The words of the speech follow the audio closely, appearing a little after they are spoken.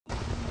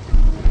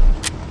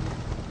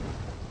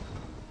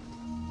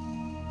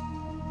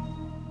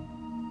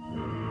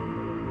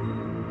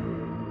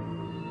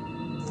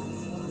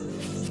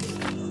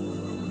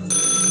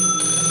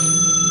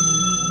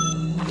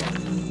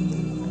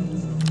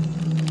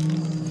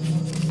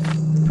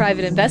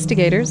Private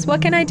investigators,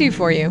 what can I do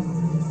for you?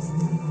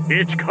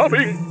 It's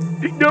coming!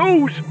 He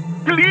knows!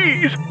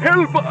 Please,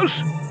 help us!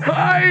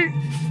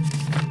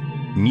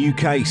 New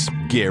case.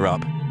 Gear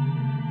up.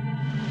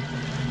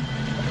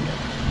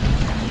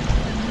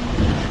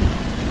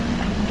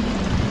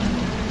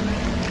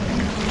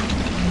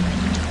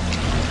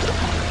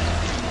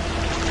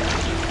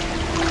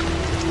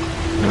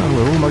 Oh,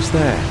 we're almost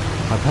there.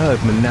 I've heard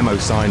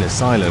Mnemosyne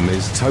Asylum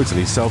is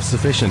totally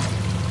self-sufficient.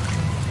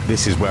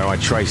 This is where I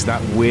traced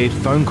that weird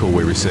phone call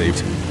we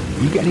received.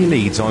 You get any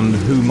leads on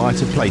who might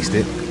have placed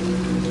it?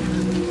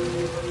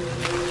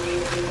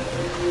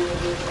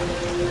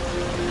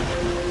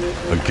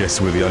 I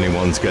guess we're the only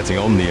ones getting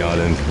on the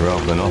island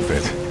rather than off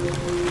it.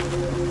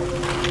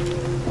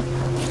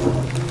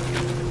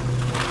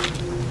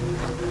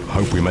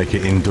 Hope we make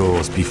it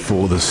indoors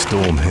before the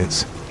storm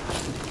hits.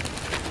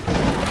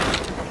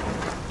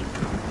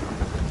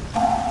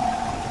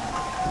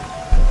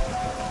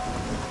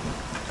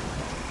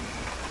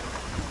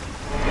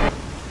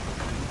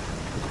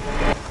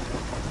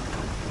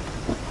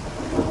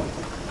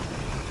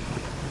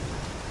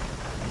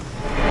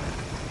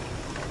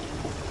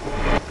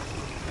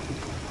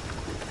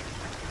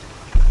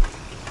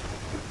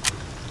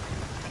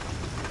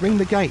 Ring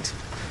the gate.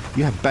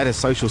 You have better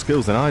social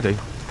skills than I do.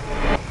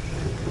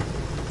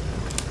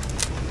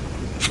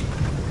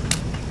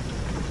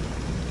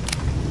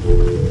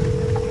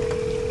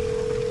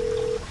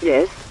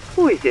 Yes,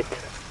 who is it?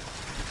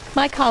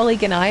 My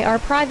colleague and I are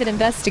private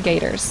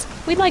investigators.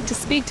 We'd like to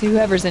speak to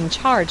whoever's in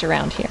charge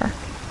around here.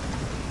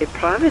 A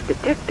private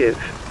detective?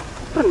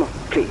 One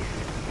moment,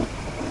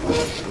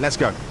 please. Let's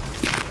go.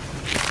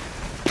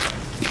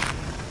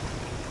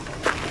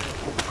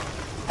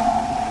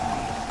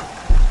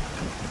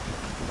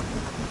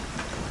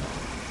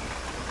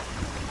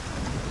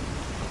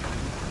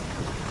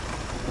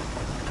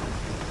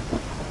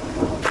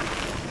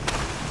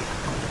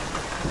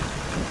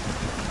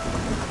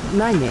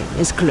 My name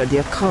is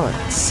Claudia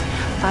Kranz.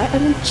 I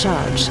am in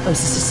charge of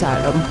this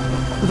asylum.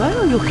 Why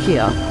are you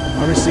here?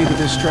 I received a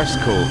distress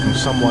call from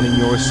someone in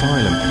your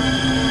asylum.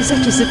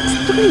 That is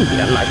extremely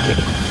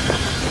unlikely.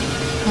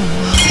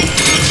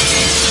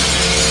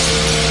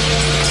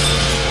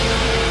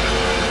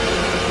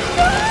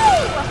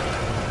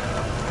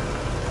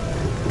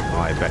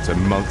 I bet a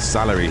month's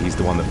salary he's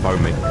the one that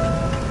phoned me.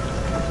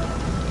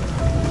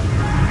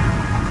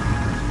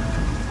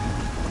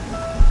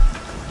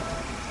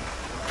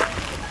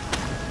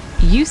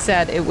 You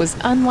said it was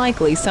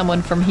unlikely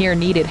someone from here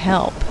needed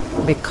help.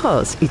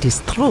 Because it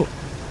is true.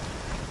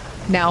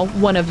 Now,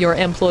 one of your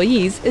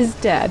employees is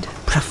dead.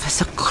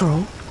 Professor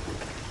Crow?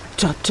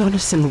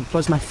 Jonathan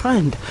was my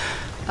friend.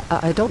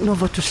 I don't know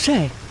what to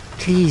say.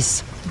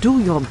 Please, do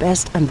your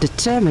best and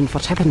determine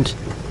what happened.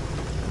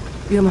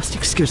 You must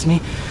excuse me.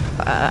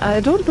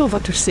 I don't know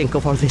what to think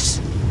of all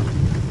this.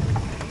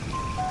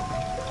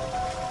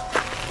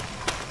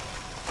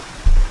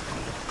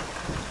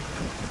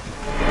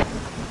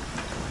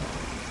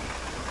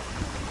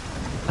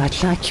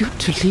 I'd like you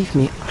to leave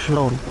me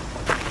alone.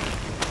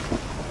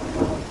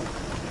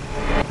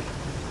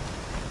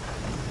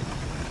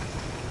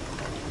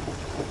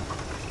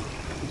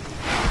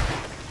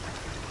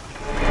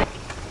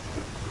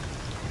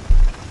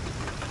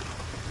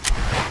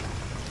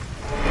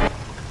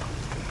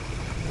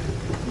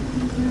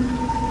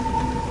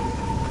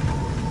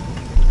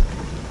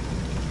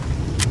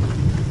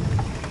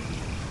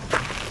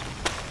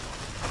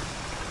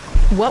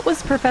 What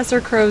was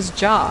Professor Crow's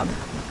job?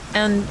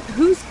 And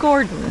who's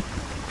Gordon?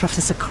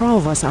 Professor Crow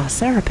was our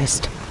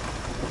therapist.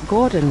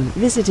 Gordon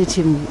visited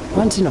him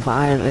once in a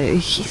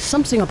while.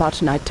 Something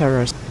about night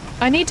terrors.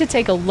 I need to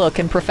take a look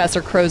in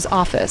Professor Crow's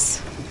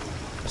office.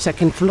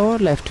 Second floor,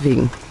 left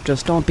wing.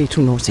 Just don't be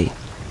too nosy.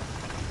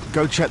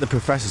 Go check the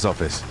professor's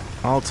office.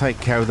 I'll take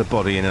care of the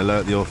body and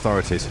alert the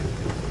authorities.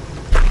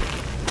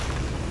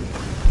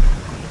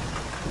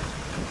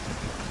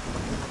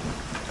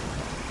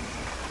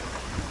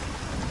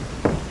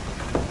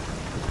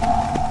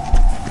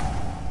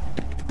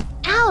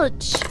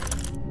 Ouch!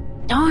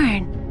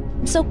 Darn,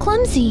 I'm so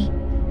clumsy.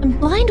 I'm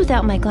blind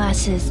without my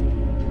glasses.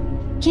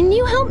 Can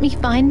you help me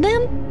find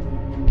them?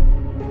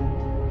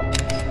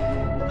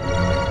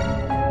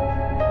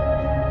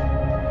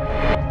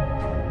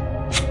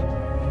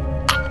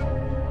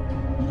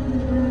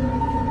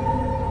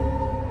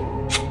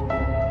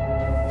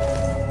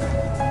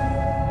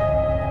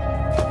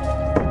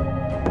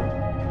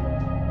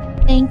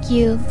 Thank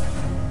you.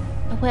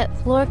 A wet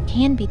floor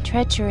can be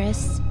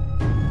treacherous.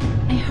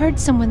 I heard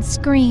someone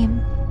scream.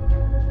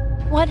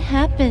 What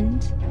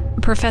happened?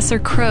 Professor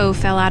Crow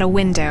fell out a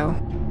window.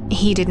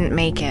 He didn't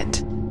make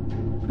it.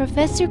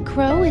 Professor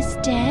Crow is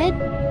dead?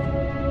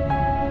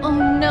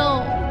 Oh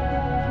no.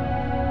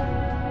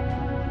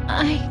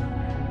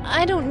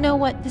 I don't know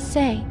what to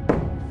say.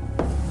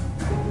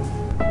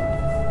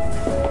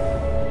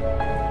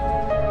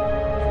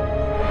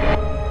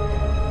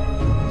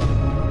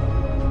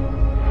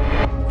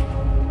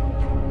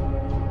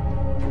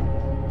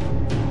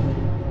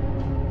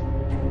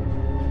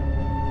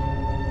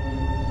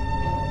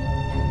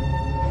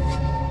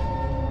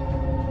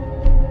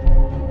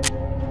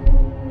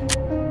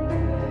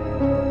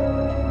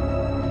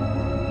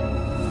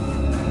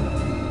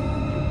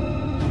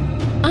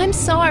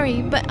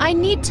 sorry, but I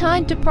need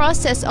time to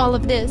process all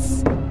of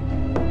this.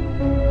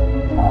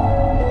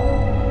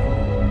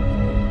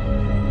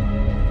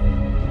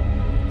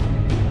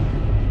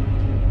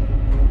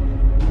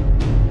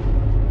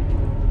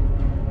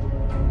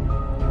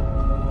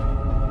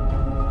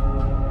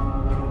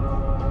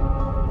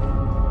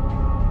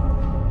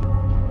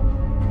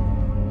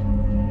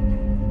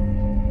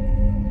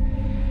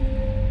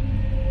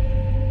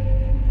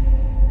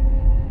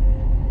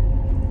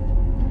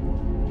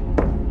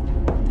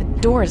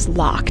 Door is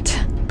locked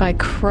by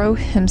Crow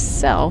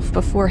himself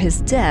before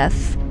his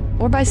death,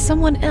 or by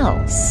someone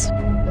else.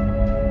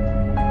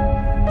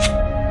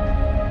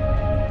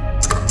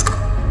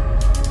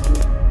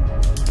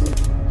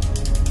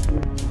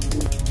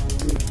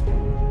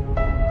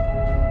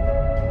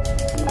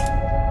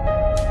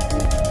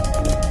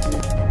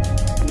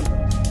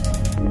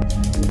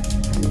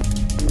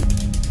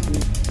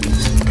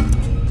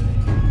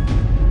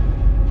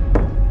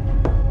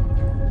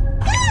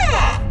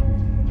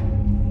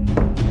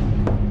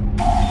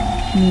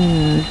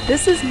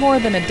 This is more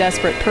than a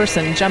desperate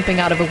person jumping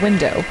out of a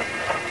window.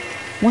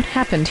 What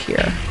happened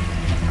here?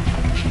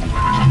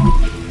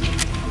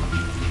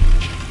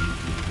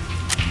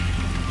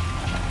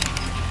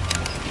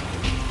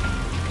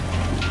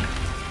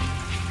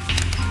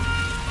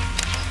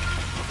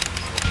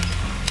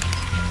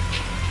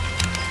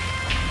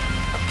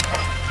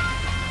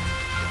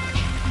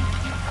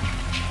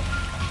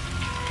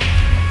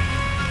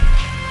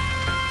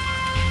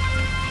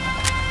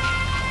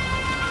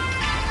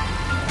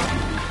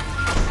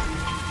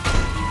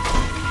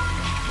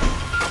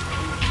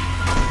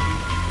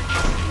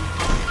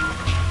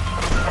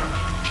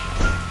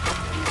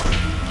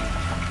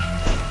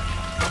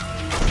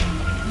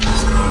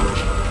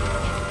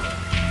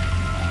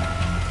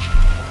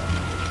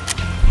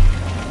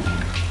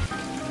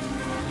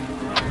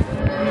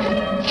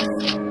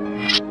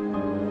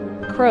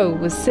 Crow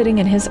was sitting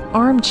in his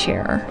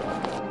armchair.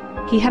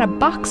 He had a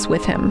box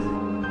with him.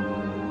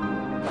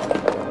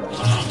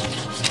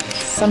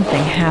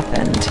 Something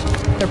happened.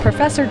 The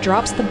professor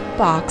drops the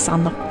box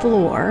on the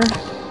floor.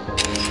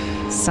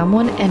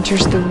 Someone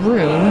enters the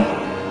room,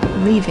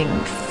 leaving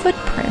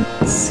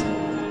footprints.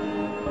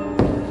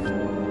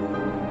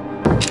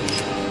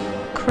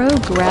 Crow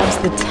grabs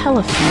the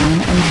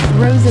telephone and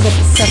throws it at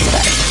the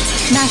suspect,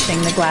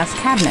 smashing the glass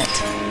cabinet.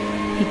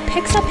 He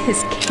picks up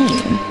his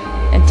cane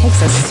and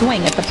takes a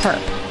swing at the perp,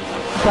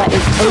 but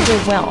is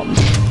overwhelmed.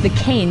 The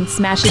cane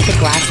smashes the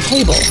glass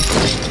table.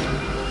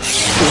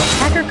 The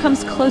attacker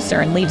comes closer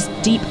and leaves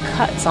deep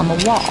cuts on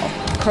the wall.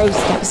 Crow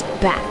steps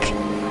back.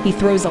 He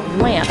throws a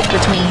lamp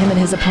between him and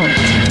his opponent.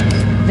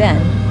 Then,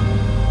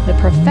 the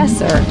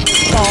professor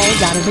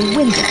falls out of the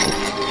window.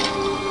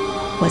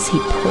 Was he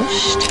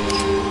pushed?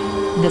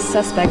 The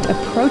suspect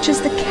approaches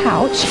the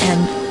couch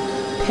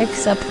and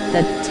picks up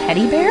the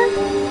teddy bear?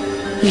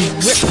 He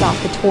rips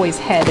off the toy's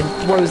head and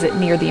throws it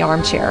near the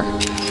armchair.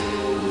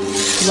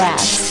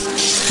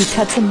 Last, he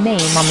cuts a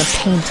name on the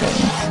painting.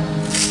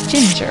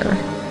 Ginger.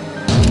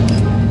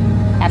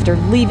 After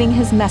leaving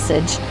his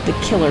message, the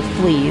killer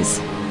flees.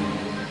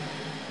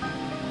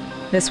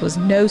 This was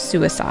no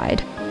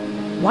suicide.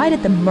 Why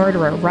did the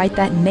murderer write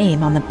that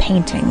name on the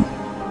painting?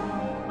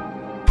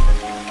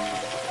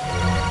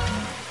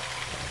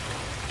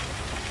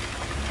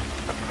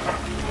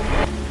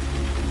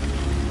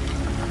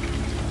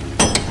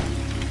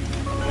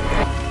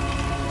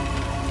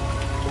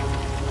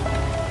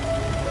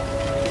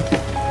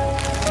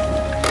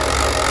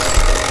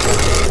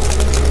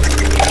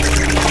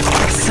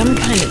 Some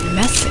kind of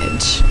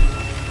message.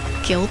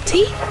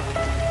 Guilty?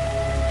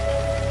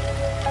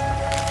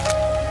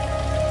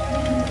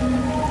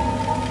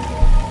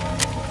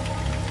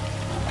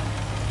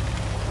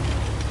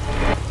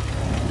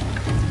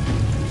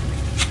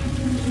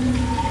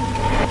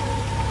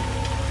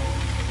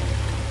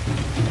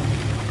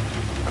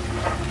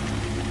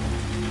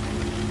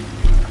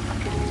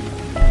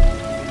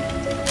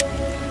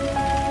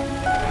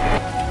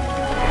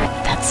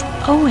 That's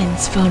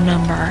Owen's phone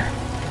number.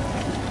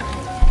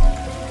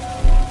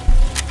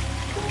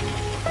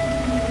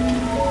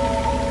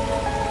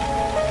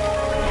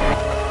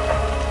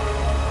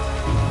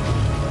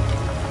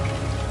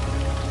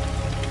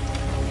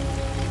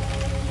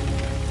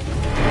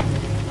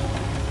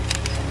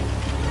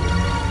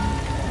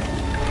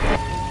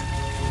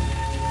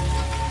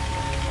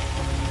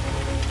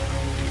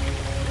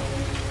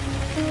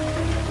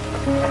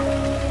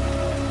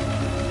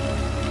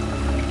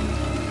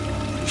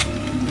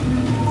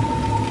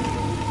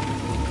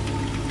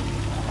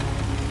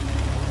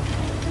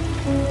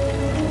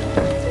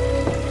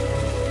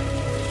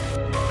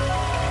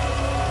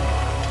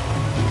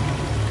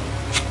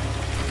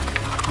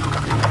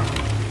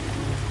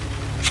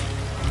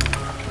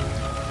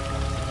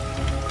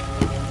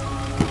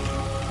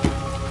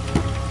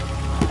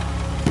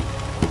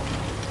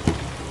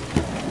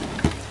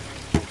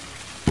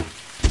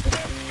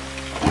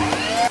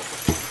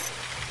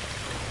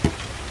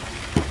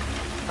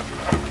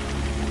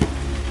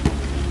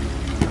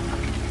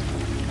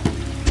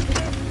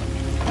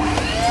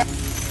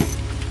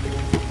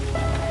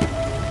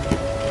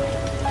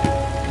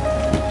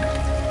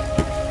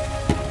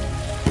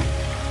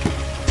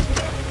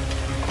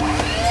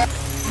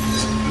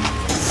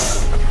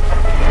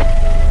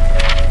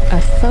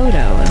 photo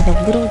of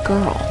a little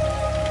girl.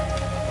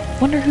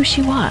 Wonder who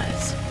she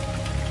was.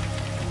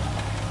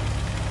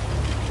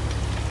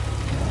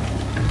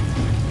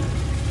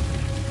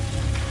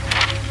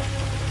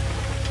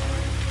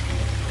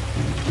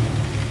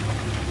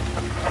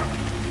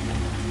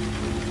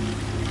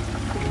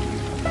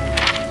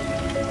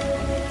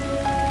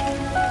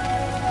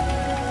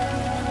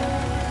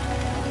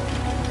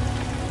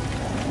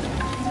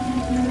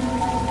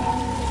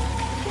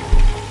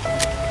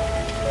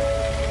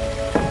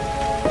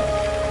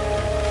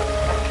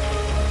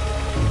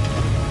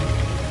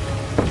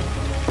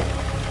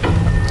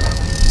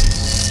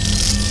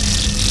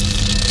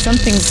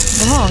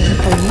 Something's wrong with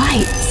the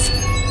lights.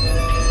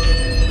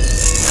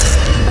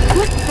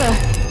 What the?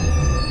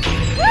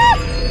 Ah!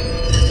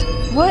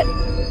 What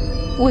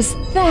was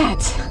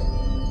that?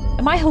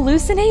 Am I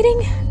hallucinating?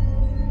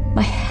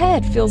 My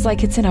head feels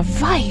like it's in a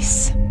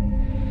vice.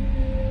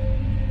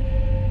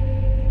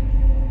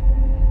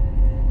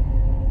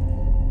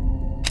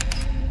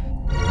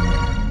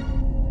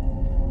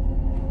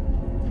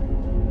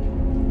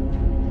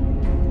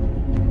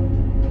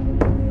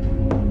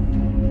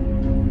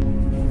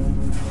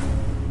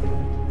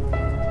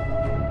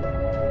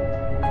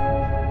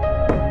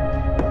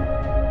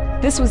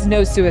 This was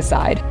no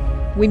suicide.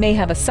 We may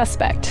have a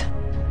suspect.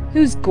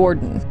 Who's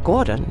Gordon?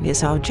 Gordon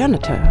is our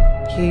janitor.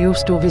 He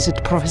used to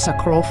visit Professor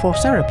Crow for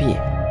therapy.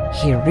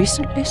 He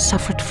recently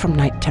suffered from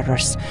night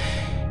terrors.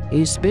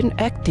 He's been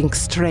acting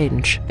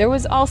strange. There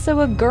was also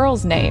a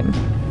girl's name,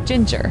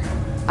 Ginger.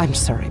 I'm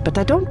sorry, but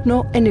I don't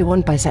know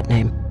anyone by that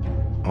name.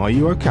 Are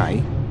you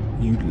okay?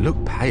 You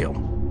look pale.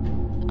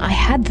 I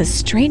had the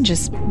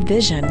strangest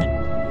vision.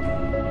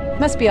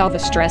 Must be all the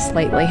stress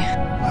lately.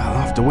 Well,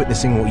 after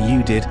witnessing what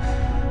you did,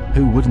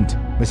 who wouldn't?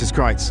 Mrs.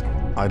 Kreitz,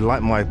 I'd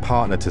like my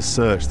partner to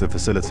search the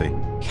facility.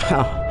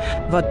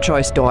 What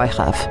choice do I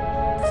have?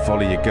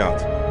 Follow your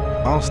gut.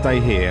 I'll stay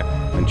here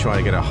and try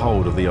to get a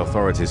hold of the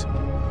authorities.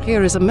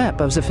 Here is a map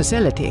of the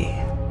facility.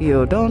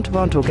 You don't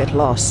want to get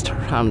lost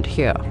around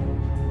here.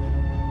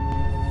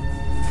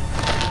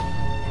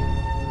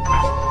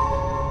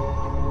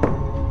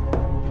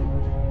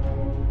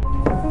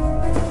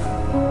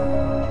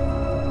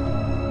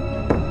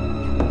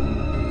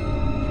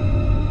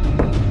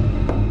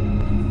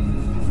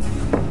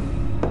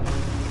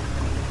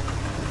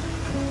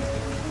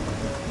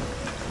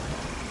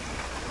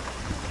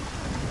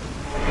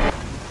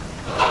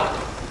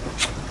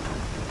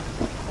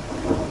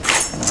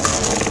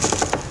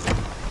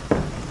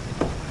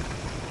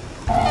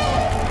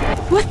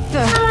 What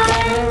the?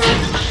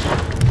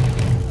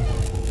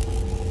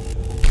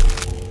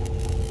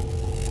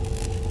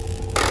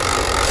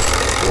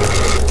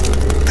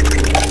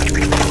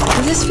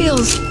 This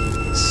feels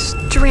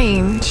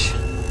strange.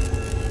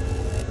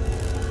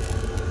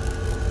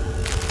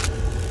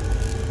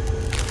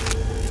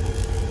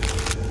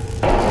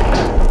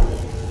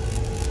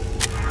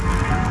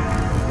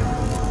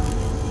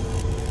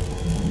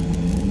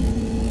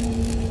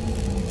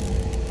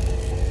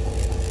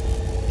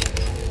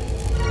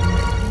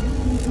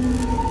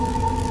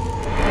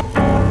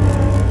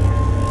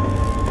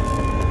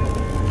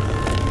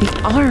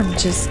 The arm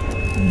just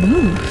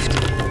moved.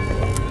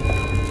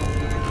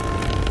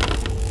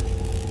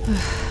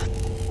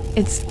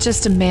 It's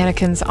just a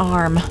mannequin's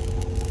arm.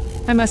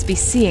 I must be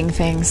seeing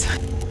things.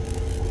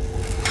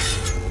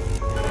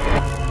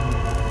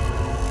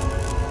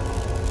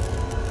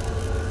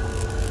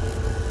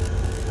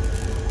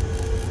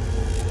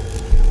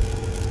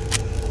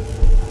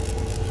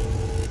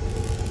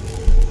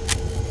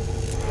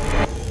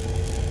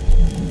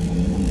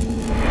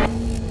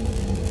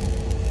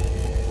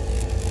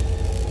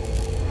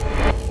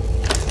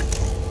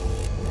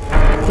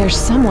 There's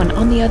someone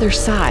on the other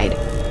side.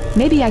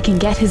 Maybe I can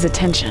get his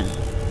attention.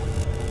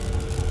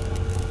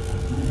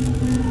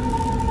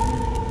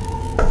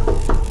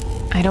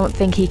 I don't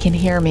think he can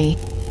hear me.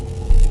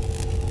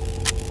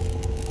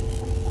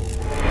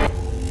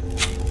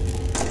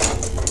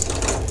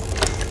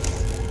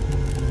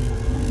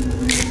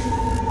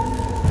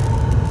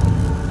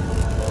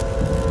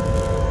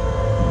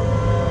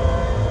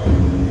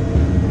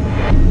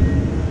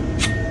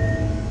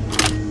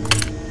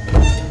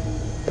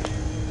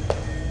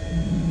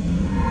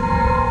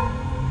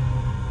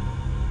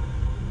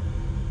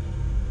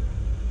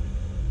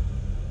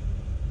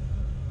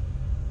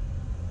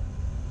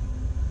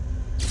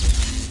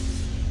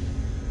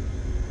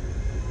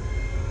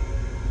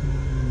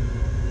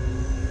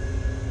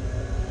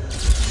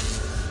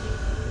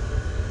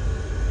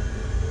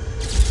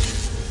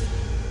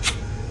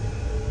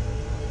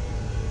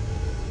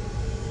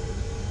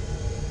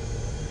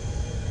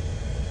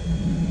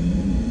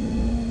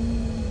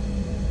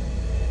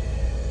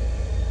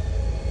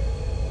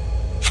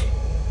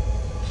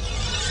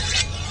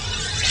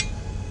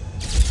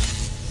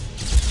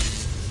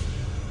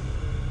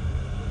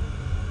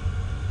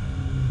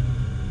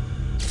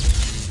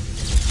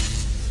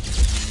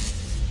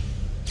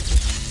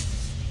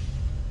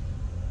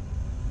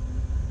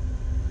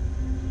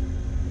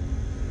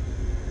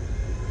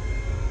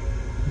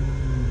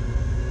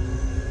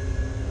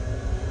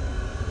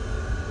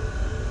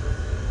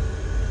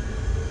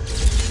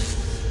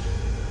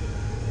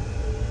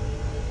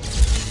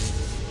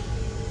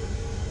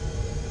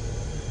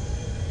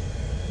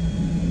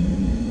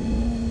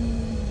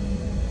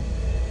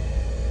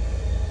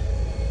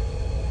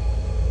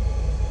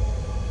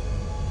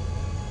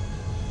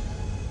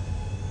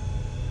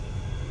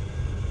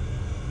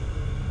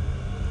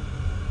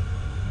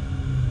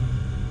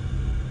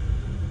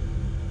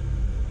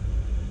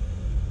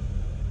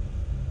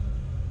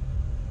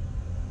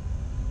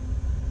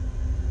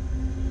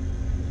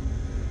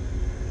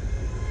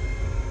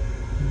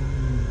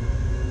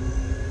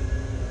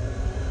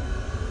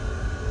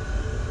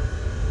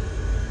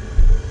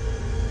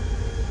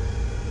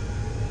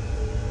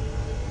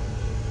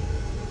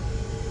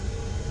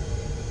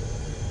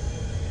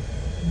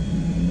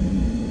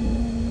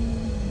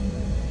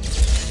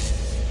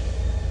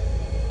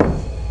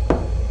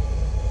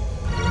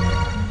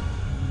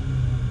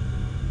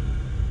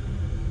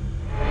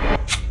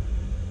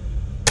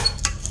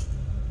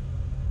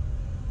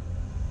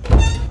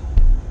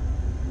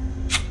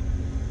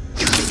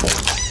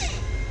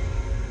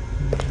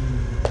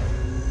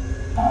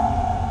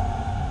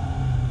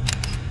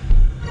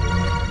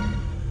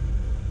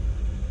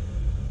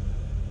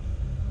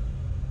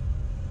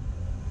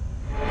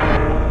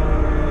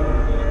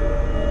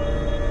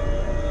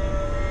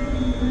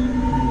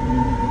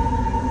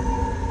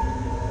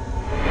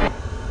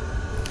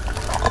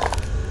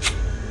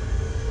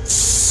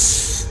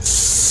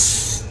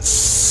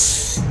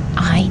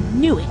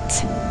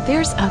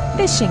 There's a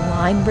fishing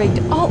line rigged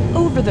all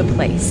over the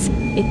place.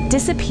 It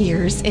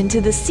disappears into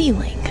the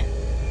ceiling.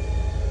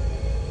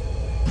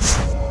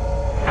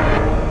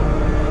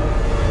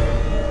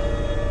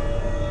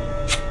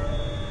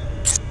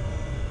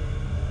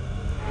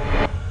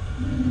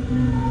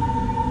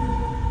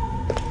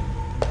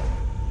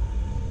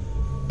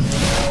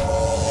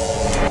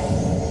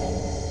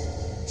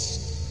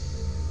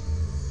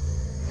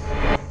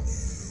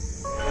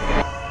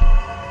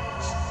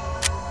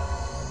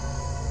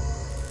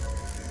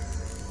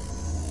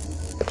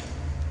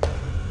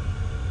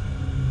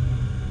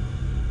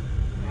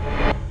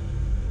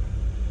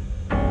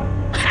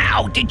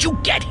 How did you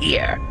get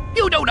here?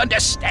 You don't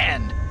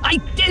understand. I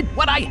did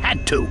what I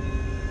had to.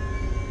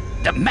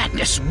 The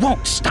madness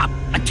won't stop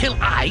until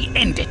I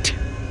end it.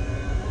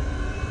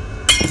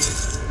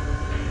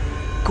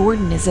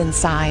 Gordon is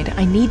inside.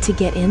 I need to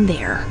get in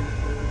there.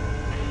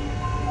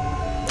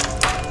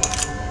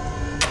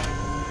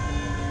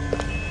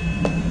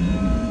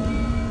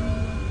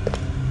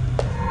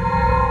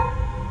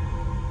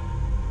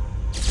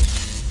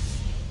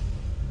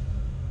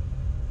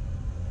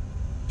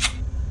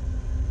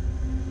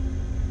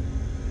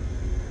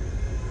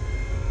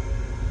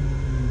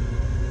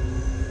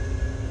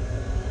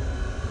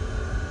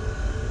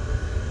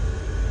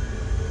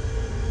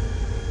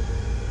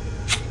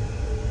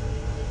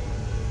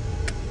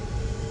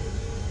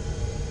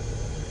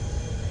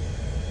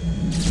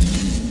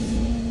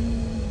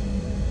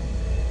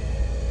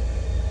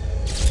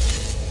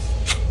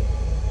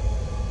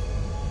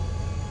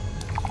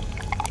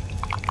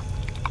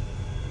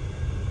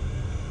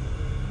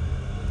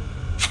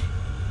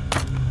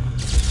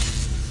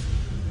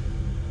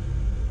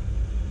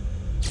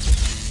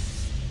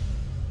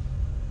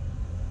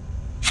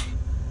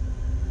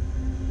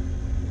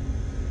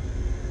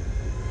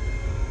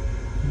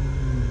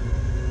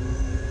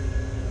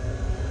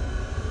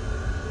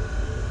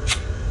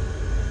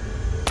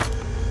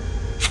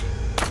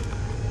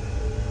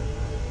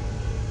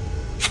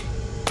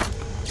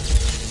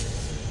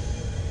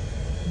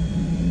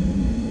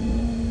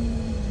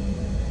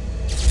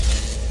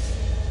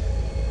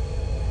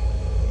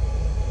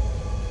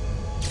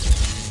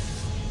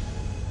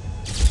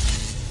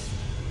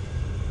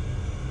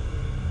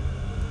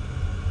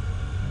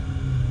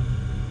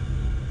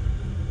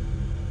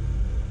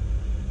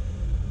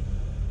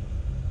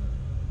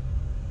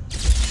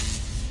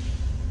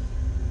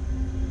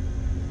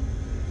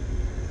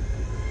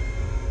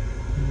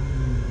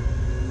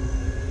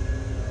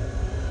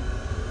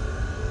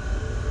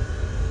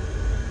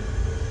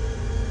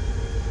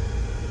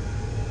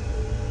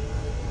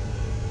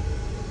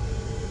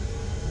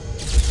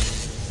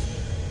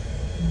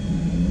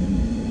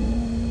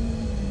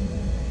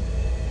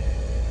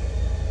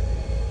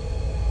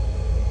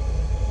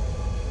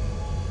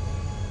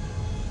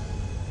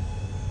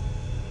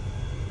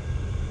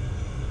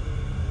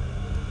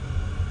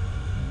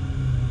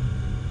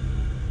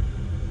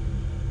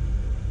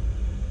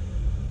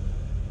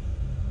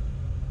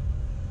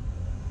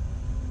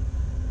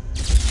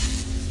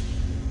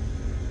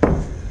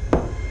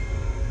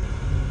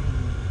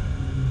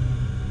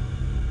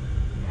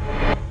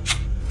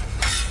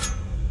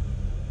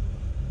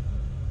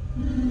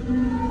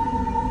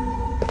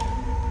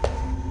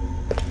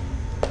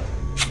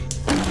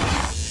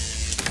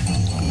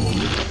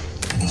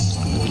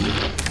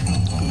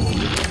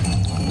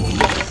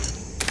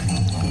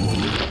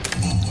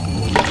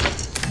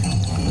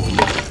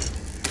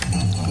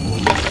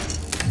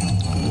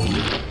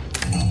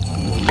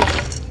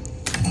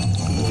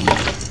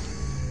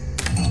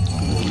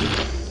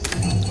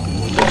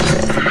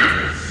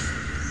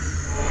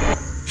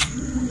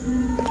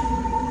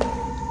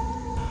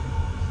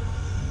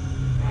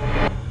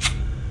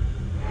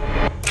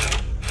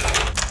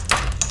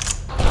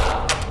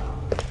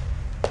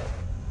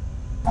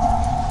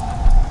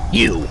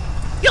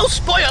 You'll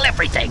spoil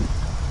everything.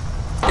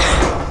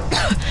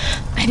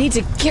 I need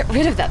to get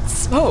rid of that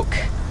smoke.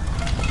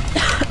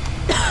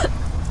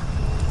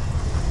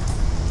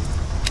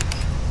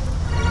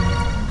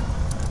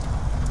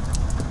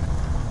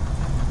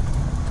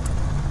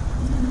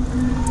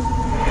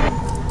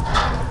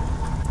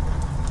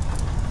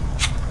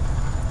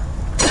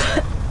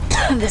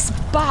 This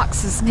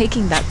box is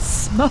making that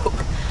smoke.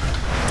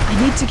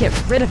 I need to get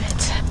rid of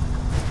it.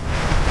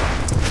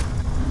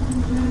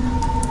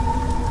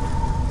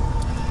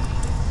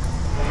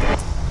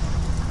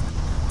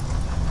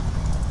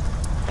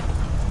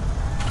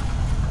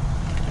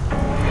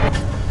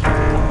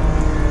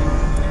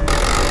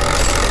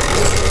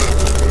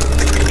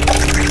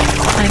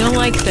 I don't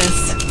like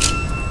this.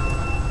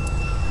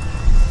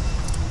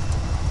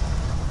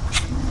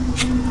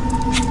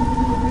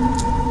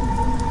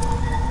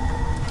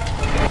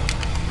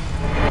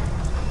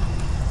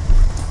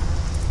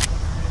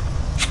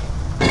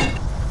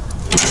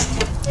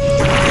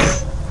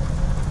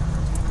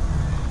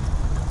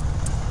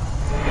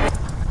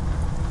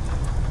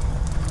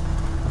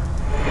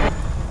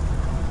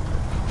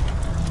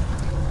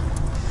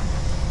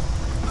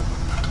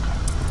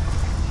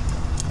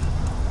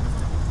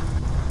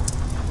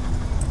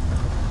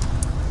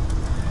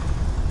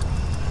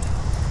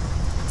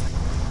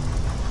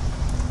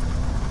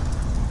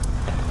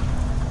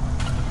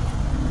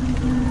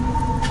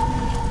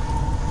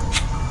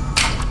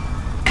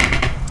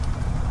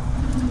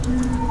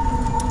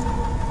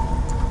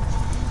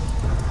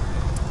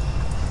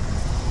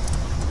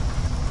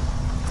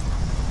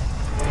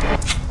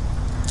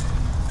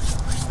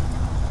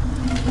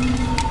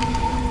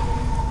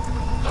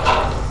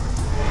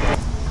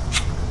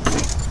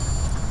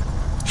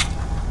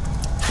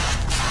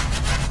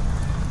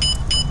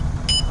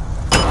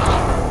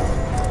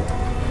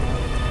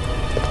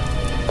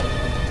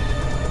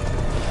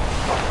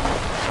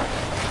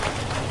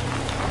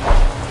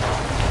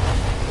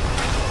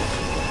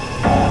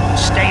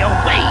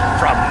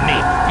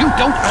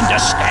 don't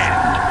understand.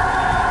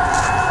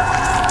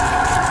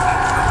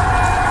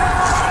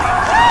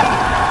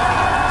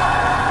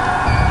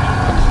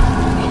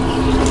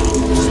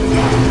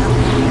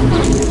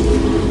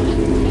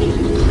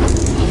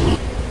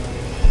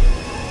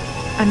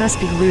 I must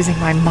be losing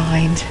my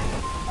mind.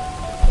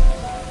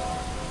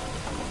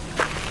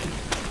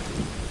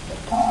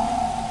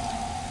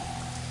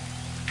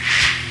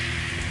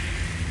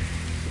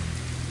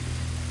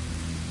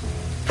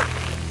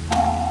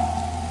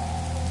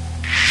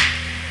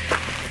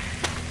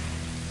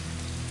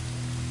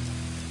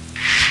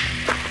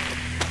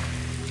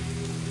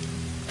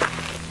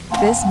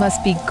 This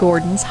must be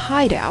Gordon's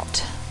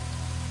hideout.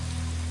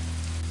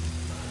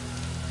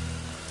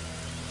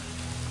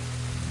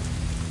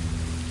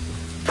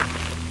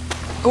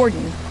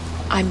 Gordon,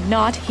 I'm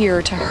not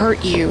here to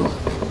hurt you.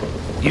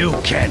 You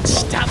can't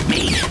stop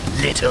me,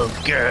 little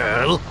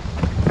girl.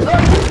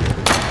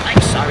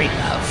 I'm sorry,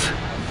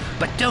 love,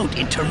 but don't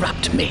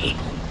interrupt me.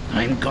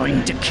 I'm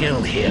going to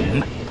kill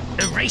him.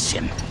 Erase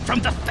him from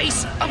the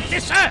face of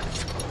this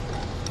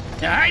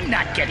earth. I'm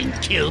not getting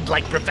killed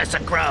like Professor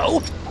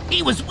Crow.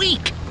 He was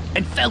weak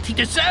and felt he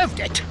deserved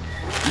it.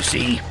 You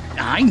see,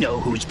 I know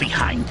who's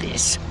behind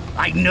this.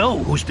 I know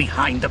who's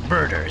behind the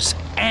murders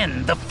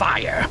and the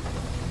fire.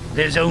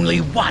 There's only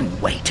one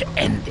way to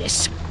end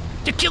this.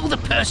 To kill the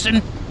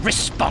person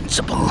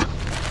responsible.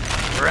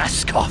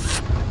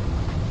 Raskov.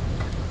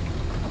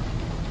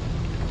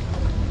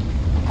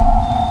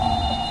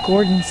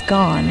 Gordon's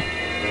gone.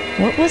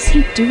 What was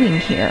he doing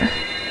here?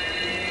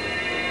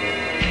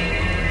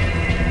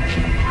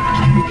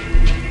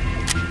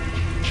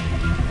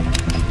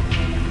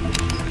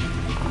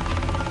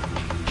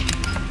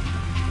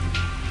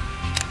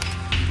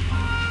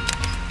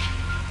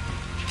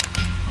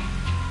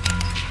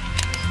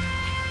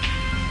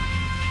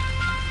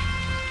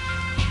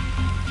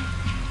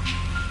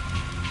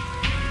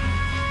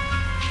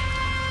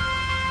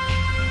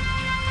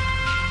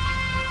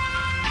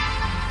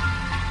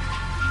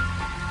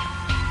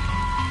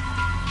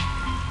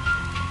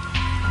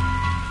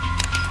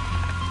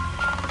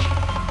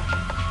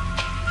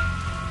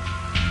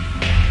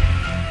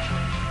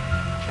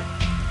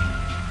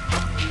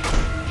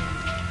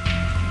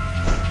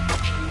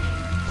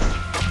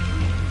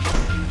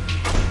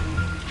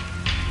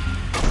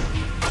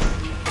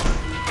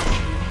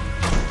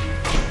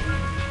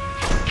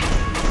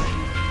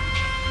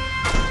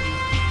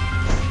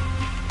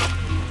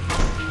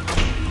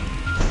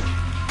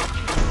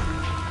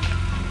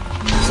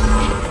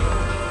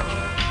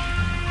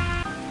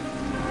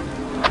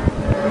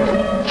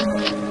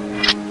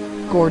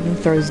 Gordon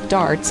throws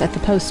darts at the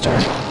poster.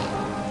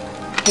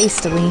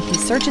 Hastily, he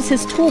searches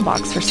his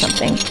toolbox for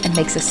something and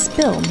makes a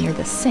spill near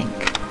the sink.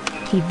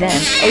 He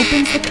then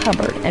opens the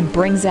cupboard and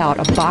brings out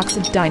a box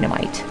of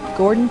dynamite.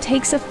 Gordon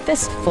takes a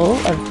fistful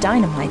of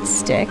dynamite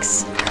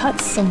sticks,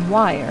 cuts some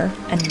wire,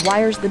 and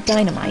wires the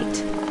dynamite.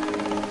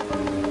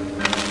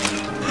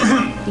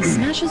 He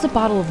smashes a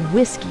bottle of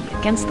whiskey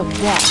against the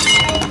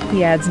wall.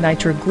 He adds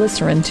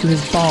nitroglycerin to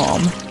his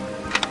bomb.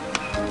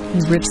 He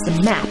rips the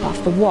map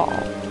off the wall.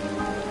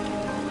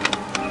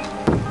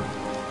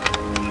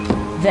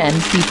 Then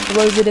he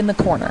throws it in the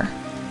corner.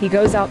 He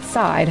goes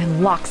outside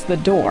and locks the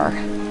door.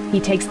 He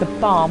takes the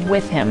bomb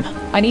with him.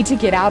 I need to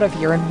get out of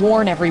here and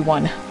warn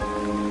everyone.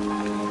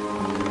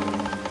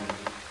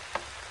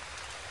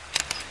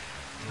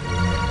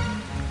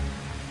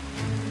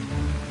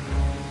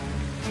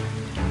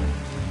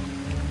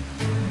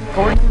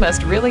 Gordon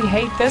must really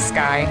hate this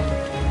guy.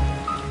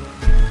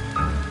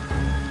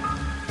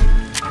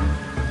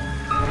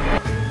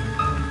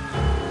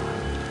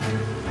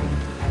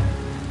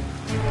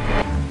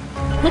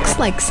 Looks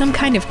like some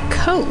kind of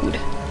code.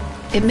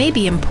 It may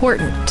be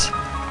important.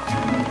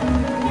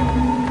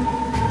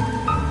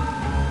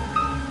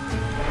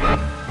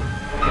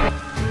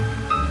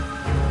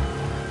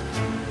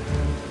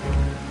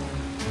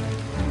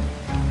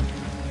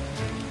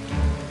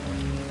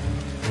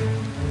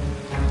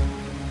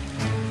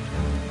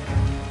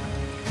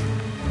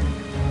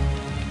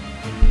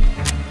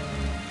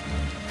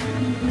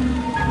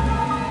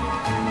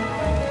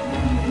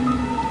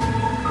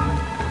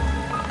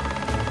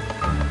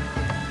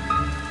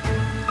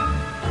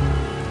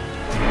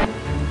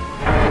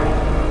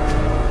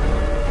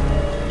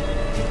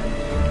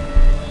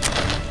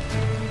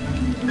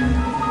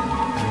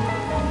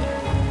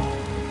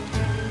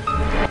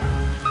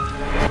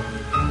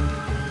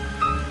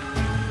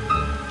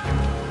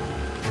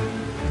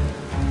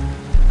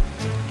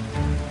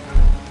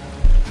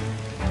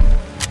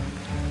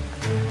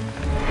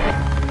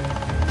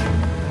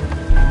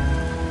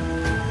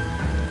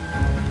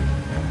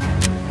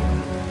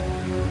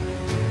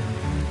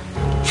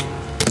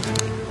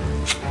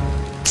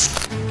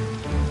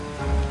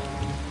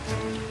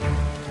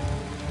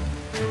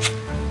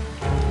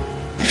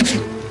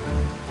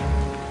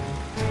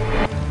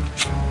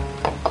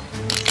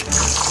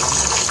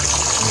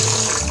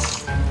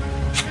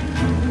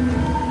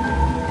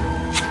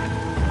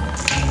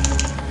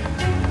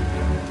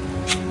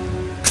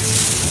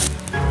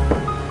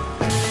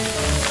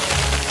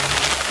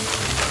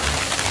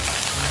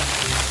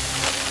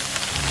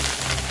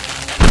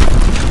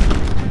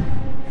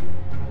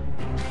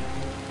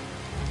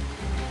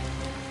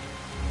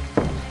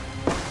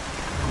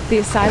 The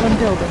asylum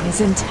building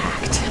is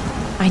intact.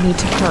 I need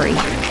to hurry.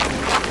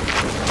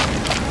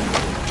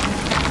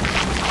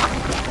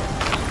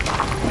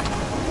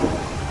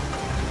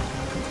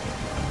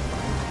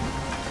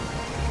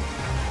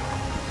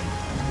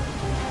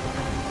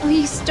 Oh,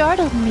 you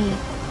startled me.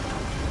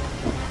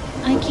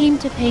 I came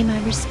to pay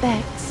my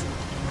respects.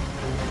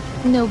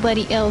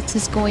 Nobody else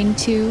is going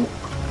to.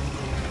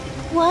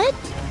 What?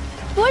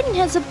 Gordon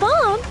has a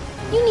bomb?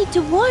 You need to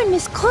warn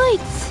Miss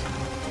Kleitz.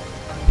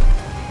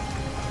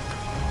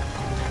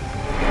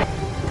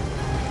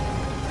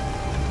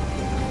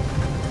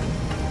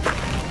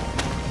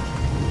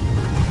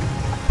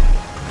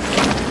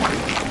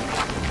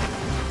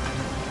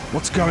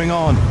 What's going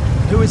on?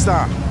 Who is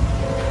that?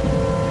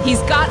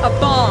 He's got a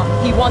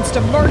bomb. He wants to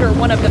murder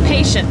one of the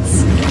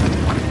patients.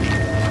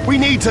 We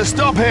need to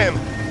stop him!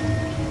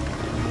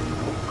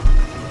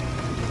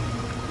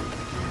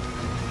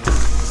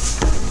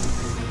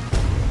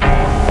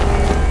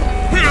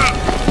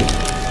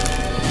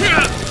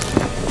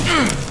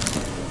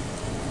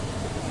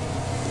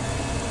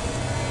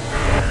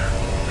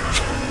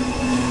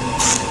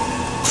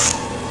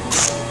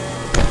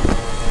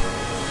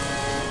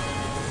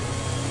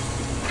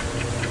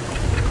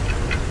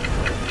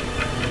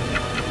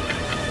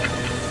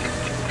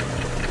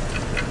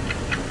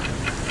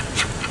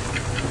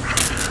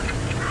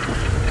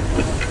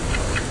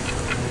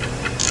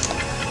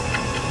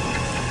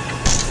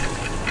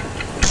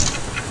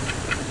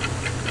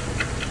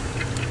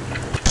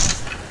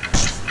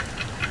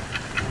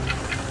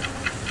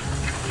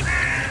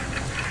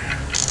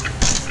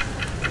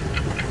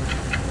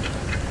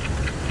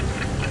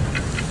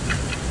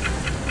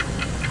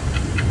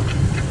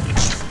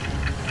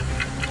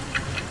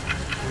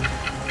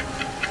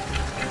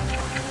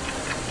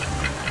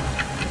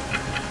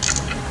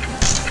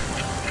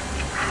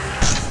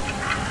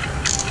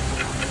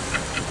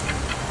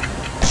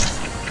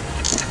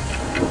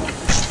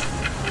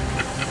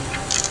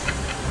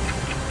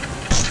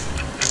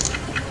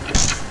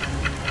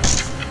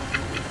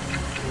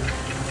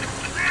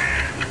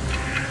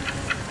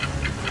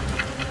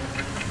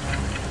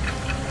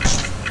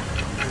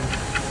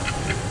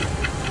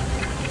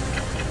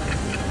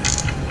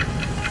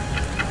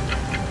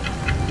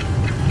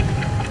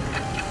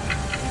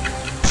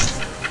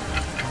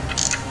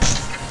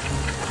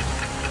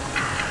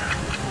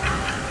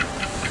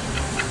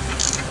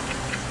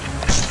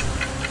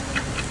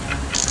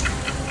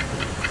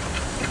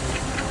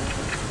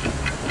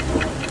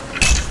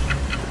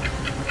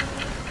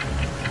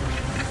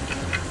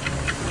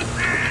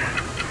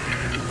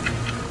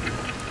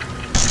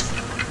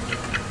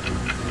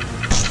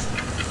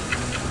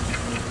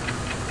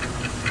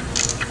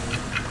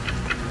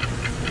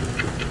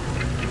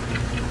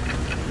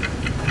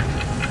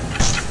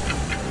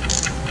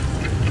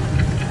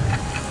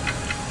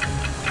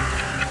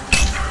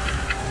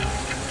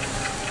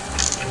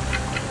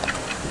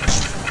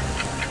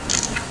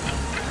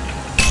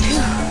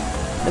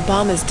 The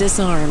bomb is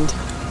disarmed.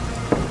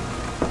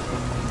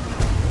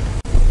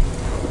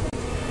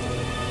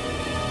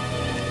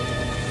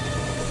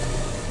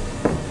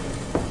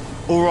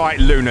 All right,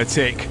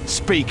 lunatic,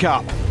 speak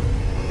up.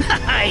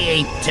 I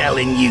ain't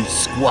telling you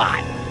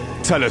squat.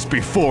 Tell us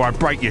before I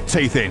break your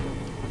teeth in.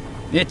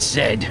 It's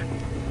Zed.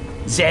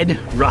 Zed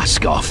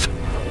Roscoff.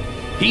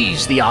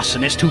 He's the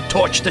arsonist who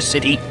torched the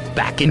city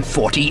back in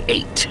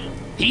 48.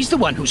 He's the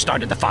one who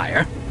started the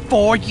fire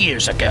 4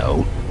 years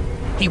ago.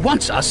 He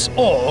wants us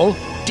all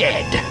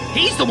dead.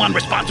 He's the one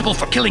responsible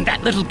for killing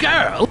that little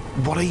girl.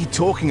 What are you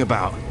talking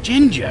about?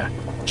 Ginger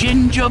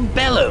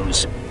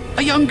Bellows.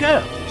 A young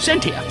girl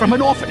sent here from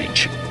an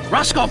orphanage.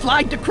 Roscoff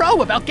lied to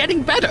Crow about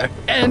getting better,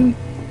 and...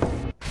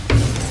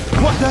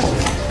 What the...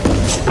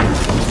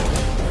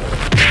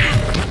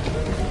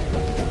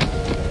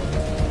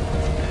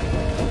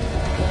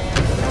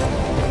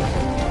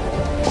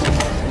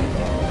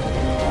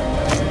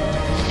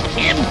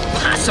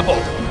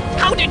 Impossible!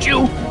 How did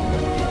you...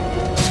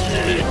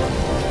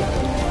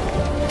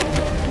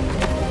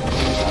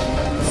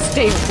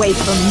 Stay away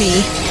from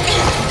me.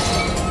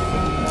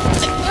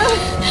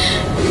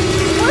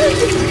 What are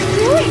you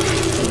doing?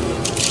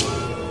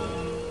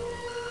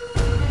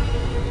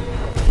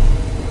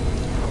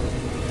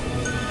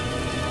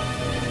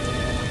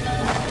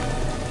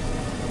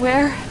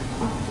 Where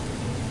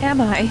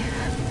am I?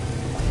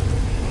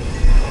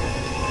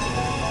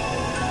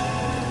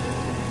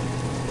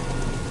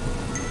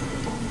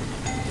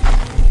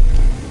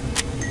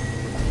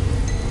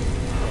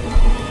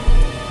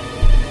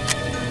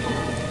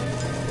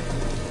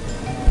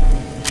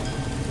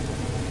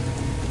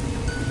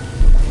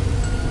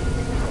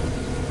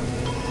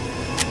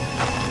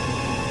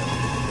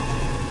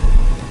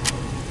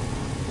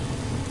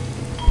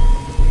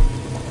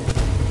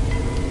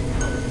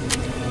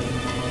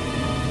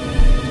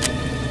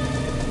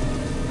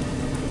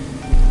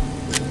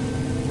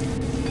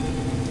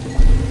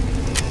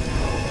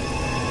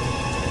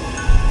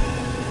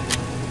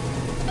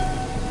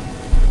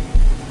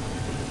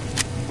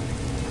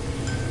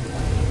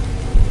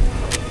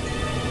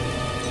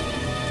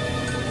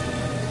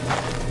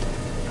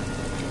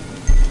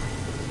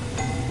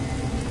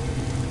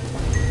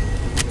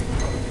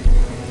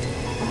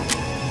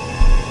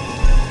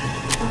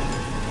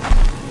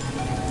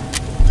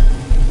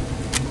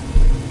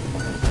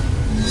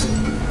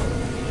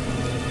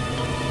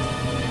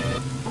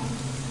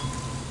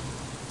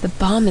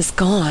 bomb is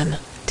gone.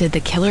 Did the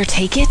killer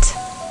take it?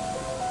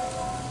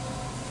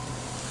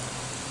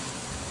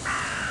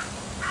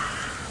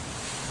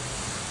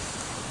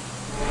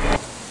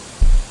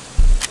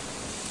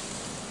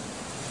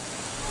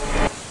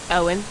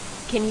 Owen,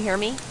 can you hear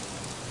me?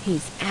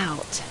 He's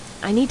out.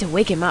 I need to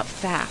wake him up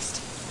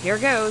fast. Here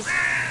goes.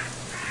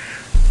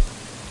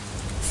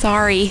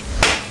 Sorry.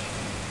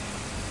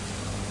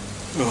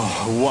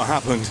 Oh, what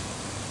happened?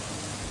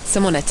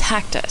 Someone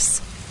attacked us.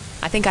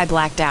 I think I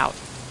blacked out.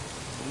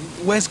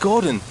 Where's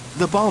Gordon?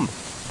 The bomb.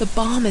 The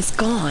bomb is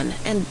gone,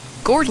 and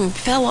Gordon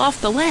fell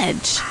off the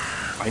ledge.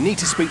 I need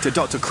to speak to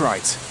Dr.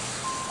 Kreitz.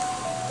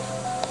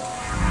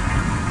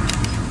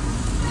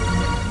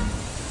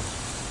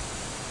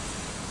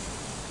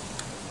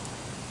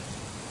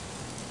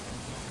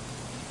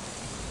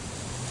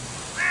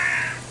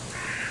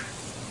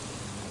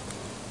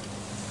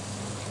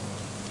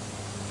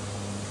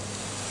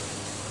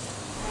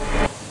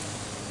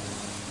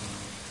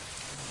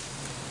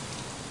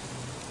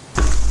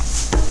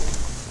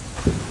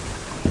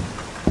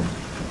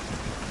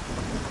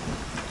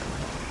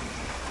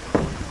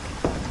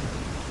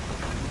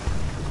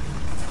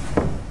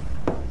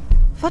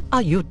 What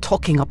are you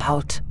talking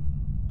about?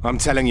 I'm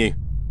telling you,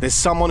 there's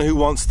someone who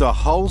wants the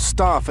whole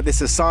staff at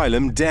this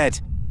asylum dead.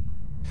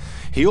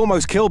 He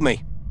almost killed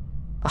me.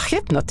 A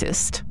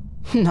hypnotist?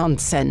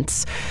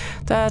 Nonsense.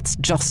 That's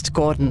just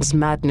Gordon's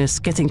madness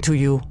getting to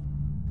you.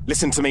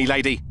 Listen to me,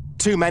 lady.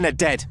 2 men are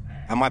dead,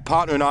 and my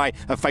partner and I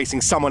are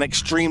facing someone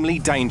extremely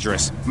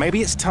dangerous.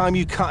 Maybe it's time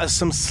you cut us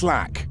some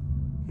slack.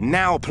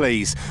 Now,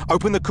 please,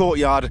 open the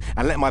courtyard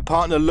and let my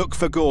partner look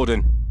for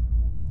Gordon.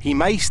 He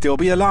may still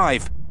be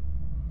alive.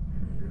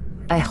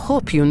 I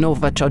hope you know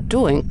what you're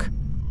doing.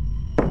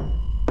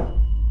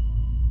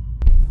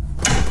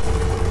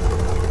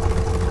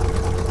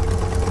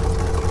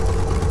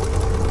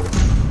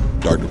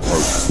 Dr.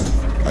 Parks,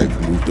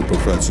 I've moved the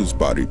professor's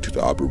body to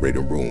the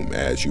operating room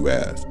as you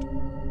asked.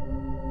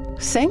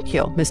 Thank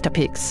you, Mr.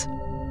 Peaks.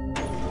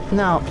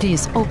 Now,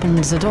 please open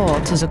the door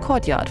to the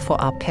courtyard for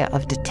our pair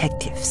of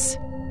detectives.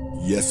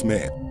 Yes,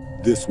 ma'am.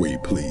 This way,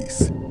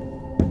 please.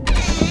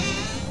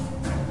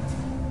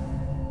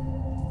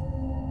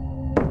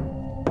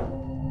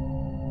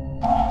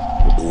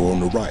 The door on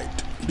the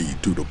right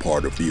leads to the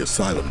part of the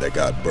asylum that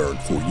got burned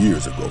 4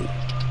 years ago.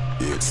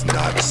 It's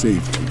not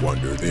safe to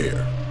wander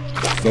there.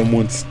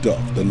 Someone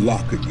stuffed the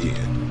lock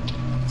again.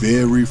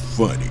 Very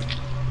funny.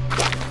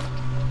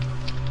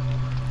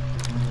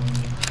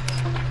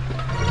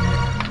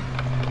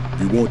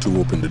 If you want to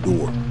open the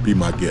door, be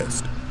my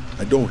guest.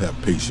 I don't have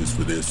patience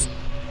for this.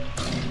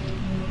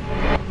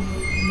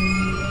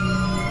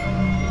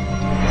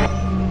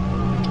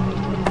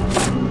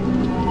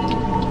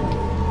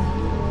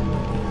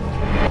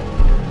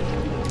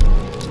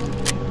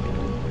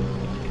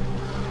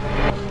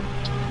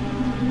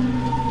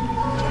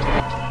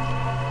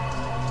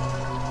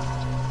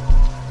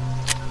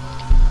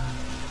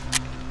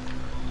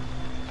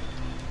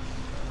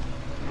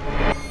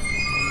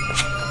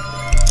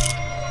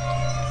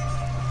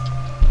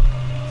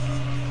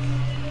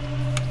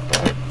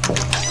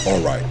 All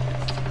right,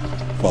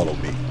 follow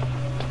me.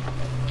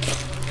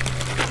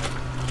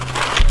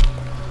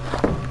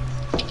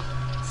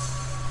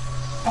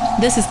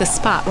 This is the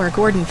spot where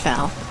Gordon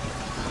fell.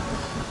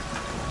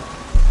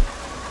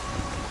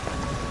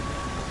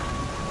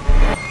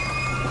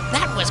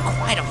 That was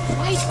quite a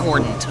fight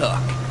Gordon took.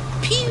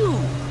 Pew!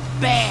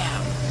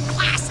 Bam!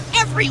 Glass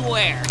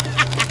everywhere!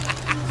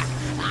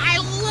 I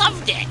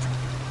loved it!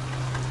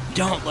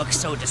 Don't look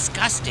so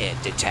disgusted,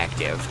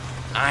 Detective.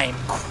 I'm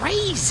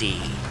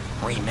crazy,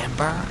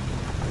 remember?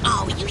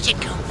 Oh, you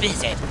should come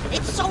visit.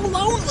 It's so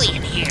lonely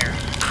in here.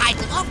 I'd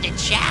love to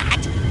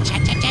chat.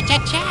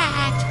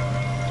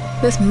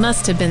 Chat. This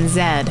must have been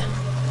Zed.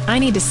 I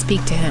need to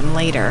speak to him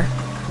later.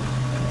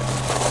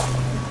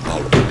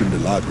 I'll open the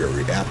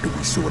library after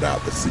we sort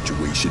out the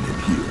situation in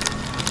here.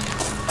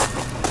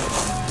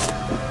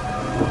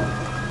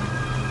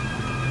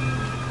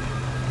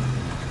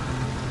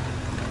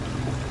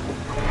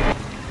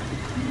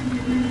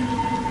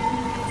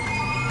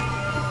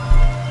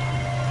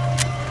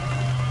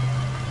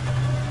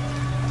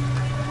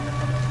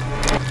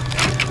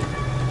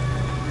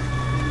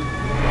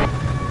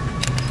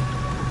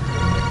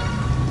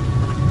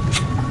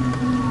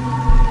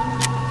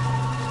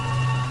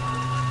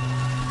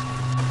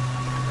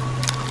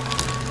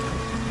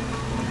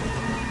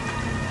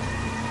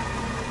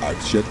 I've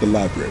shut the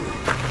library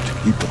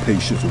to keep the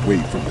patients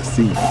away from the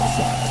scene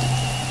outside.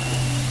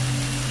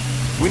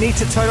 We need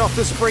to turn off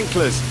the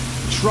sprinklers.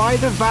 Try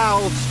the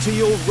valves to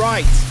your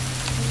right.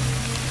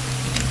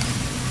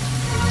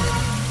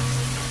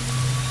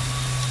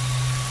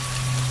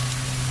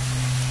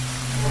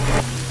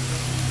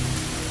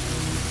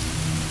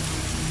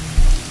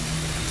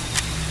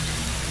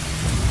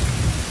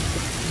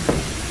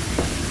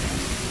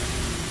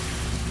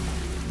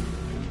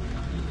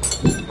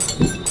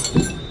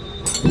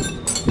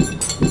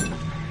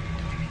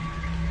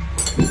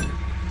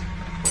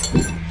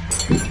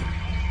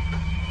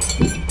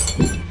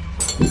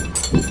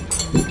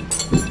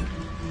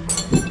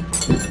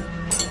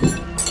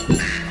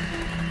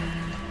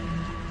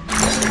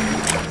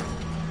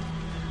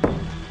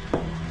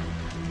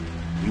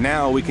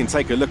 Now we can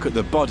take a look at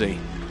the body.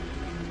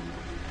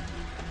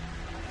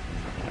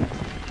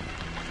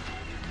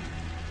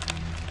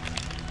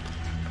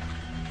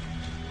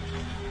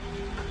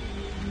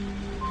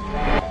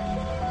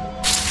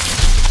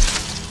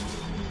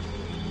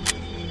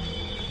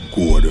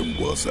 Gordon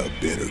was a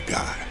bitter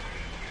guy.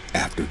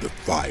 After the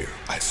fire,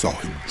 I saw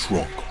him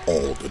drunk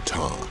all the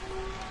time.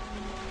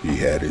 He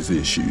had his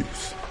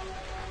issues.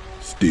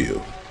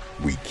 Still,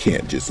 we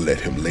can't just let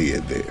him lay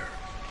it there.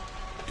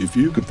 If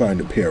you can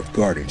find a pair of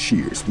garden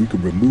shears, we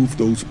can remove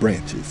those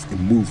branches and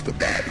move the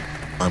body.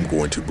 I'm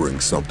going to bring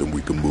something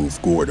we can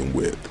move Gordon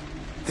with.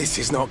 This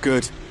is not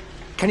good.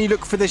 Can you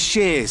look for the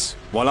shears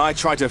while I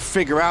try to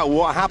figure out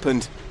what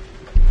happened?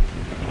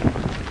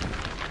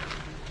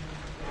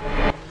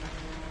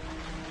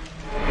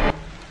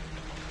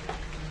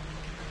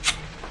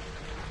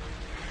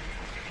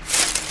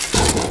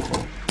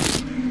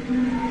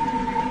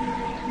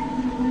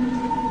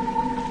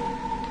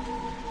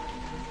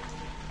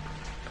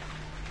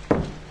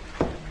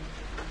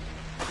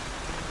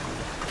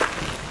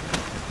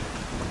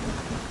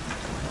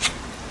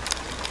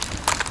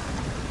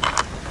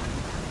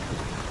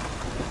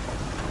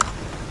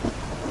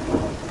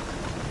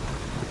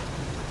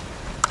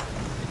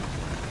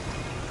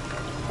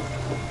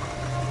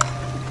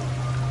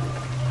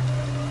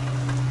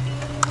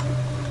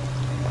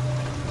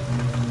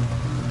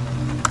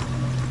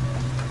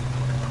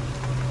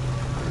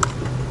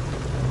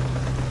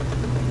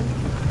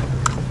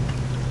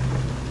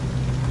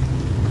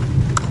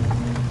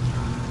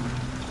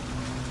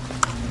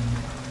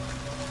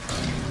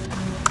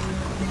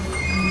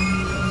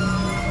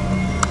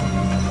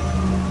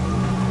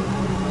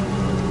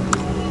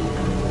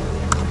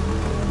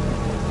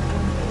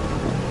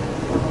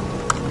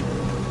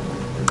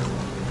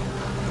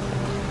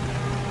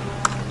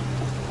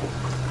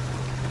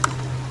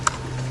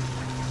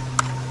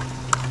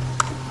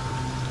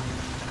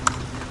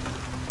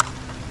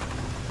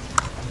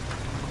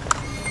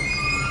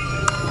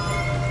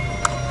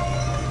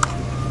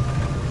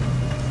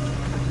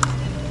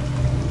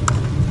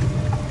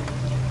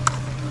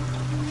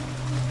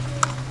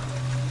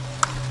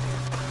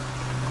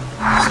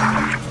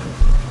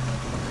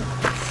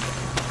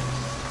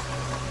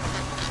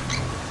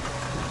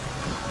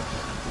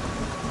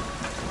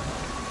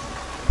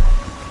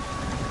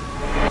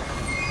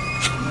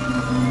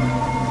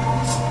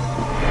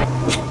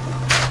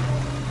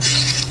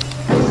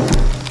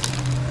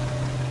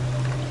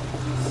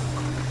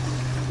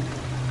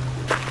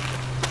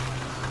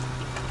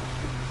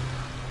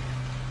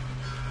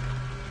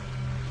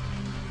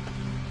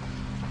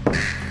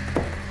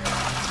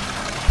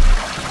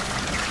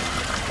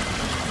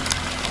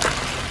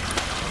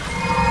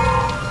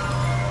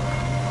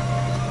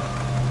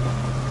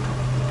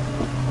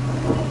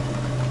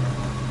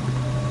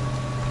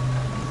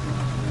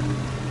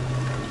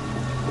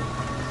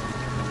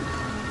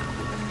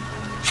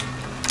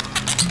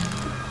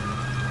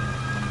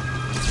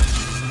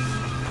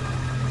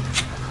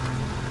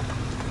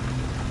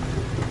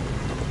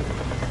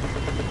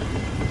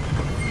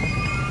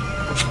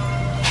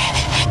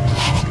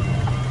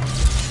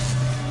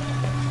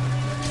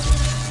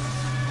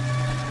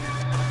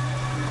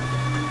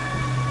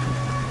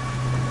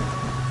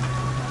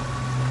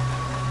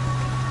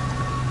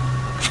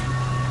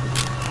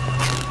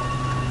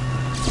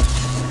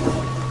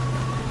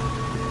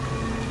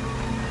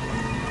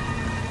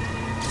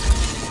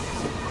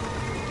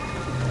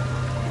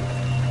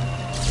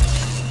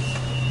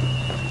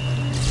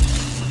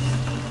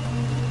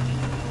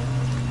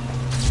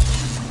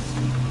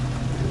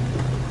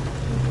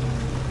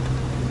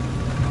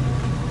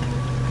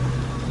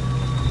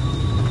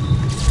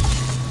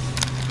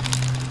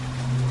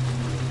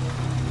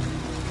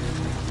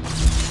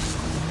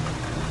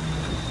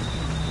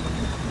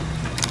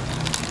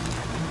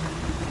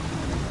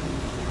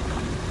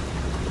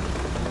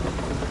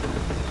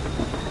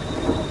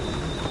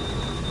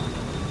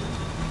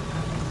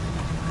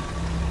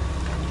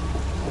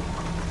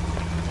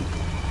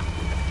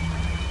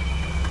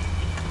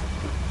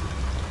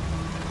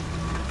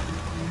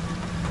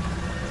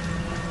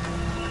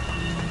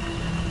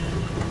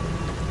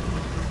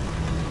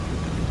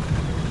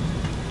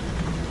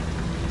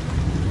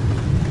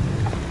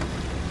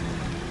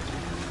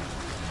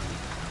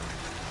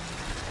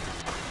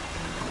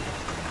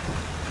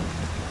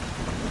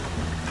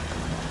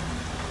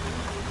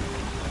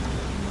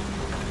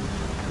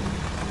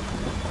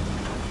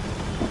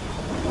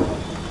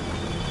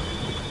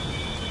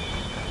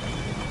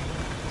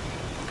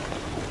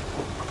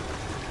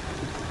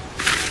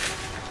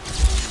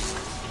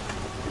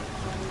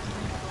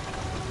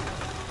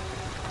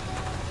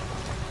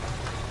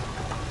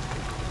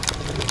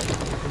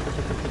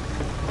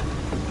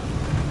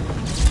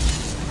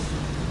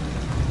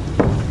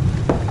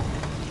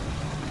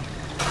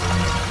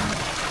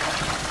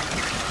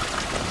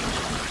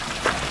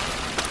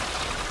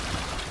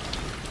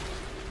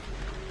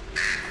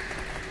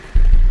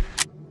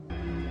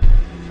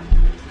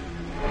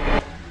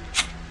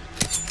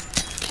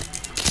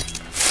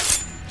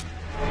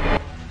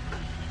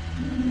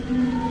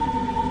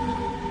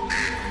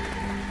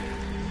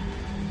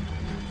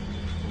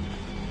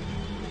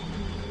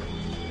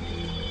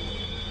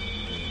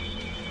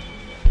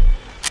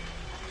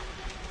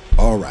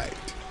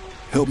 right.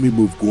 Help me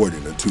move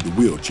Gordon into the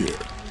wheelchair.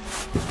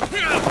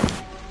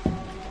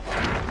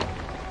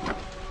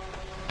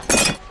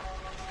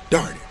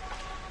 Darn it.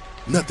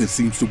 Nothing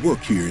seems to work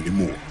here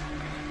anymore.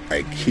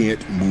 I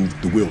can't move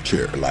the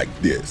wheelchair like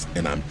this,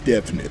 and I'm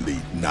definitely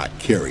not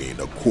carrying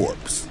a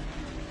corpse.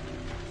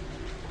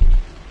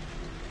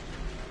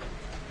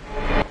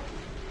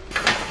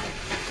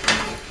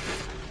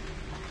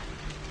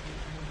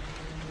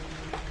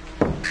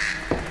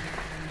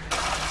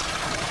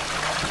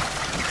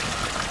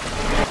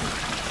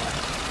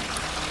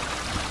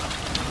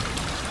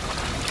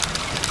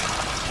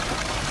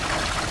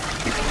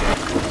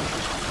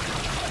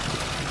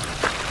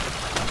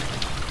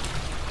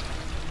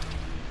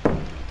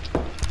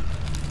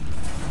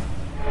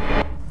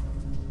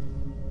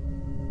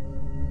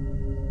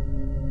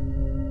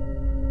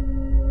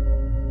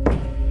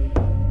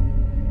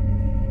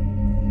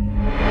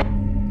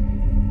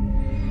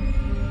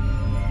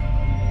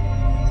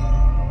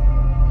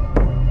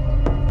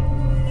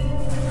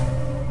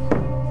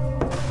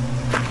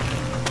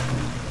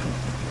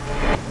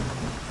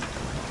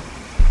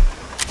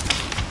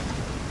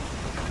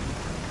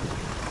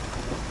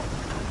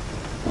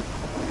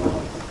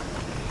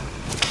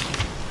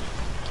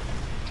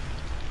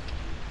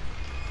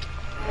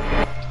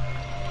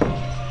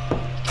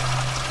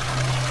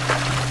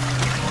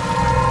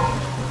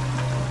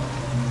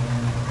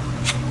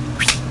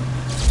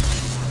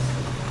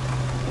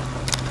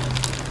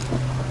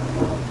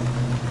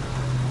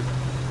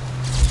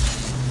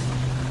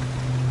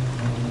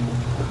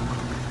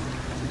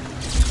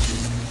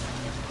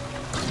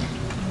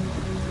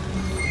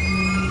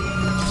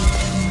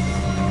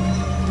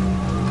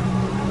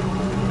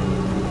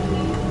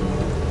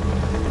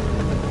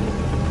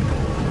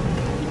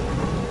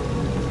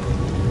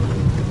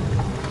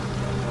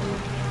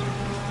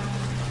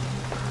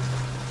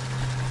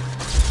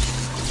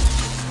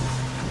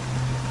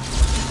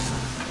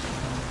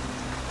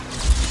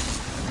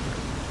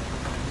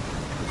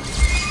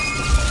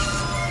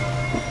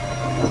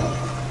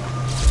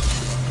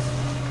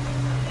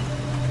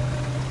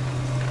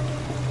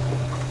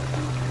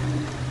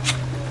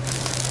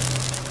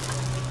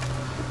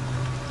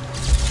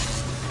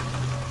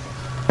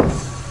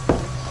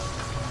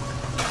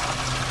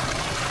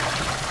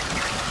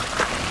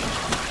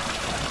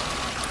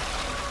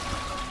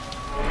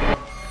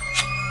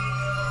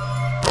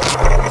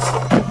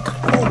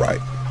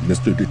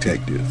 Mr.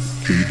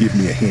 Detective, can you give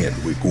me a hand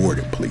with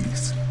Gordon,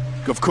 please?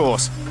 Of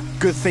course.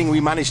 Good thing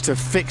we managed to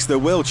fix the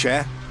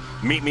wheelchair.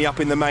 Meet me up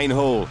in the main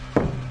hall.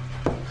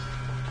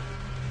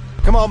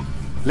 Come on,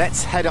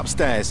 let's head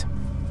upstairs.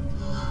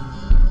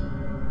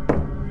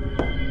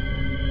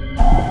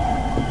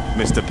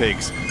 Mr.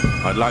 Piggs,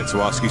 I'd like to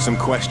ask you some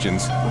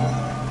questions.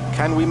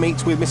 Can we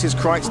meet with Mrs.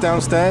 Kreitz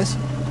downstairs?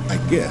 I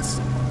guess.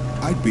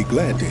 I'd be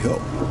glad to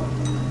help.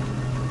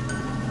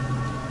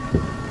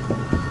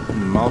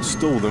 I'll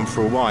stall them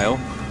for a while.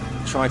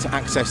 Try to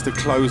access the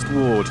closed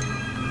ward.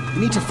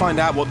 We need to find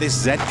out what this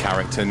Zed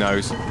character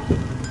knows.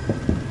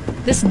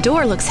 This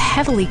door looks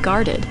heavily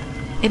guarded.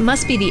 It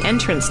must be the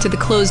entrance to the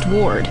closed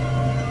ward.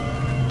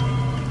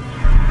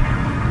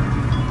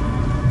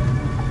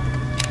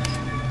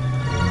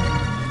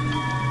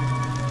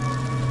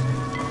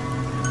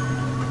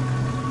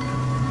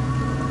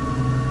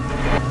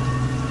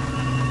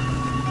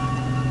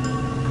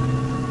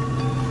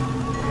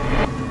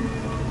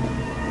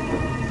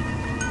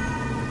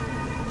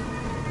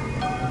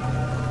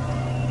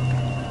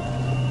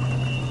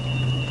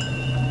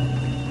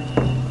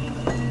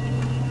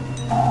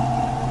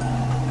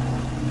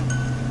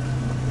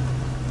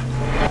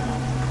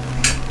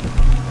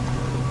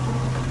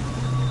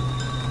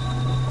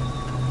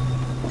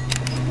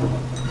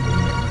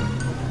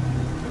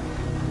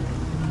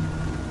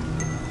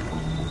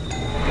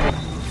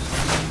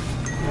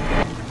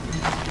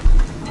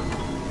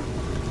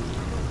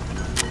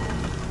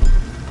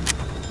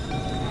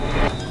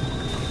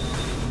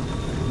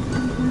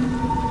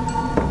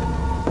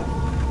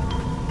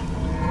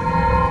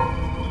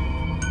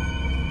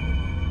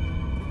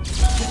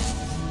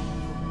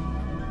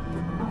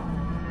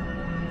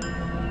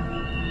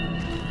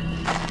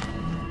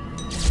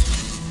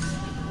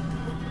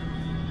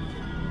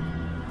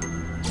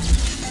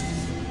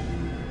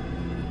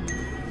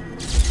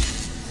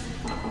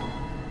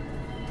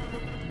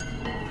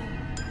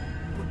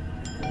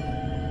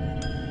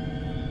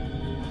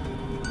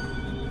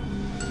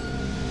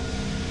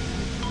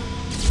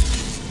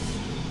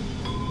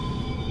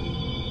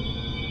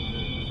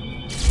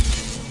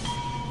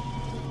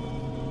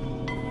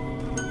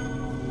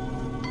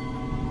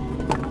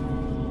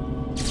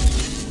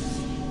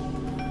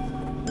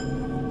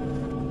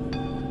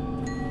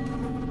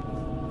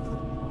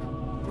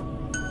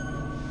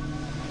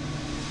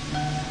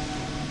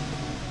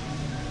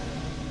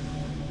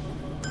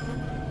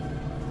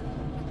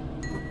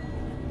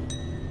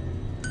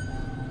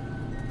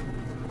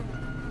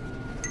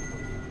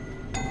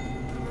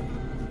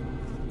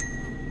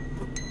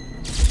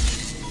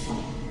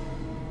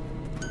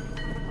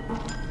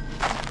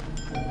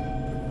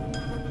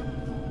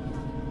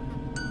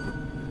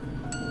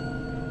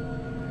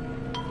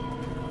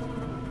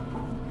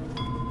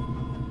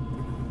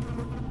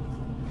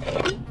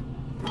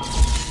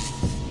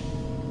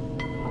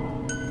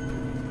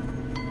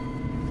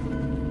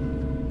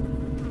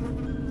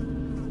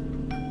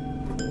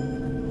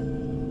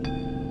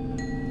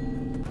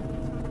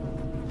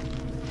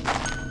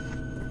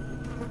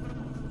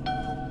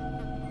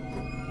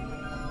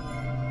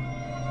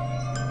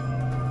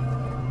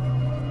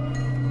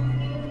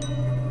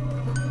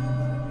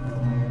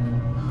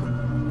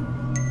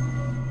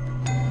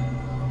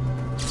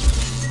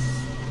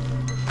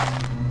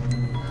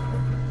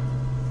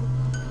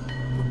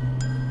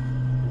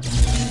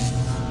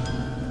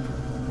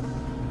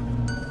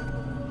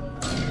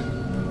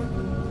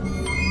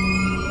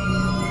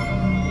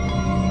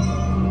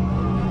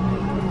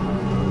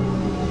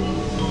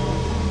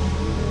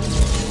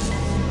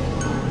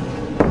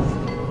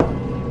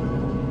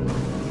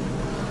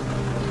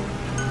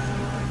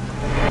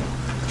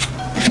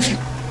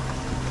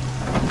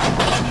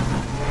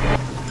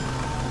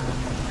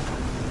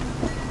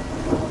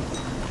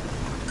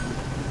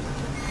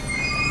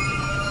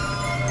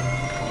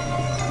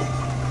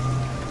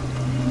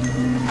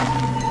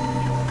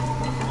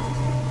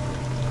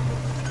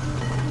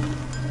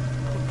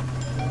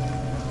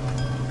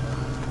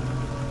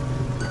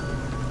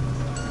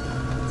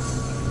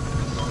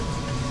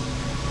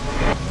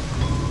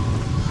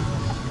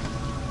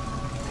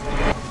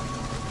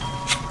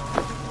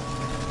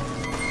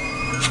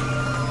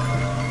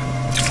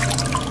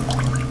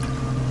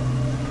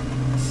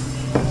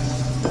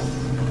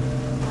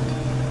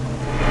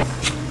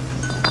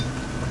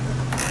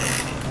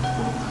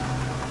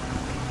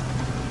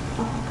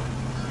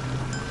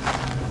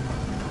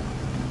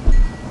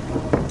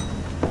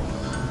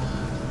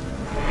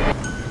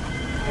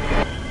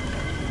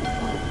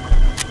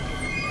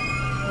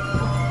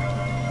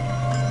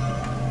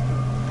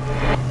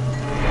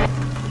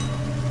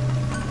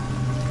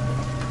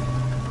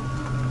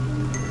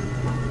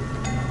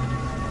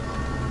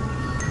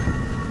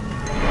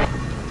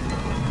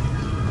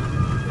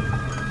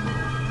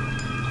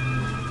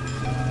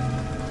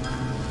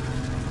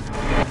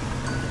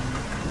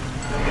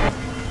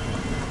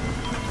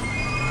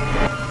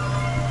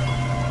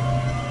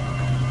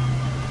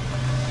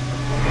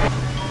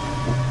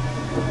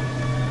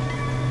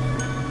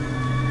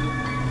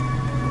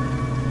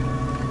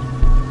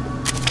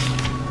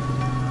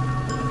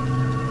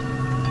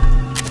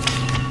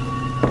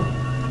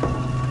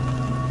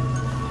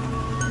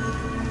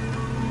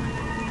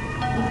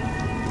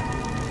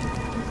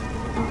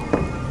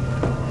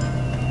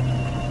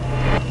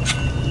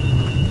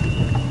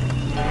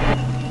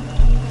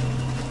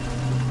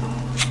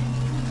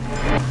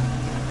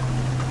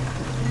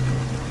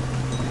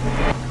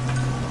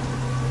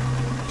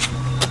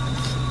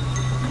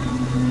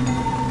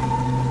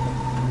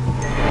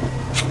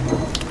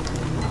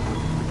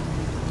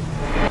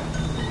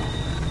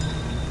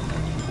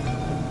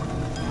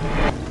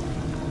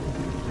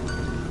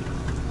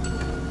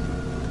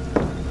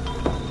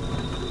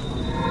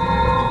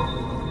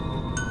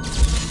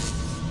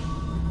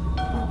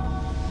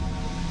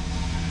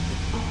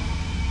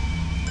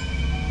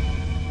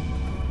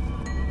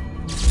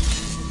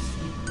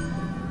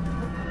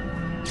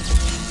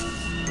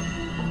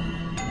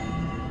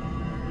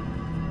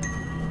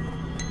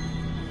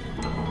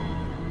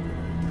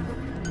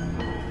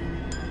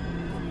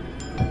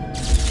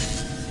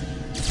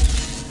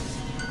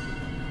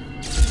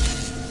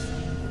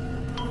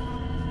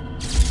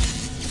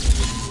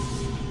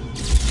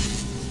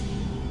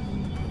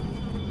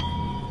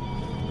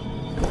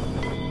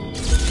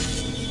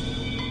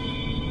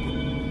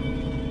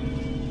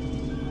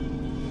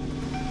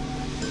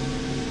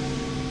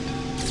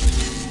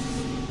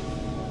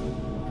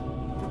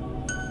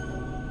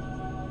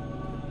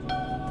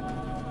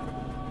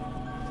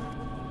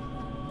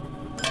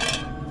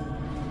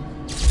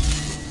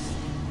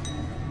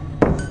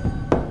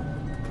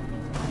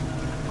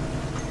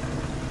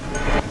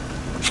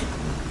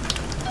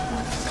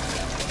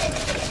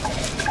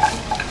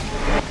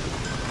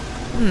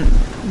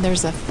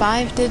 There's a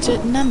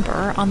 5-digit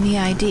number on the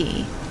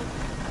ID.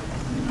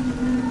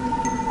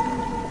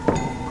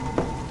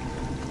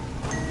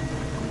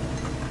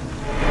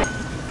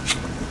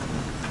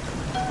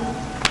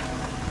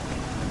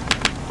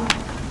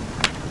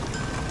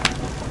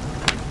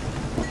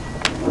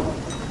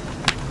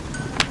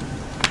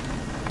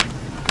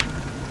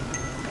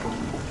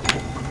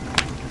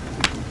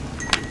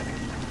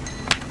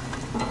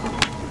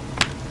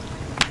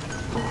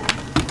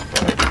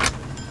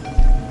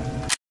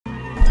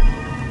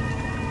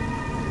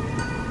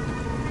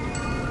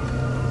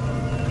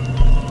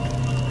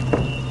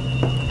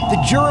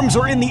 The germs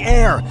are in the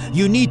air!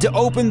 You need to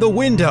open the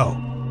window!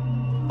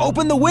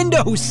 Open the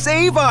window!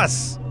 Save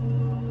us!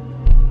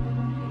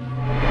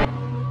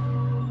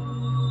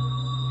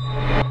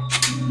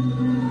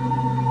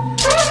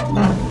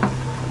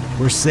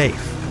 We're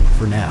safe,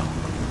 for now.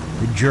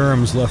 The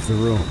germs left the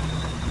room.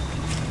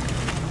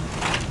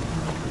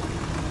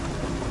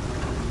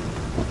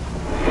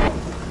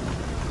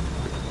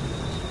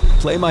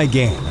 Play my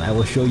game, and I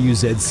will show you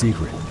Zed's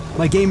secret.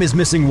 My game is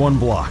missing one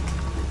block.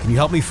 Can you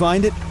help me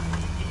find it?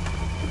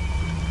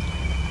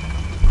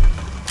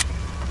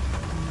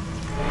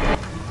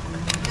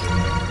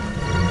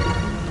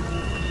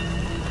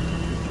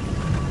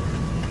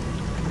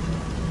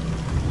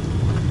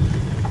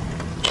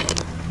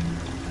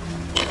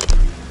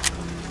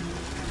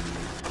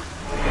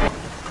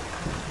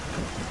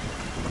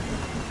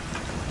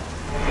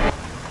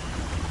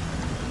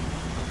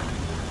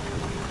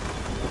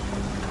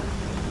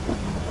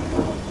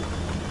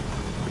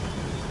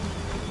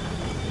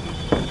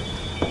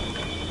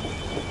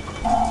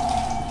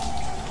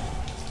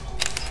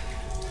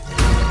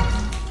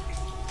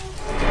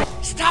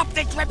 Stop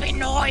the dripping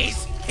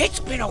noise! It's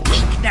been a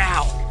week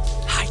now!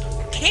 I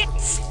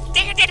can't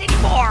stand it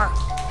anymore!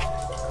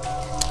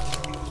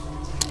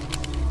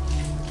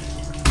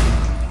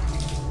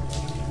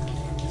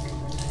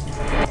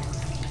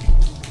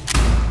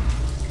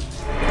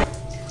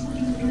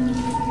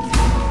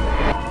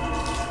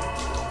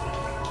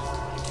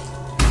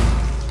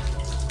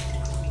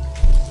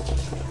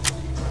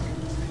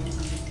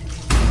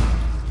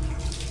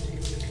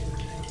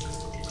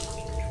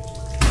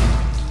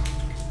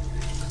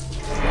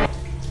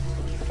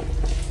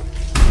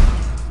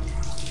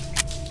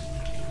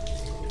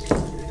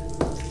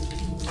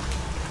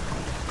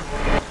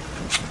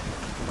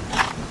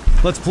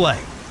 Let's play,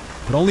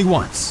 but only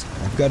once.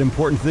 I've got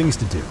important things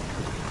to do.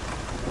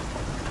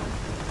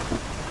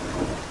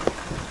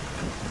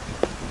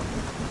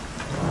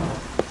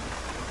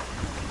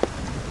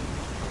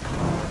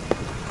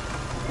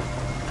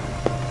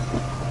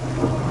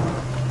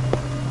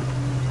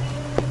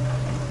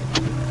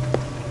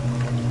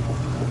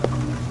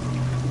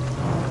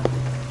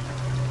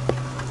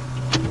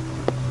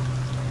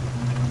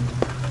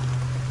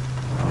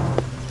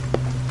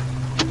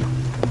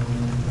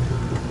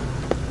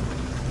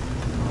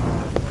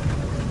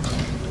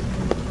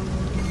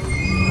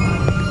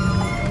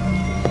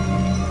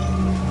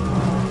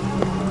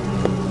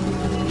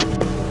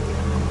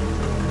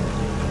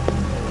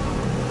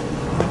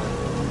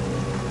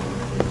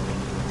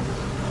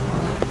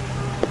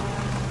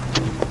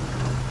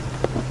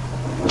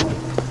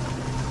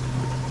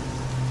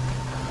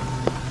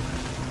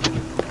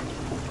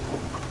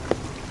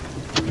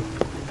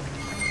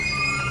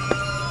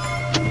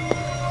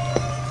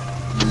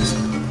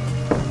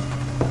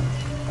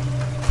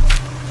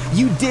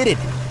 You did it!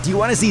 Do you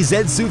want to see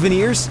Zed's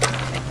souvenirs?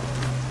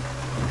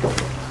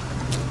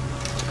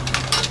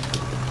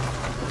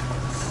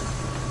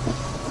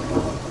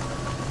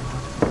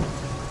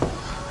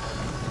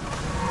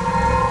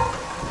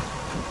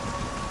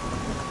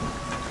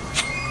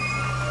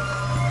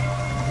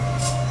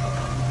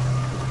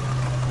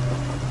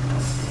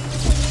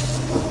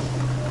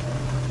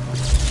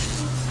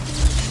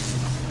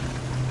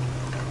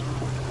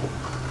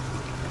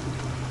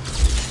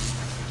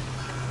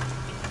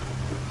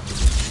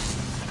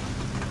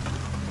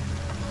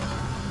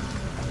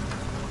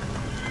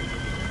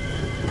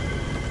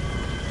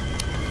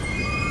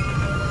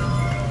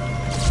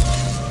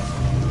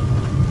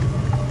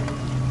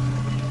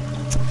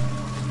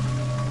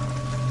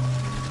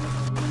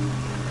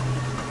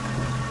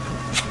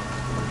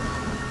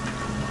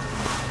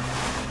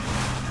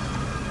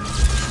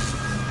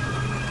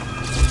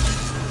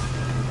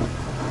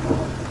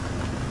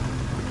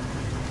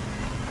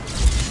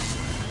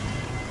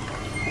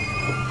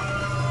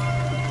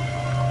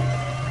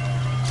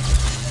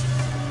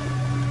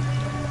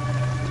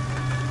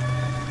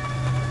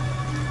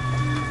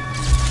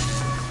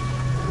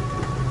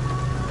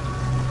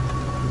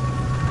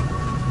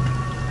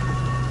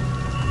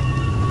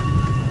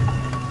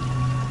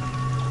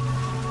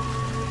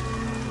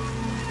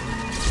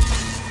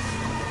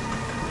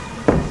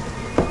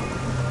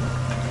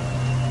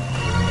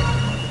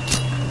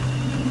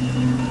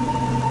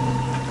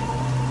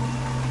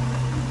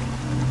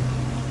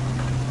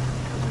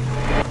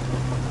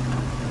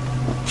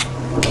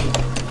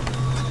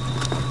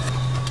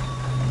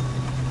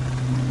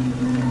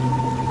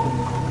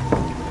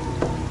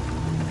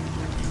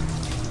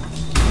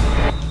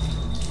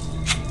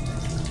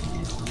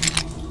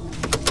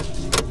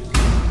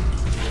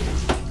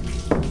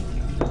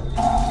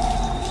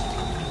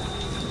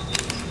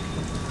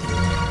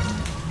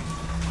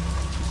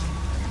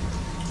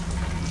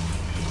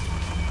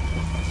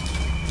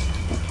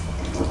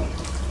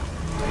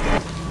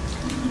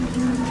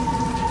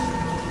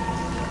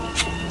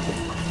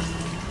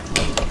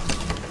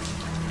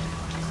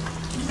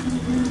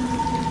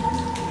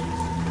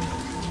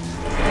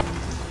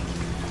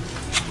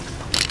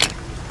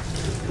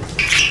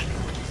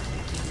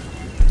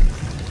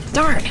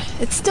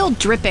 It's still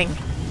dripping.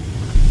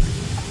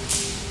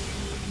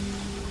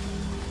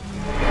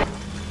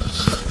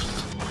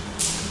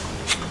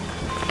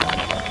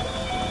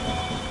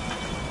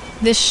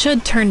 This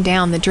should turn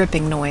down the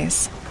dripping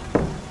noise.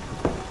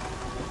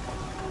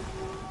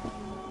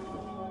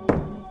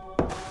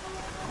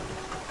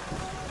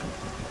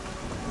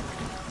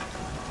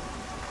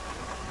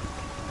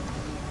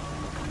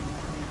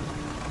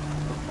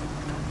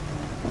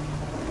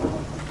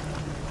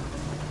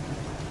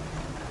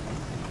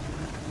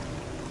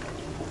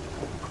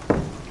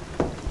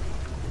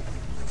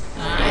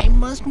 I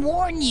must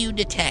warn you,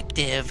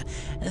 Detective.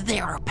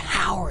 There are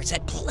powers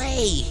at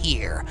play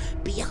here,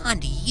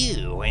 beyond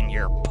you and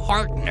your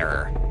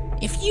partner.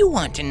 If you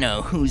want to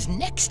know who's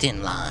next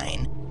in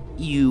line,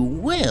 you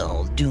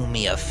will do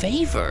me a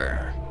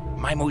favor.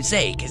 My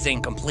mosaic is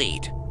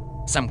incomplete.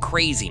 Some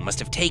crazy must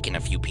have taken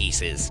a few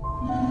pieces.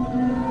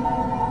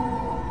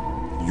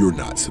 You're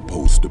not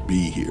supposed to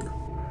be here.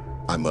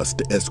 I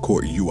must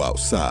escort you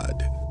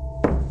outside.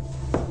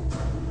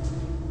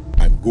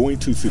 I'm going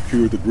to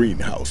secure the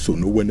greenhouse so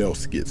no one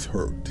else gets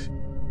hurt.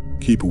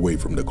 Keep away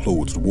from the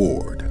closed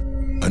ward.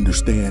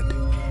 Understand?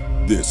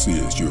 This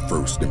is your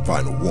first and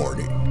final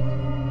warning.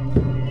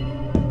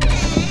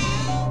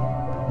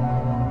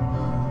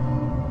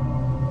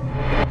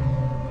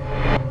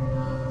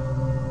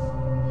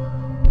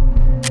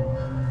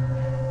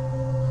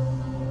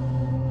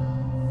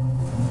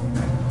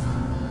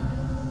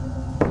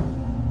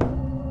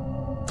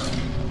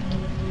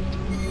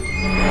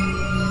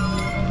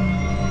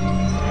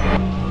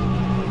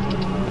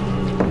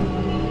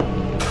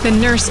 The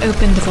nurse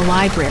opened the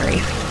library.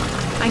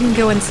 I can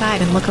go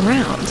inside and look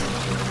around.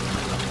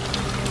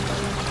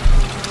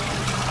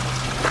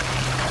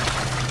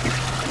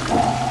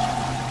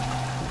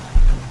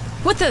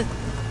 What the?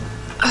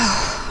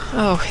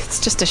 Oh, it's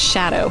just a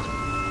shadow.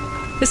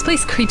 This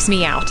place creeps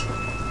me out.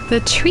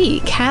 The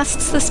tree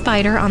casts the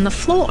spider on the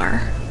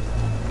floor.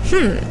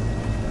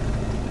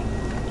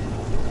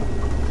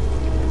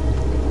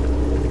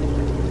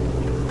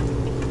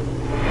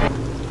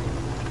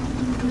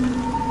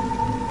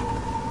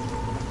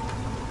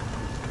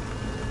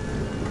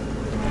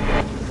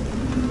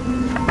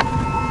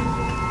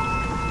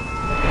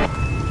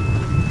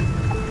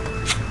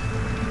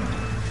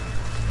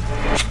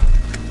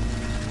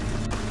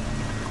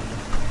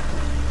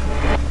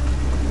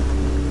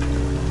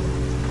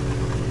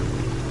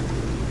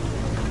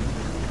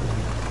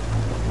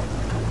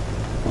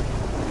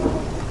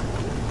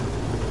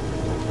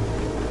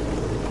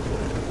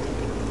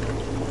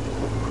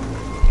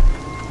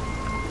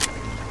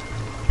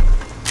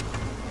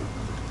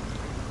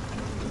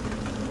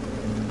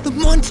 The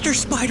monster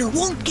spider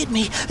won't get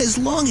me as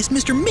long as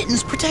Mr.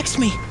 Mittens protects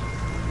me.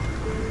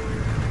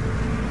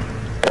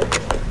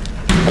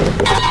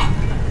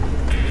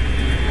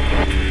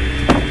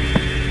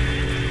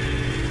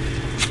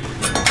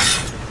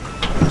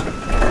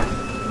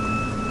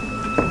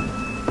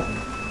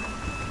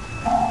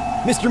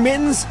 Mr.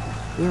 Mittens,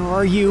 where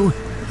are you?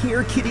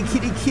 Here, kitty,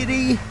 kitty,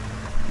 kitty.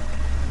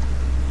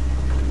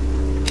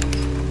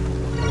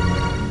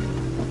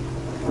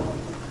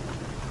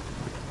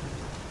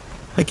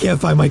 I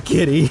can't find my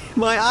kitty.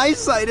 My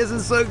eyesight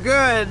isn't so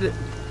good.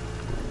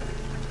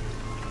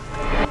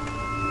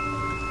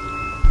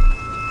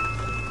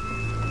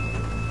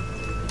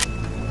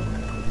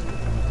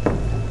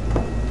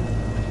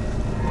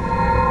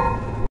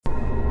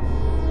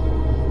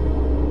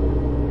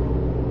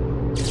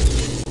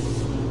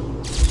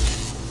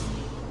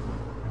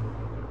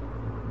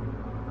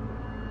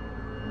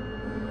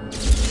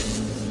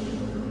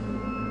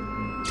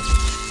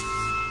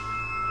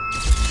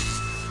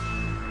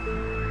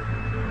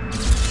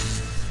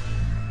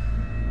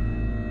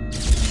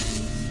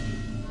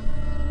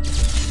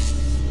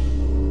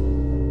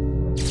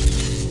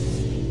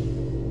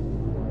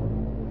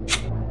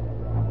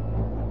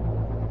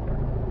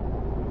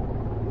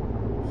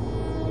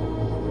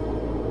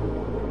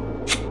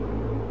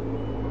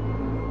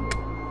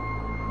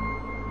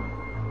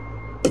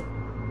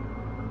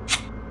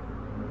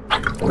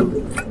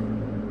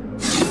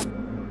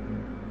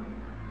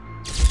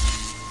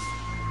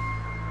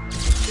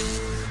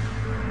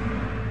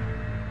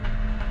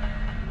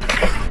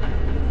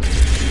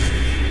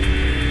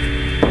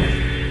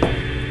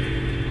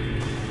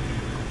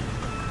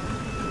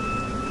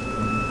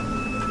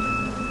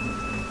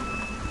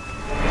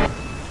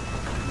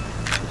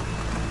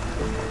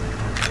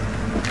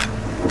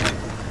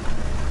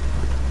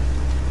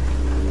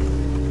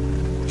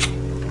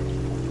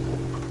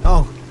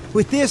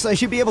 With this, I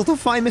should be able to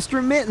find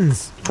Mr.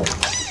 Mittens.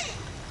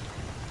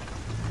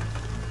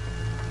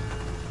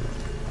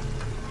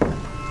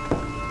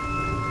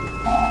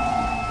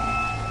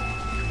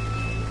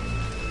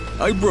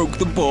 I broke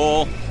the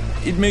ball.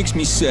 It makes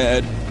me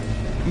sad.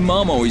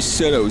 Mom always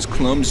said I was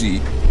clumsy.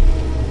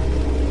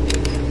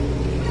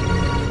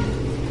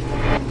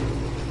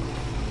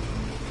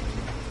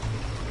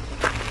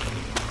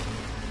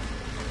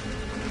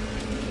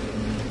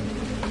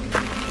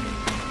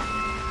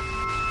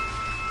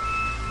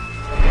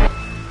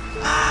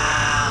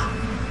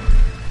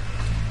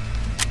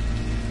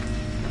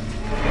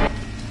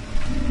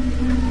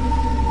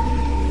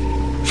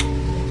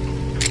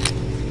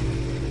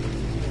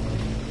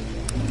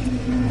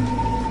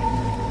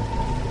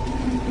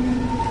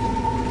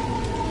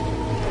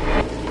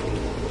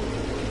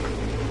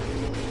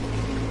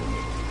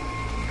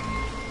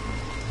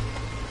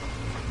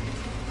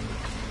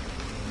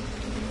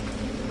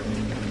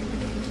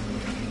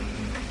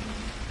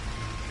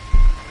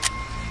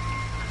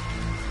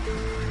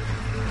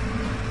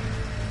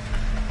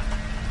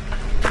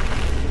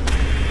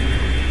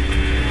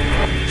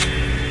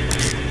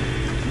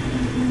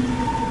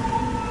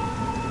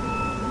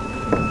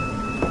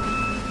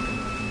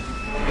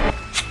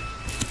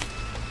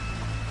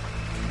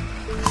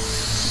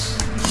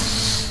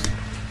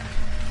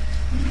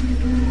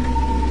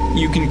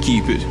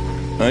 keep it.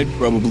 I'd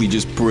probably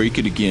just break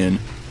it again.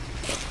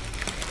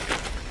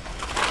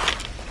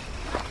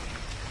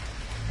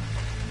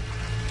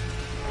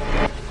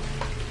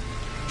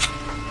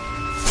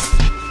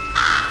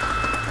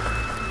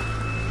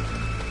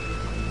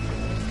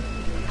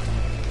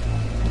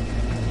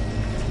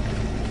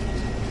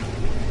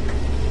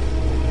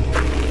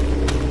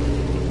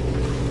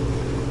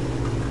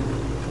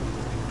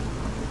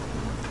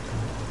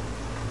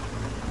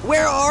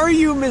 Where are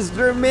you,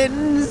 Mr.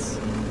 Mittens?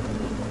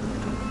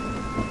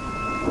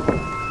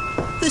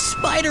 The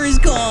spider is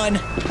gone!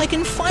 I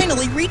can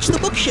finally reach the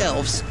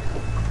bookshelves!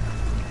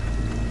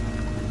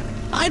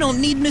 I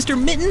don't need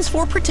Mr. Mittens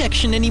for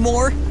protection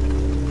anymore!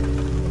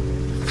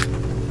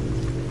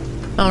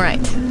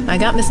 Alright, I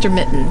got Mr.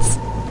 Mittens.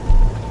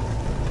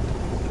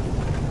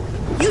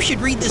 You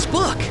should read this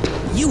book!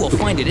 You will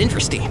find it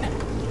interesting.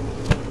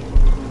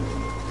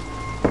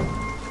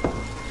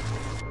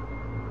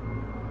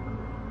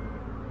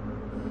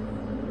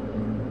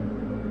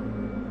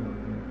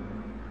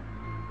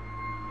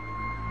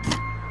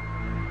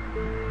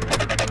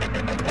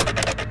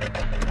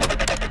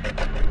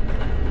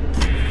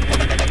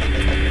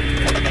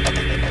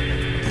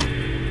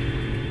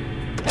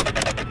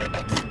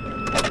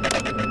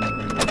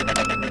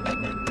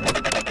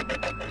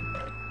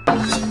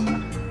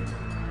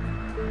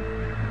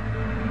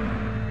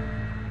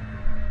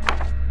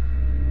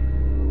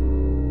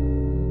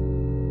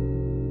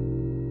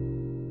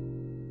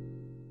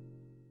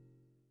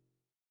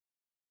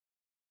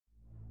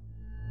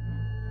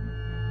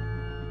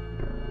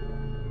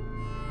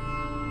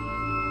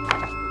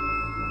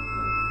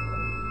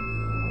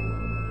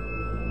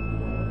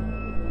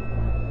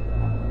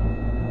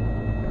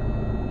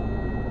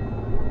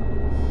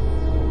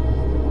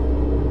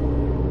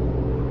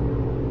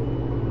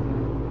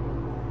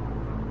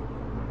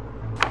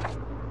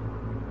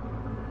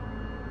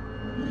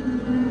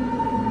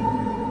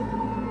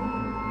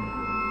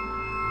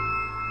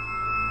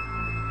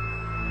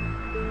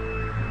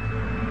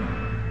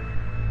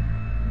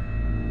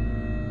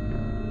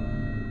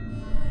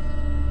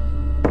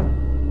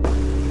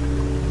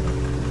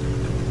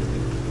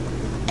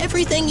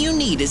 Everything you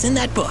need is in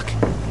that book.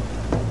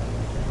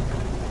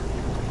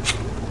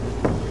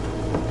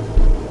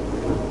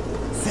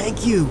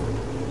 Thank you.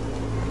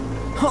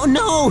 Oh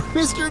no!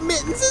 Mr.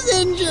 Mittens is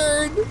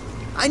injured!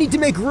 I need to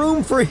make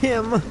room for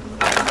him.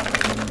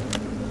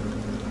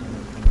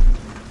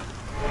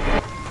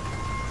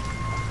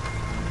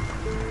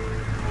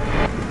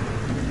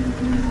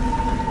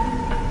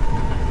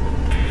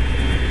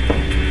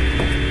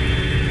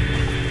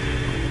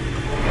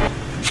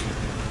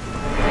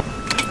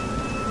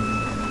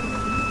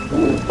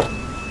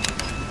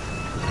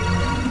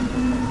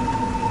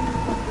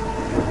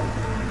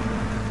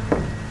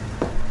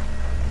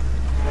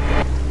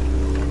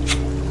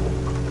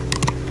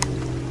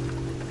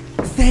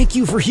 Thank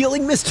you for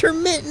healing Mr.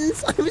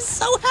 Mittens! I'm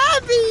so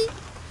happy!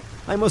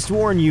 I must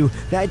warn you,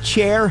 that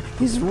chair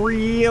is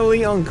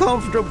really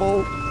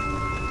uncomfortable.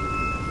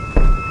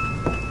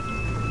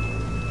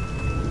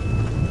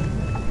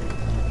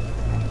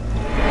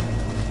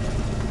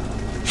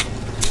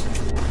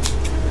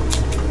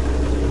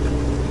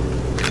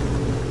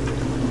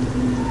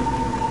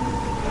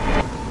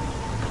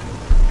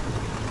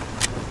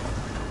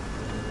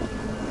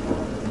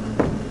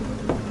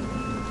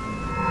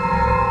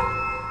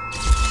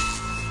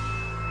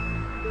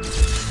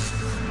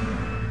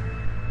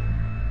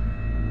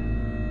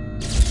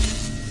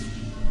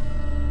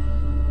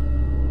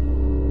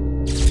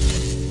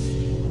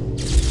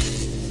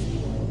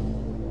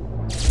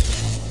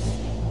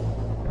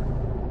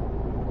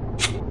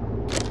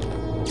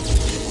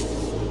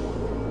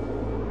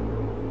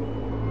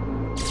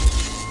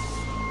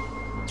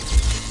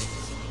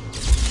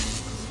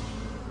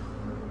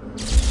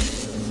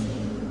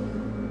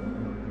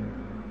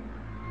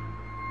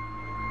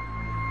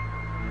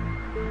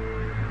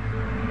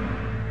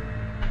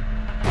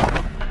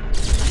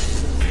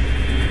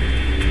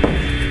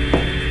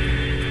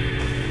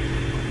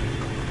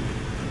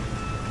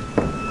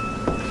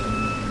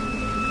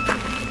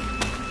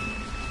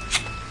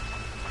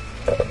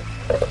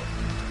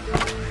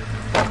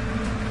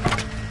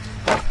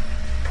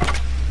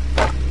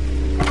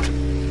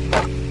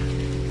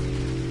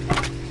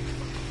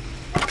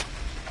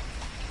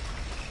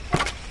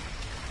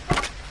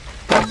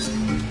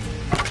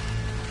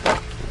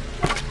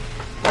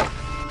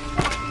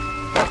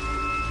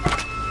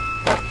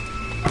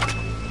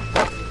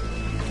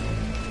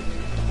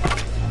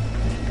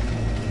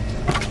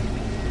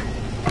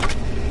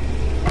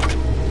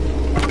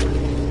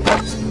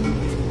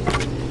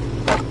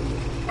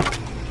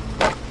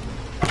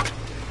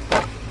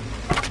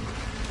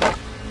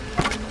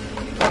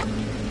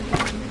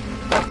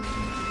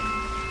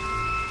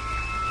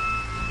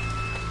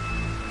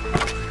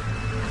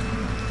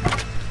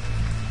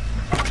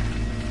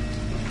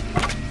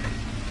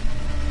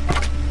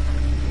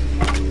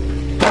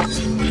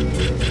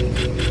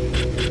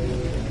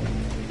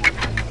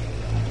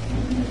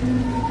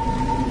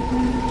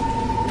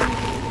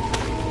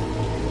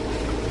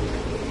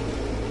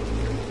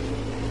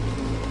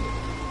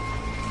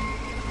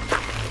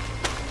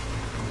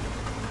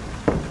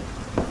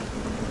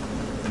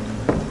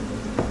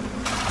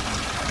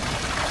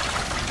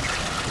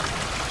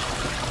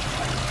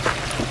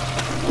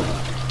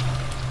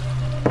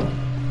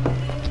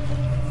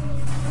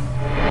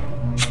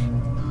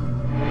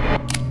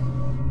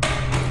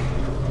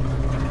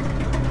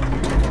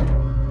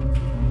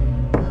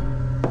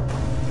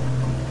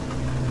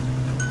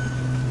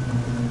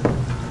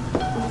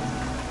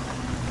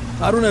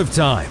 I don't have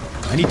time.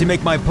 I need to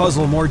make my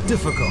puzzle more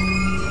difficult.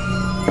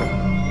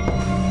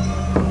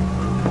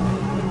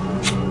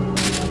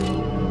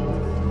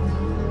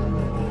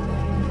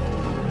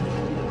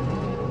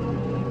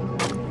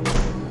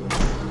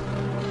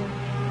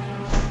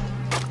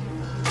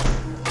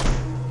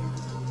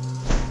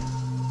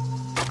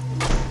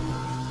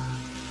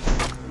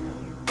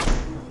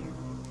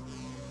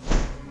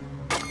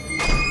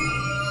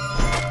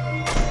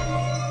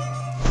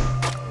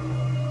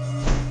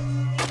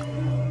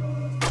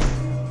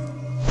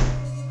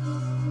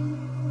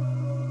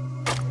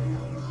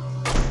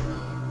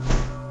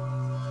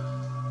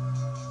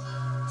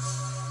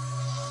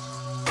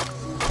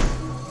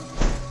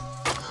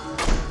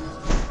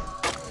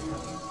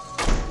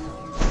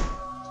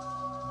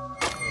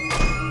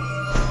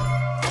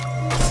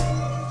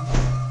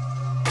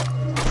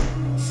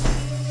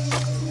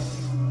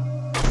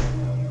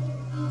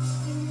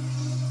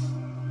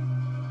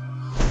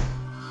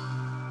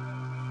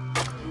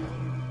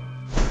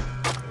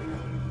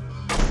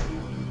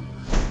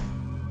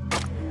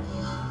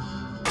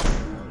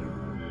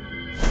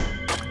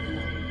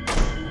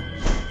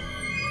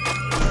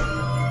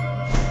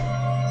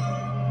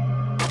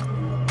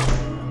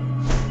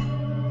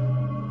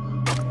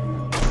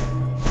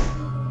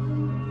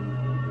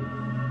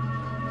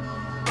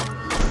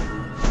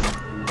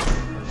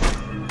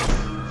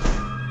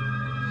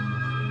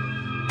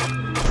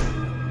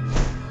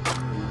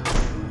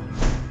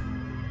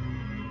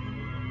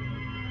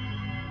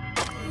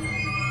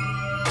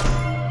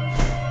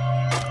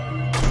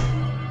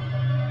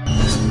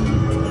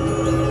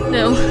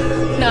 No,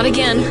 not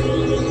again.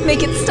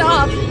 Make it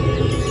stop.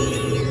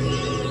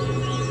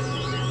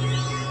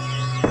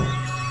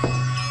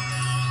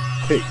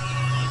 Hey,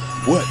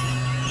 what?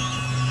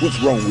 What's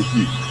wrong with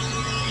you?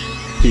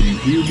 Can you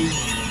hear me?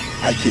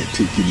 I can't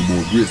take any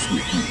more risks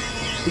with you.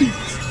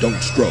 Please, don't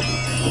struggle.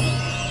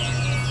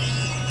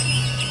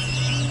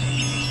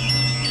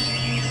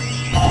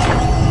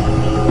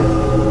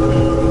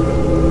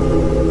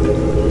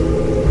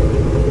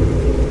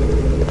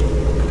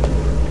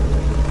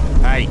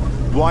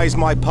 Why is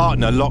my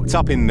partner locked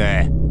up in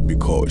there?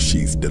 Because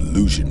she's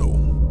delusional.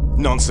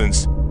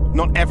 Nonsense.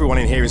 Not everyone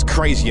in here is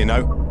crazy, you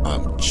know.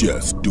 I'm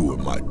just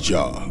doing my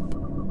job.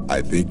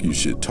 I think you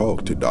should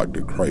talk to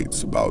Dr.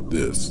 Kreitz about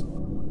this.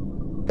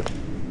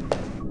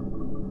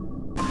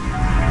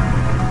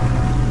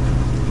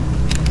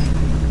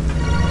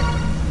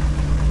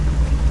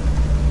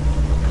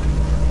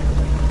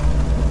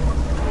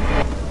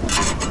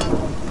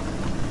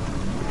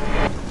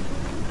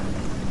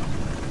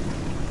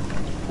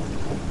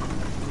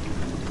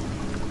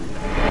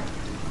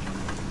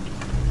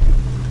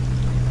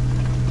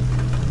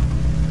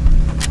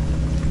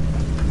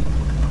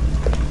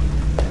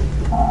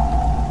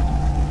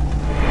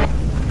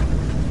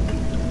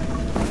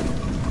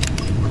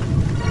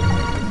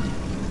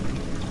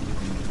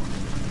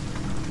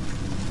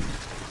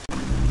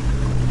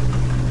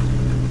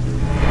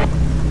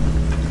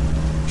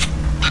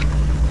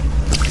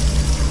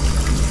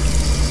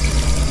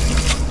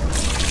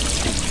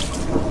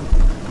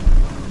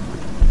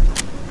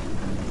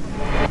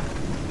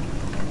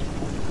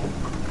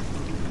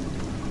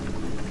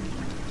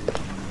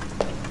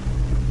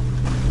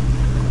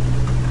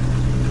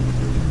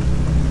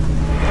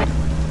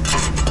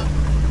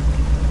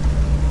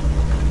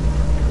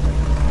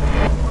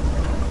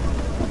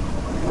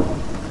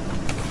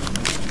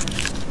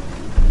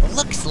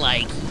 Looks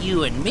like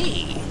you and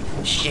me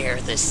share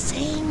the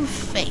same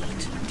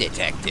fate,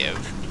 Detective.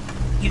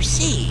 You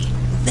see,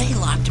 they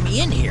locked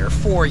me in here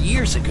 4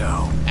 years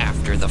ago,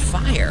 after the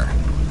fire,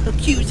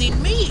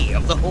 accusing me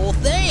of the whole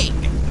thing.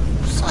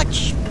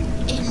 Such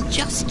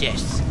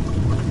injustice.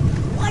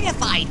 What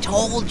if I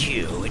told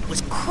you it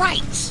was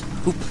Kreitz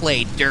who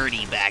played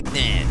dirty back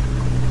then?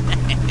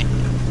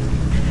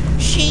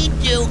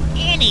 She'd do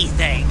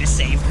anything to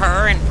save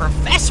her and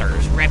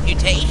Professor's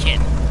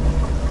reputation.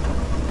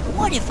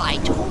 What if I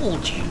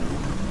told you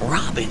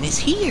Robin is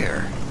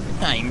here?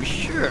 I'm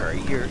sure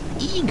you're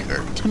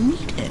eager to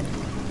meet him.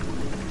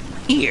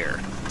 Here,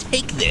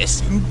 take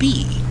this and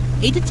be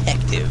a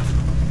detective.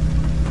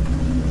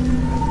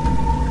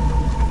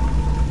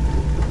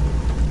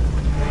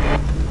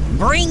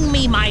 Bring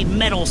me my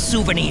metal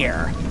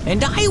souvenir,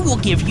 and I will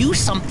give you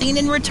something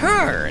in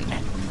return.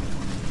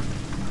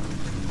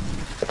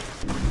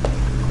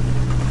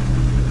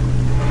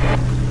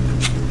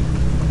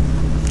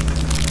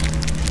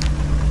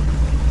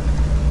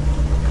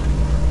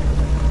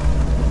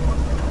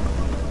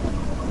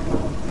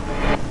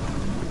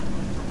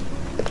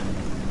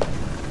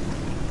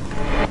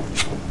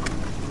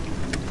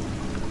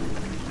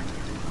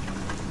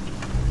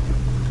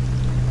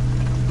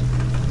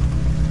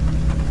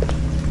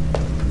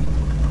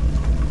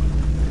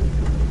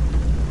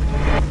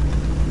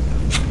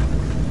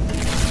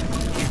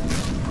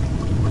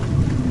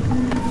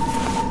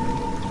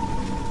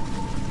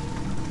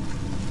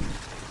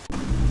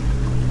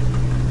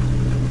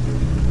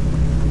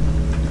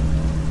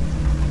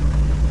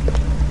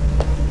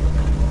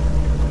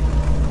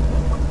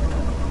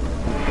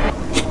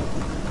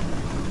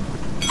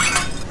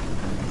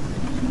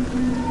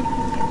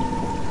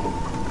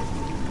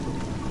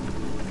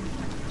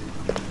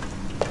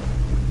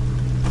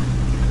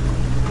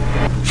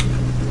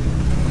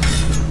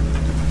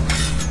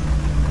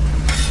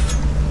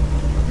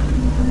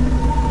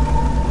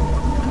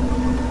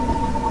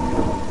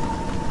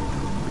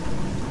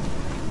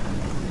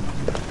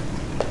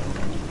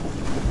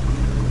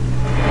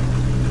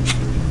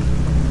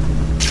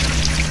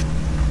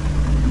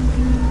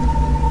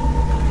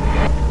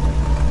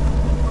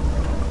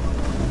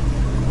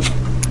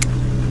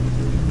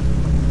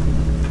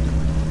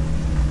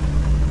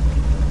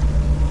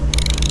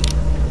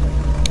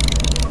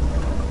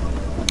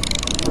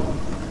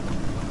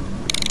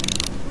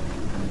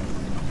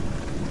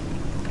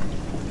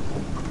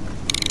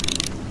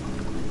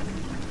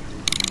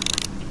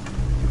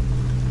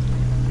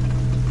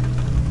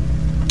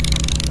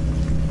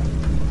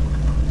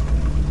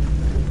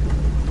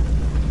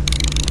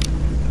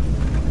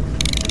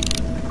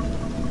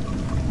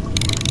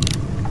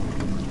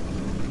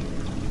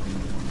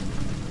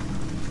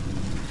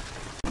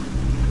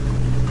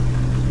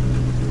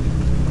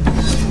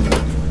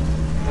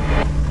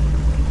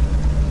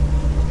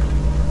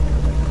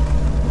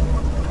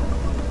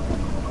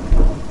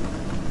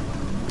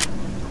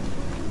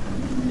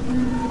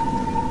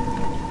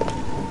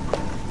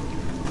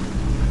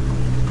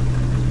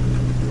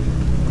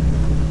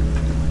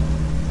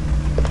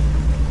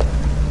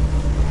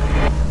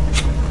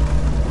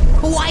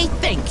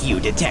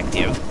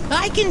 Detective.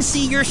 I can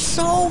see you're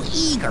so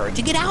eager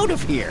to get out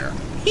of here.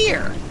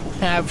 Here,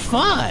 have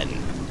fun.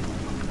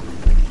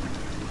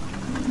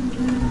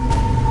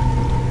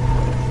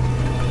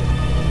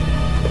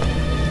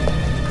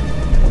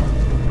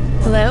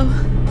 Hello?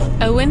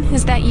 Owen,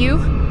 is that you?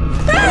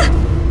 Ah!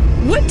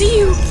 What do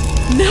you...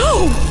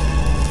 No!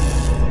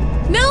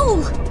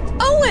 No!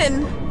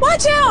 Owen!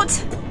 Watch out!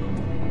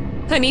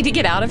 I need to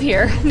get out of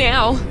here,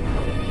 now.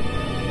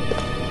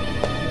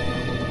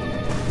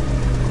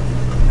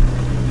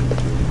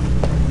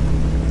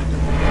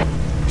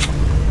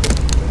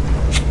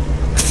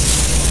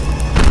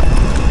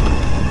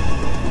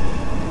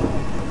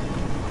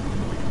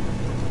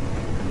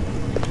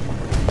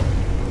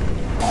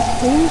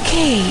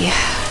 Okay,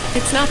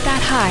 it's not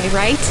that high,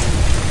 right?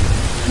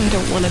 I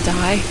don't want to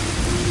die.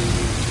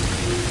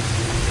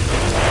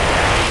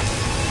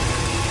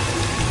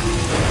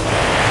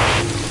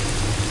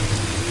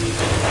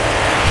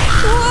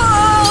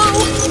 Whoa!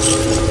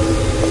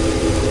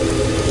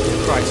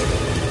 Right,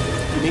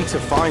 you need to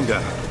find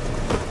her.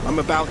 I'm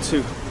about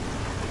to...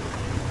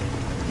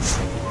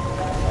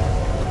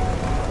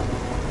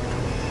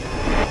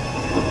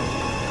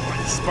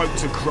 I spoke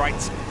to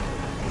Kreitz.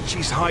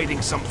 She's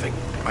hiding something.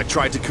 I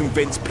tried to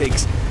convince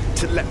pigs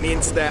to let me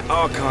into their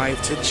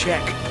archive to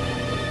check.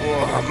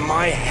 Oh,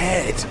 my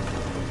head.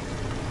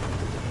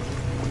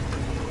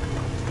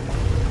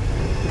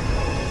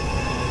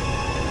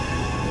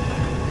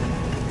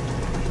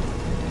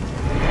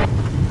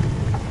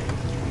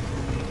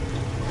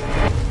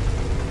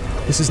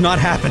 This is not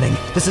happening.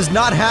 This is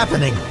not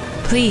happening.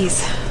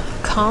 Please,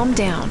 calm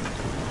down.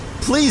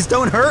 Please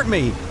don't hurt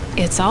me.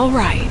 It's all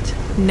right.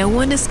 No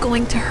one is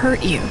going to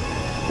hurt you.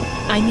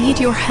 I need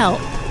your help.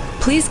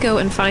 Please go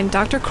and find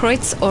Dr.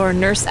 Kreutz or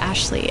Nurse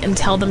Ashley and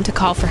tell them to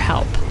call for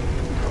help.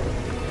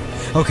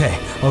 Okay,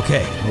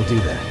 I'll do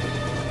that.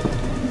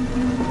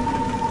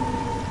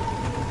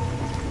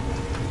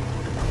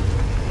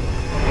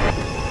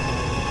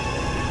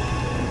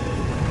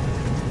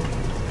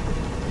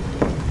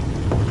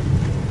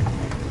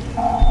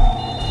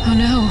 Oh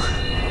no.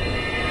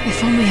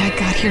 If only I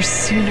got here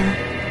sooner.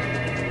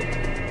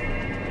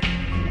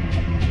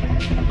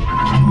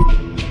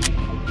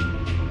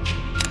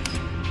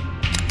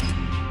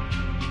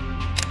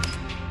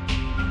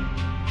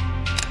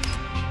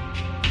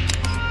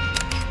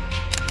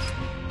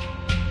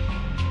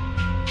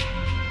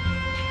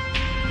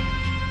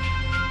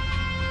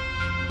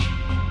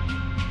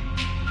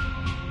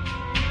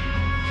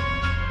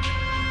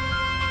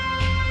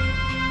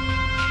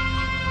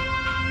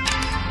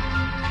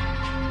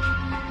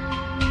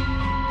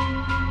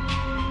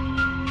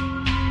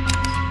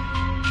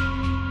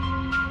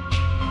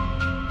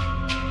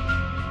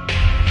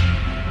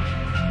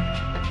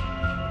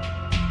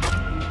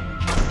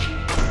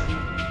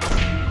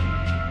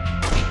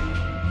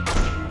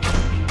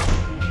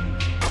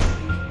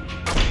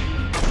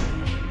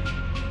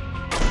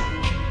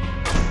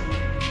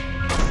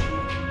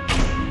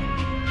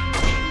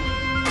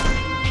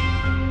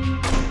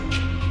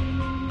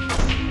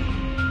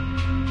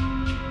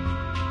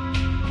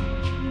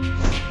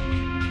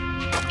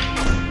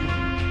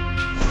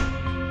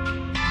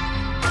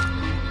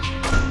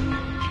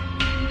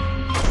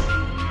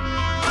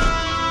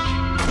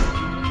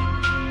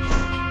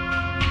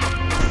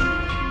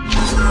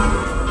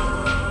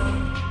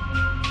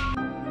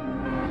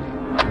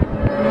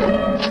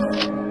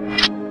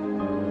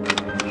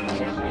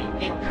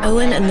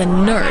 Owen and the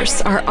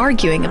nurse are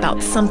arguing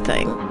about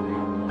something.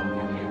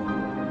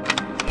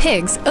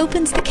 Higgs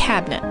opens the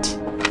cabinet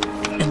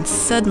and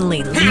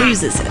suddenly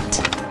loses it.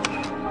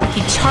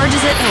 He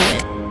charges at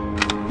Owen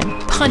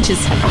and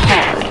punches him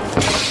hard.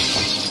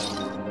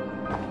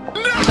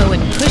 Owen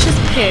pushes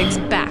Higgs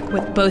back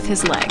with both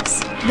his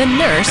legs. The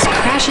nurse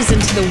crashes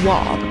into the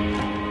wall.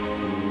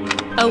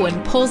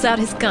 Owen pulls out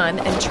his gun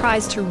and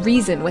tries to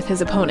reason with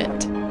his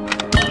opponent.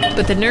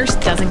 But the nurse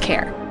doesn't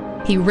care.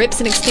 He rips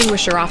an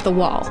extinguisher off the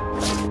wall.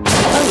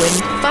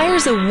 Owen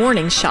fires a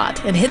warning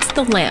shot and hits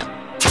the lamp.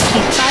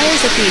 He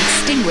fires at the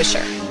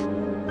extinguisher.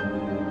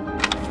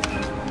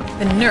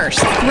 The nurse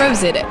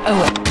throws it at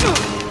Owen.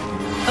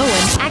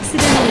 Owen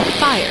accidentally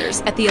fires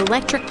at the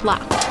electric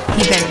lock.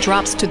 He then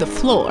drops to the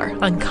floor,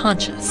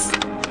 unconscious.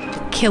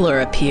 The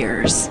killer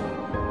appears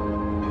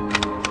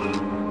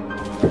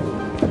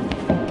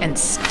and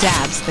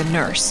stabs the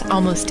nurse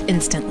almost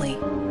instantly.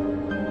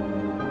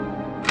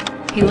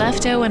 He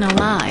left Owen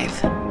alive,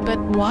 but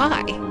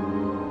why?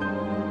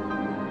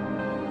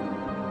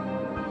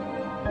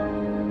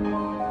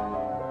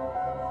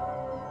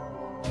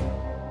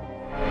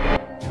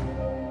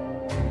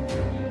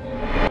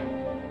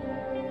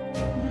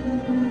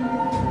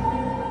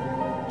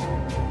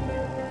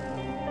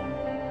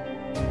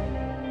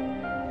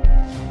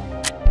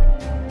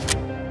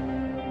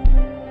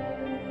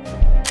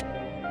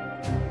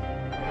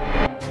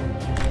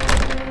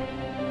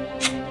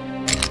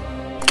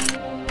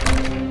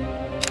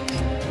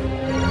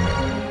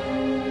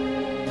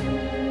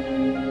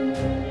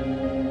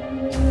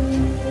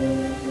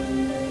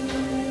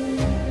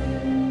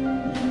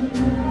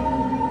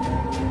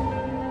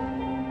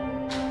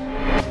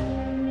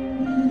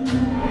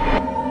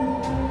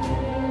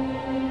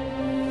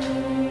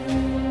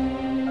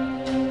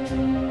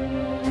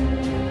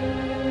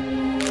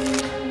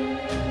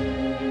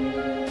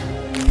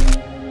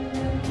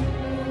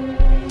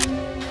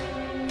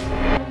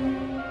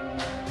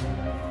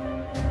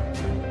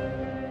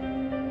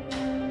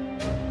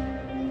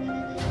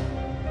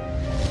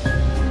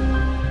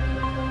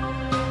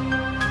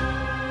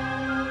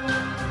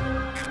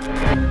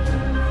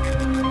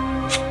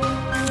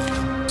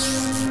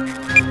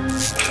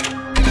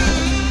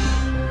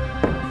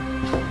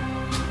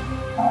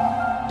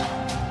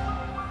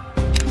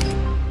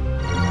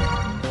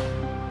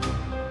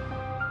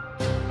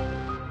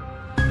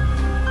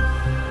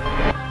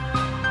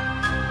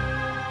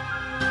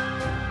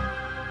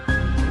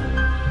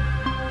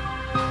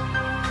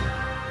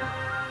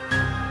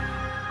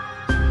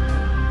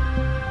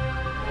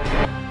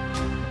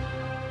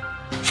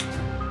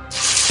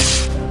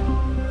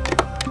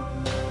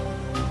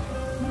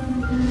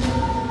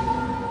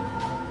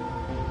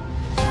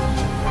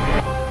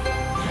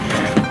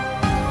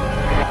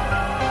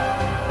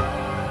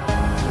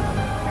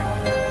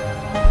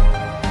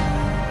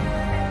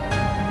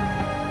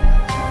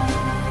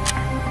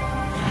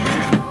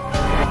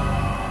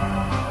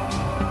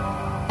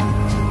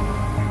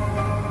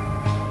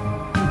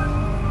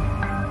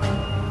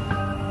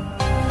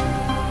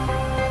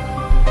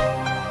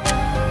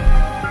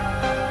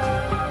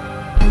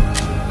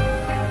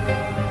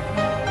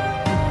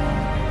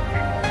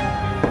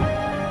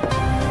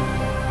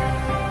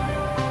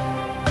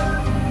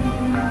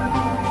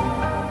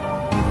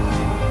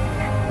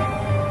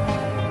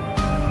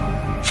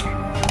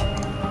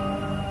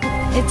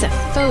 It's a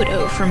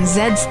photo from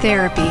Zed's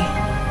therapy.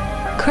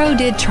 Crow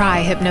did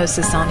try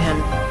hypnosis on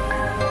him.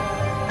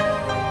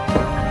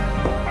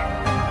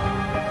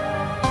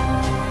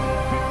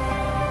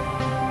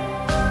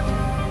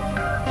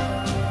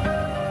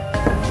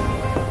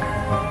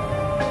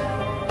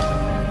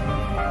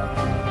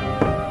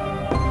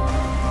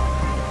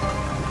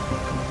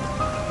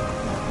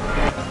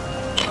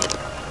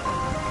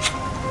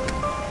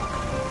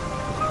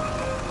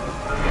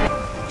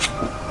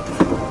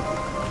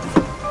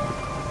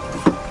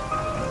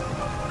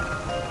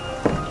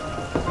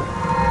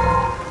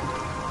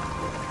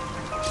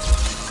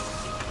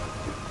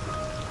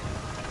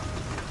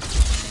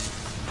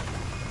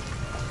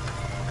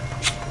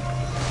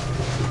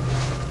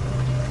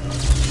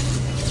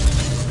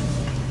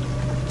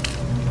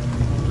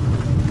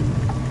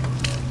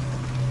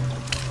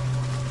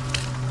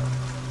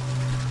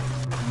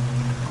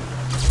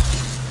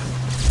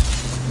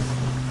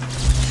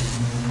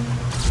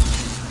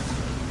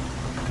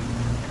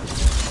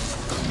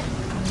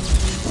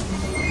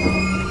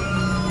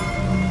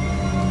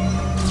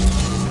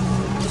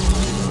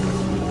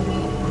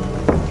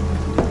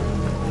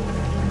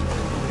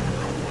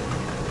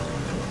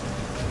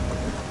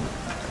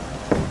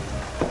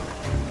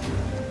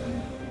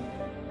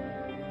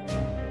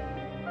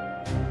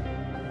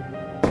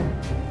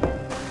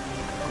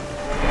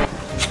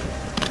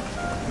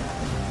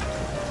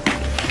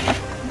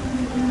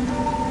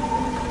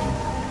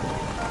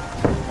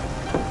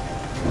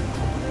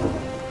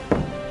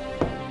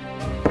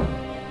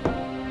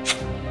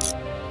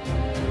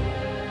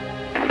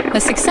 A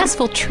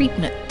successful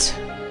treatment.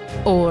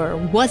 Or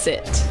was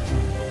it?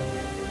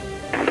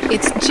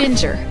 It's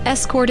Ginger,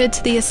 escorted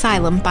to the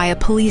asylum by a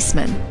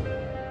policeman.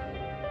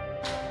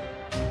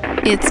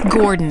 It's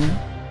Gordon.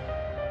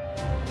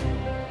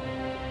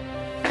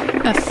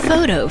 A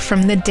photo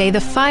from the day the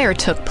fire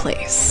took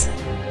place.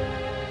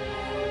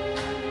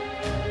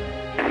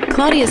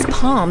 Claudia's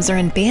palms are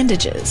in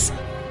bandages.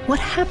 What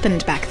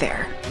happened back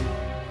there?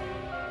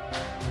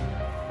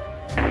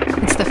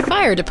 It's the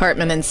fire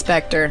department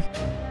inspector.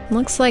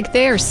 Looks like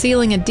they're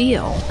sealing a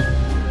deal.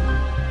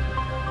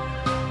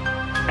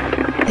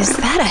 Is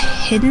that a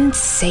hidden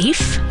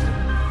safe?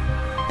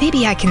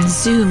 Maybe I can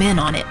zoom in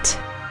on it.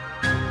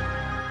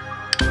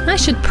 I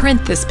should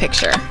print this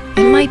picture.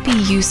 It might be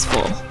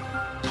useful.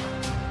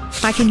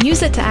 I can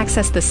use it to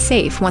access the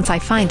safe once I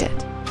find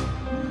it.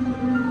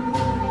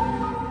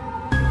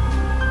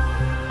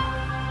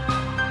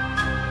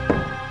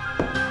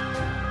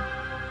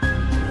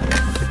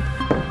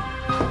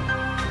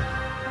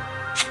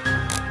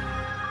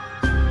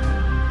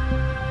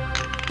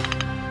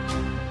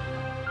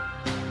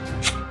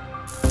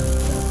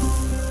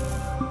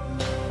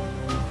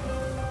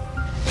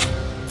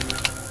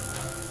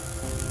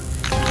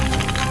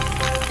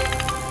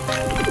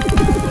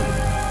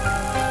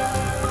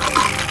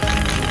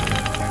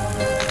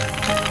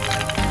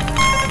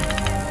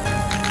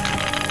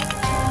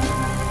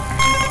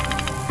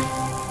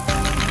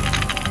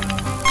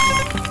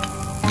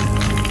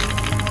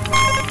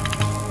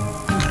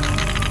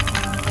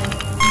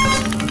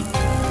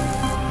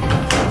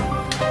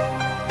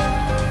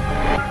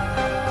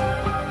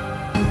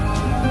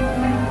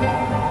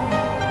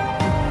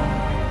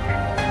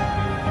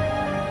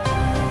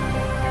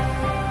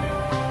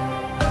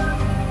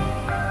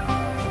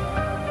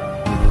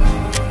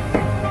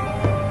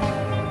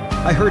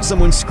 I heard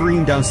someone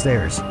scream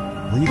downstairs.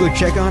 Will you go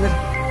check on it?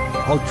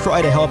 I'll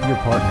try to help your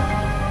partner.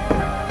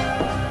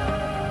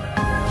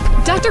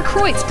 Dr.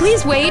 Kreutz,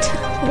 please wait!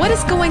 What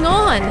is going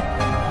on?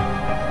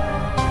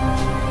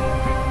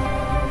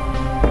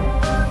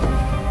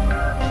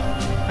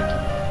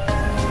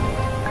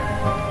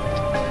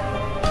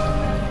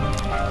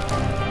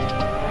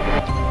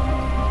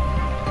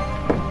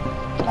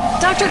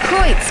 Dr.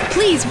 Kreutz,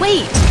 please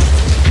wait!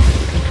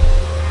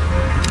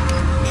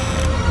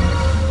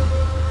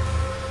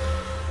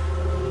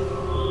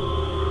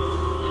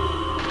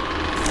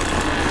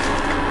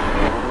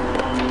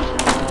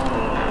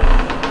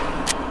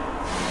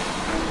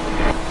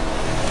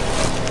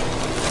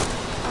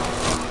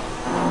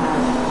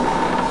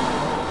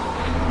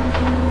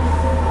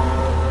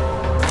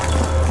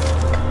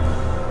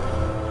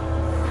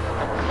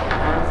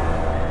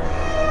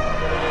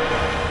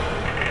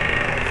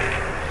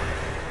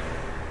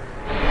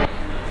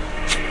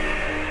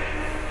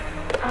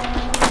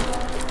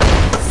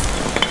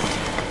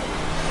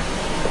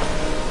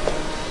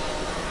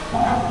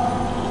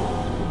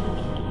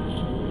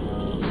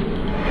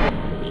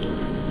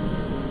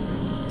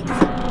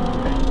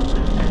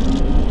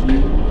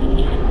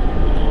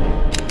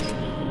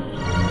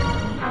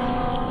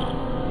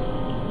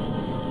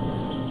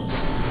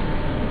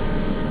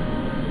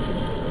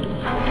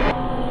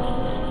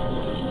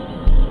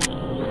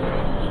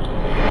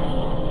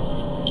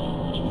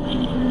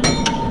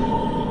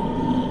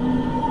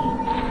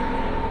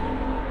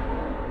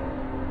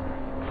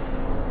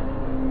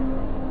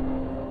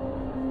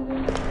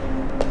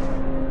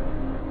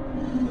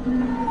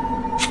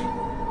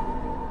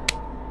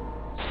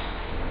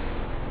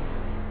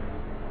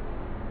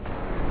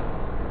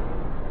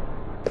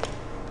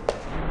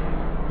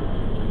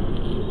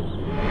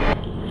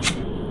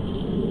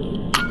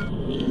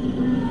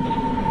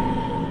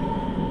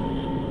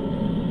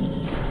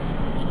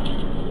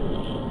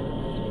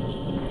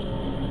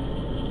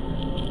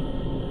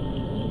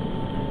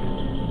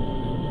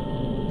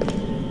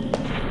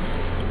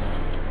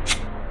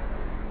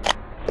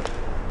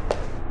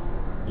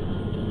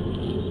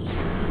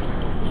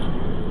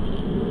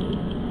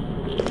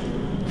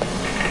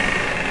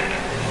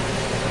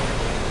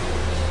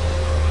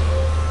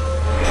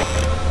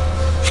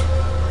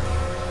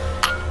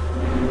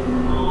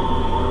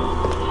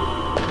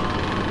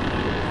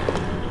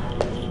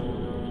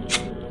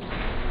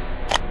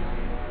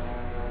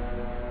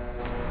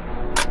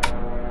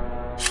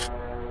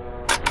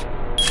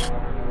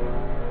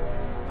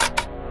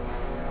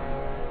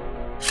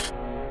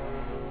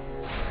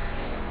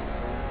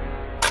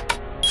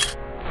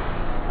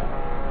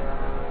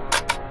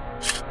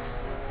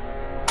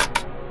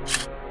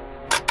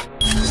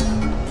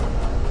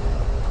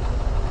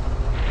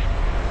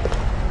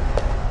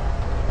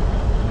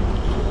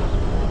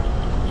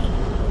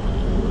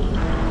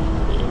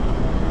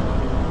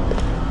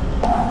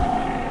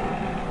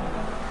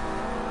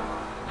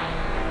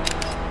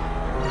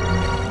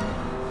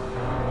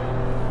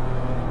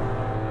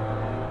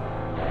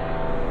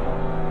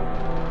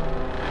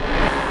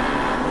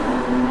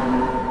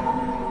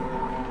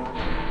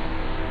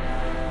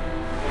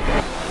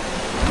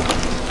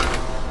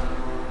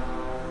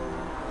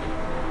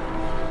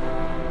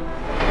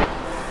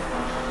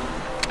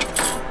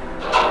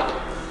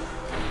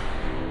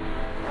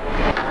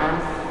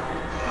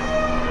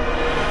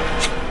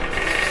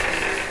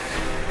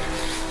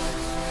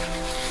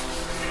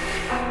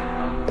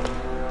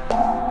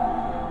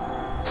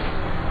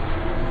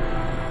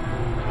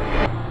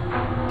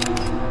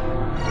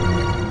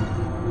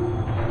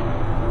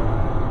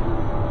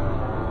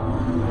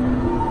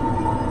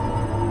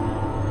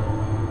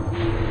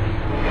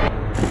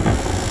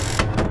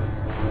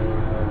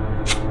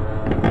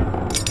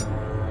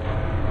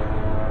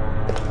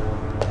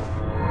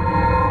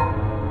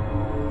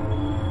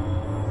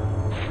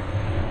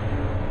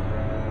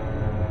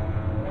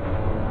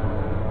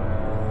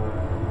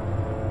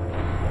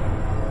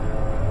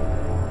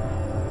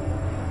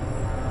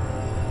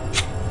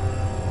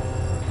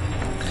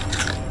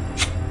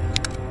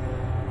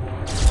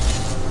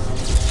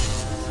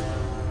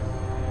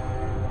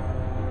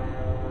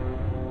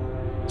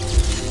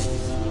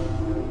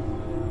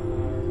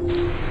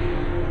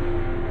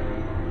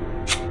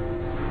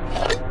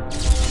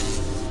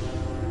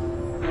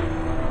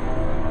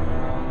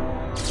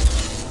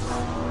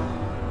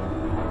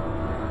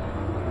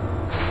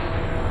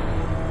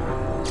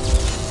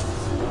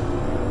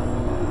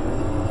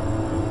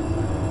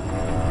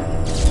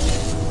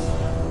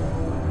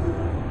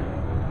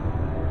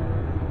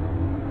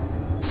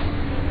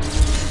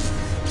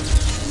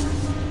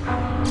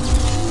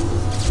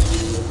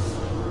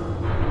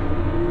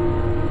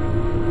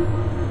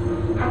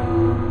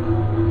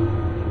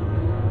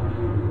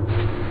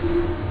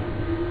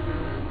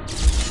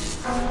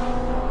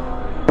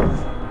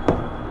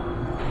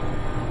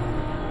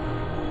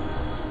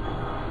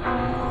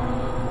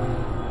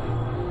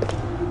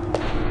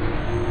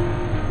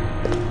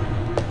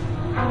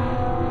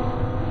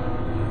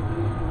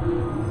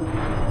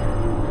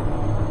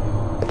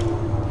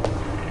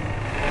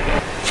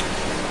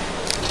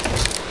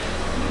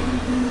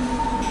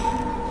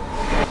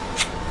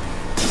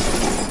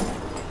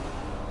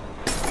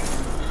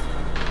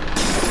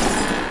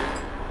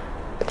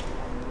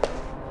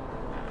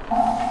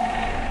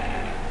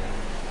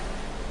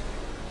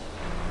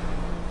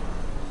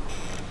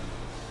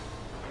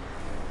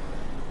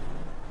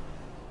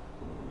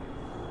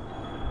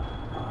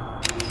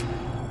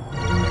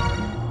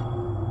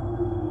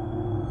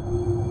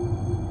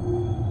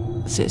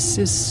 This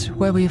is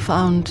where we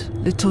found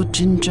little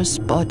Ginger's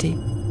body.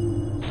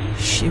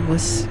 She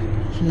was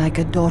like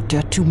a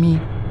daughter to me.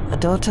 A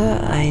daughter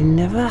I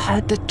never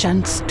had the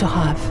chance to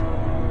have.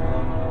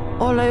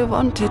 All I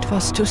wanted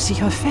was to see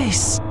her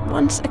face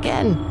once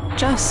again,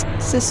 just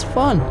this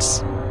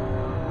once.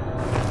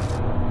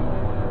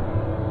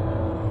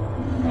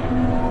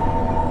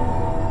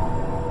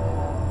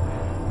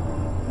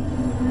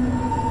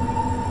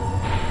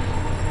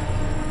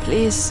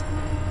 Please,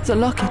 the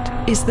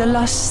locket is the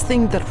last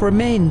thing that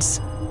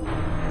remains.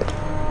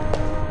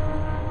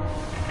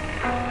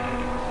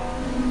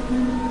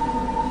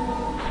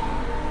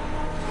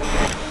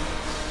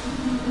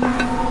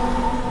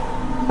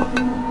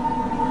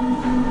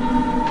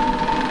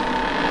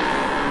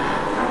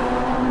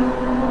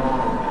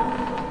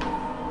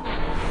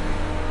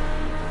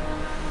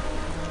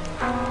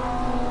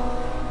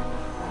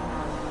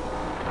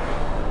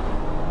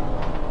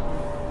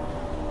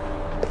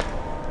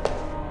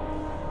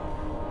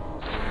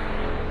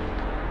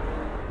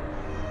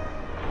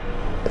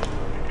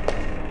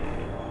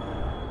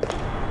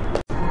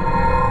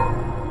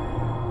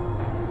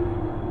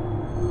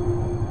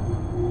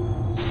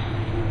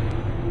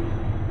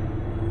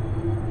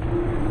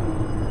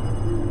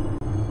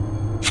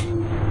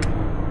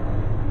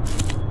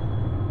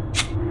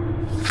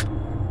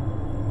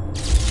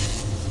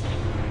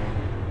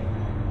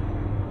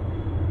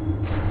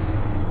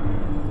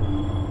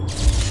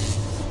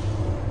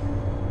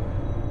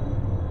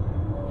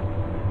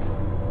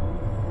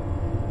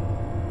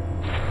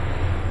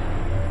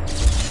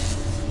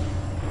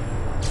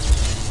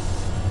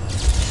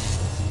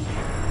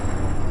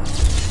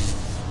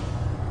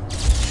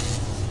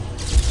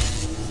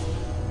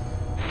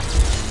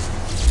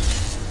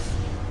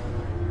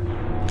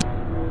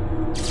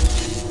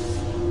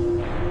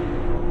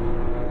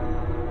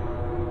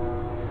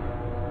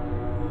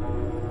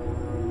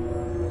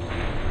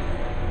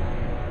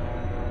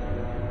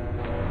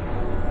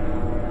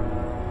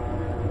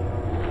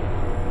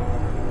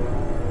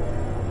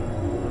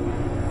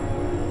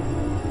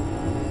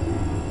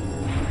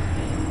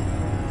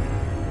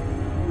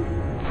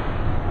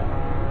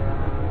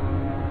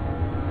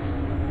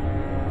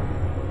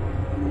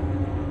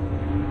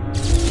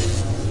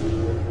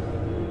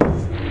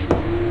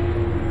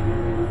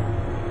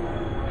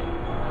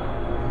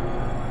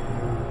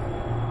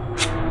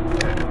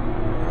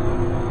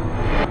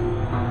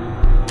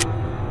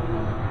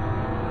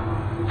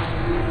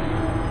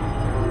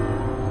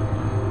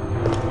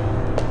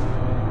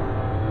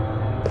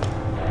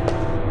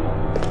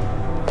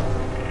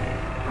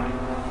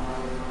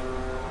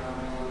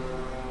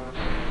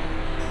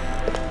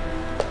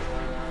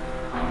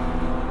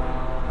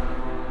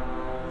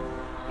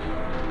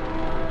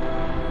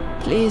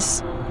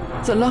 Please,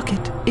 the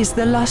locket is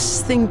the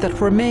last thing that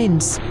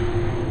remains.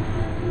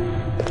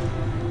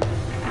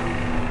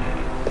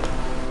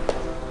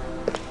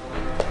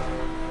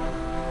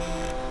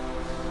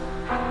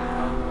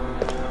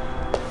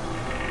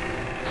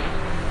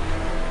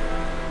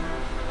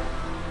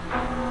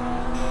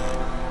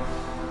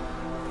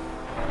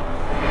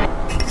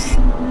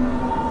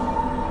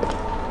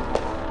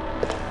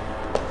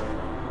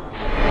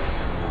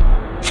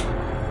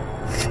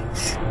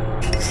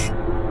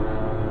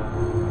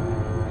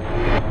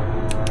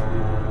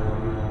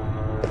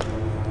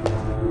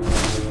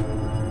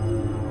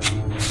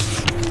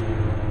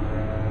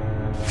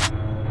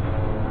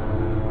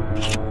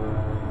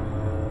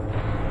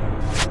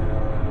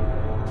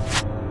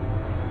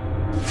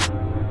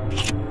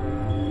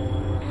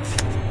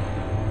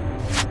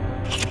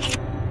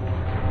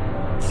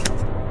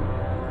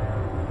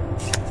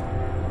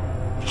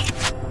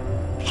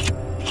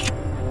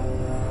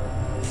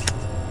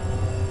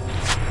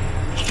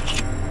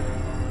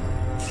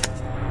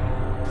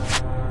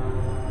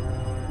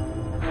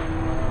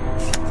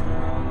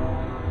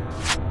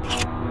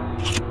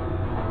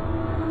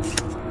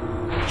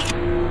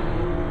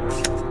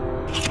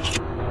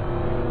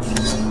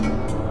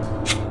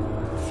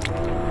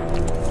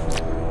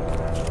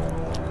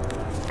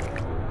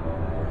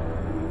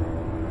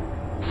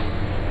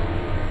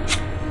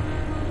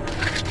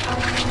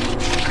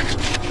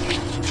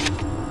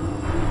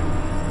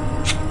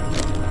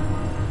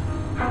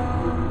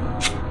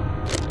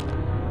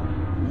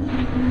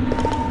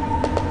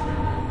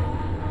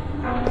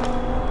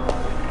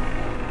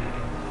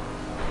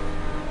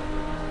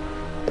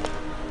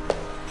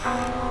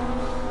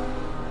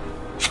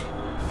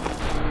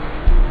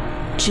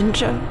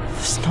 Ginger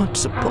was not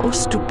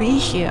supposed to be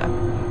here.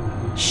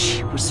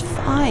 She was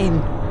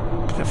fine.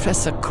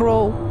 Professor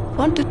Crow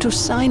wanted to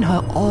sign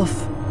her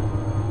off.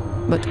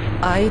 But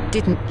I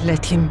didn't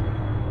let him.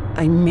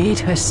 I made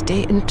her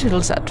stay until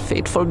that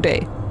fateful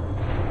day.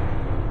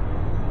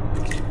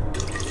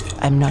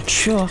 I'm not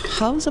sure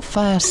how the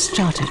fire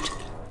started,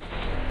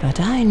 but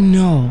I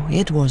know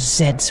it was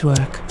Zed's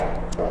work.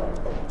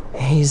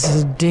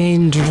 He's a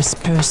dangerous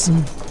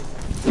person.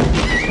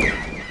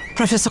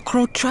 Professor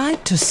Crow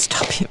tried to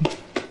stop him,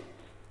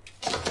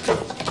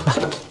 but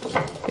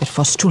it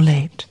was too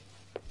late.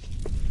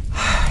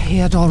 He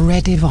had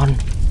already won.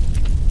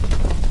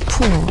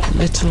 Poor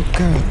little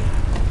girl.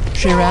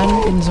 She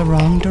ran in the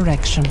wrong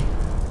direction.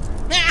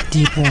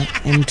 Deeper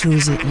into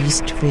the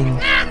east wing.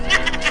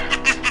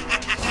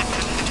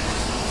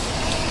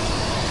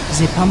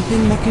 The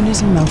pumping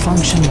mechanism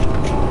malfunctioned.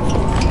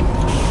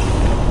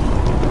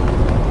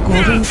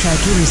 Gordon tried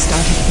to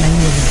restart it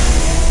manually.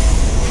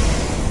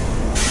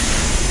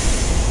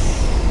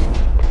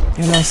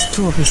 He lost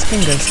 2 of his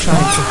fingers trying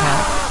to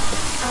help.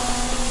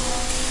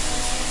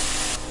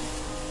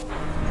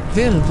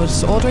 Will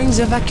was ordering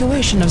the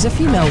evacuation of the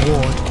female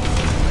ward.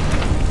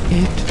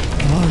 It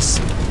was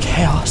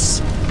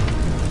chaos.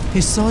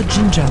 He saw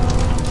Ginger,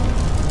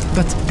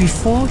 but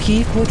before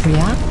he could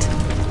react,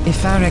 a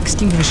fire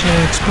extinguisher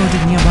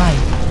exploded nearby.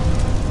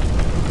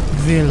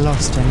 Will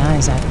lost an eye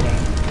that day.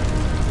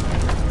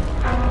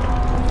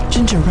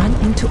 Ginger ran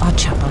into our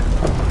chapel.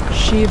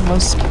 She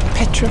was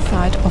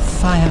petrified of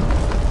fire.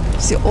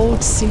 The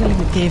old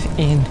ceiling gave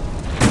in.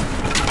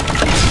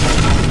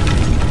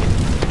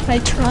 I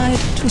tried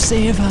to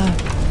save her.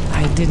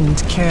 I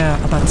didn't care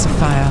about the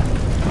fire.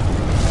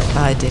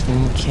 I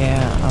didn't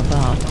care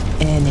about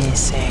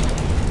anything.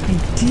 I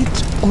did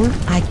all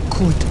I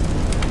could.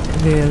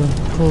 Will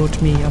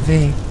pulled me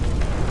away,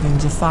 and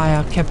the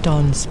fire kept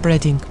on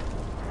spreading.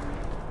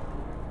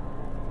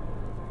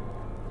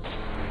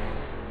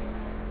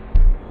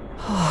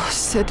 Oh,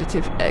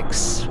 sedative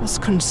X was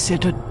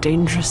considered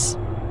dangerous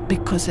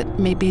because it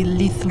may be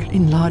lethal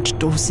in large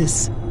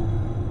doses.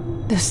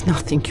 There's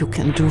nothing you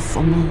can do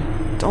for me.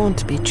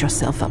 Don't beat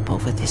yourself up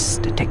over this,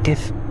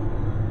 Detective.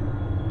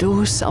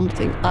 Do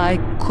something I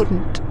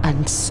couldn't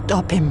and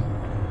stop him.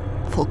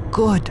 For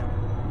good.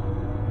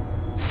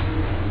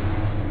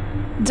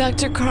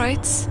 Dr.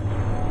 Kreutz?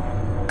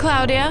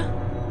 Claudia?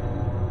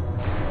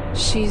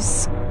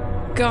 She's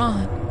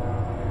gone.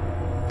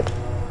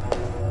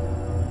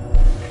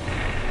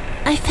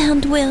 I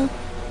found Will.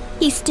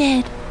 He's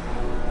dead.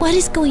 What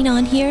is going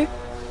on here?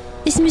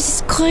 Is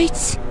Mrs.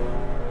 Kreutz...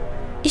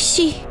 Is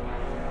she...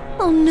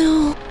 Oh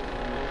no.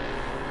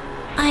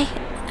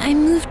 I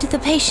moved the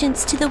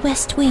patients to the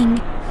West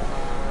Wing.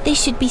 They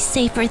should be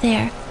safer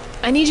there.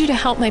 I need you to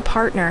help my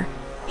partner.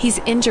 He's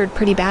injured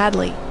pretty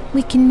badly.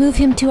 We can move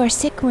him to our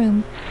sick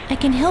room. I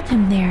can help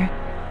him there.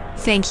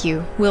 Thank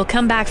you. We'll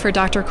come back for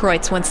Dr.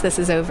 Kreutz once this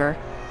is over.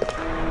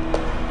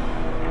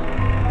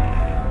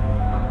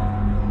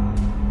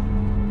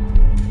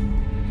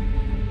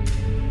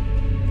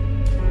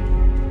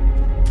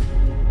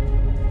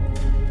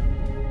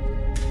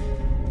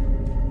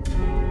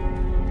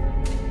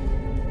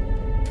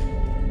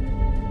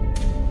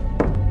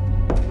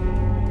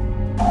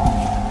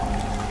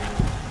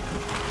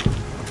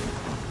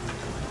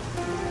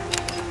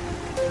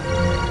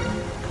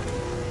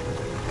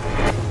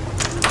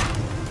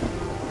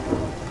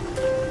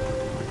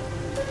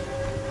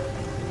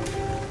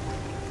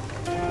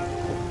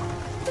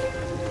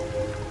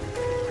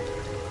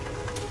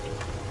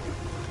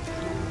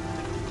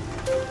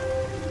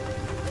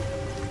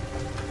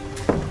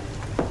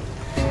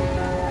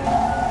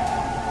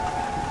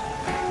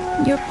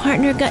 Your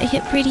partner got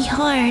hit pretty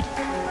hard.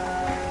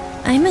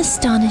 I'm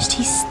astonished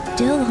he's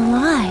still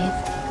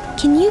alive.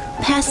 Can you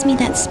pass me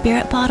that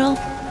spirit bottle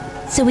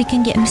so we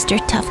can get Mr.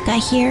 Tough Guy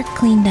here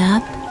cleaned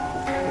up?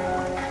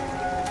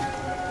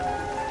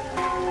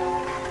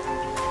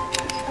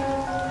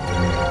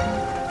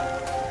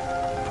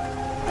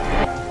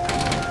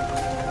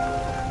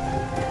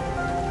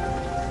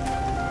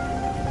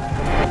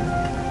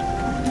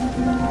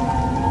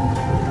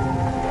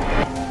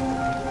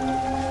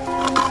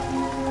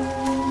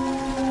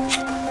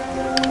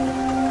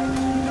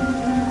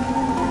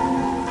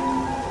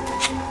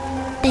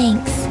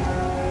 Thanks.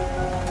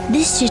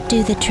 This should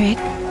do the trick.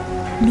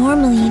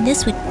 Normally,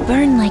 this would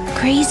burn like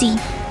crazy,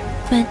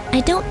 but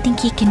I don't think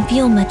he can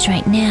feel much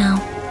right now.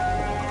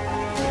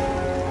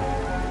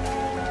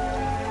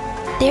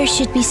 There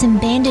should be some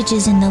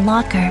bandages in the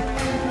locker.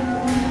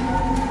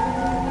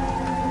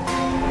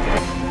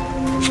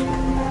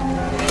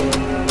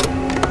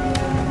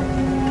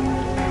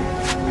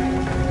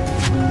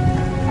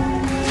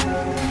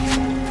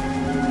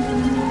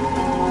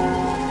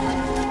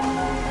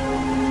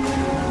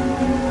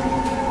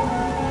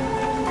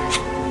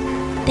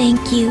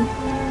 Thank you.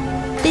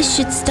 This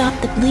should stop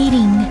the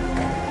bleeding.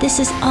 This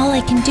is all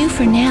I can do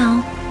for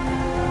now.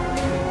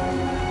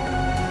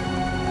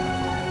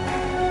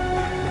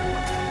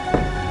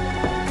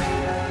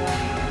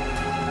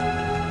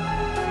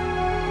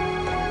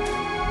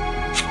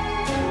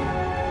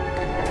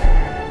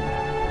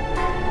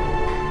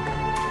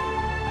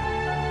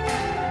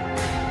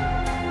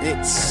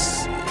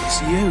 It's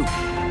you.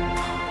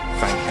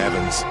 Thank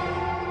heavens.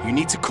 You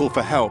need to call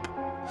for help.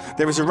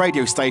 There is a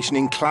radio station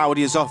in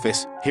Claudia's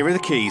office. Here are the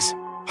keys.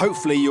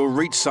 Hopefully you'll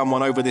reach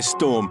someone over this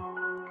storm.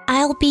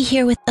 I'll be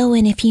here with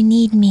Owen if you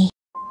need me.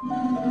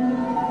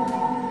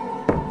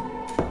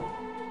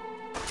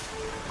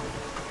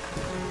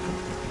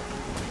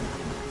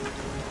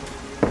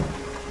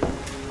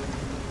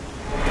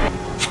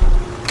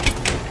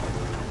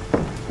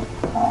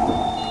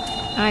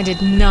 I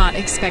did not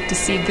expect to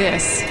see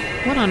this.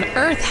 What on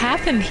earth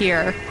happened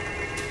here?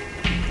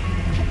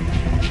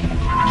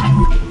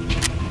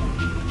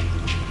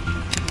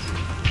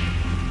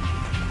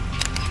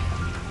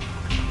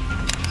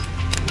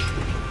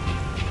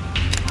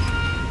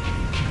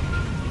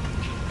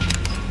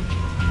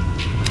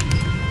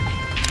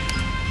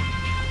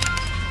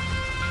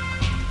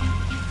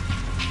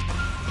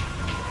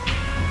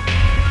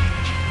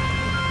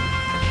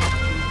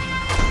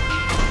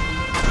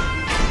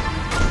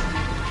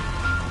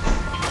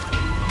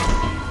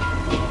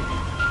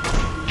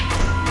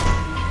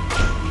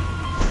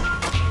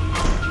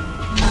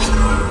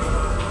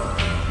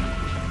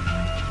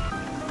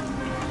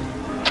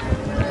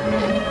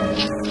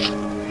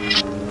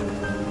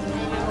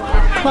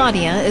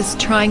 Claudia is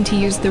trying to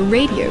use the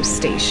radio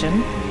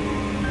station,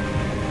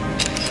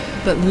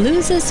 but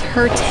loses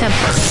her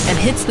temper and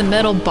hits the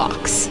metal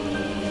box.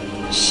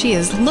 She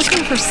is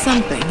looking for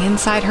something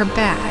inside her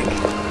bag.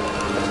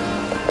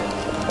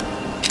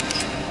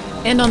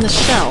 And on the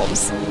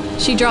shelves,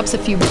 she drops a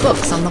few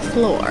books on the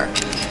floor.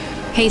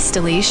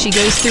 Hastily, she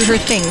goes through her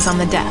things on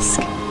the desk.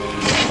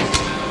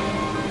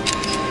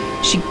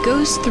 She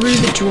goes through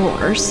the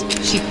drawers.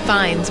 She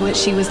finds what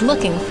she was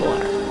looking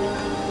for.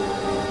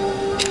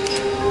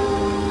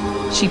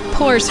 She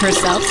pours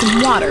herself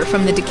some water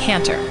from the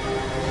decanter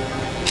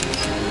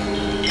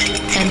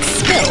and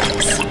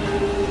spills.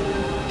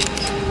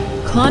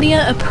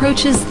 Claudia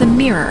approaches the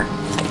mirror.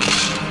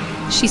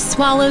 She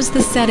swallows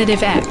the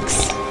sedative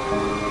X.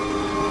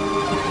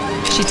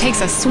 She takes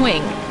a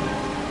swing,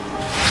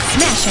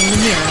 smashing the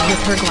mirror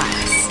with her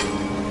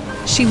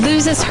glass. She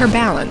loses her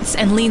balance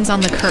and leans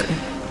on the curtain.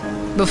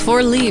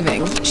 Before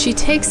leaving, she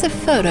takes a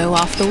photo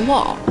off the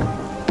wall.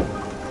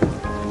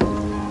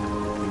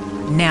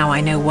 Now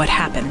I know what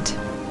happened.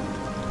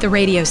 The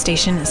radio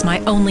station is my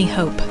only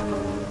hope.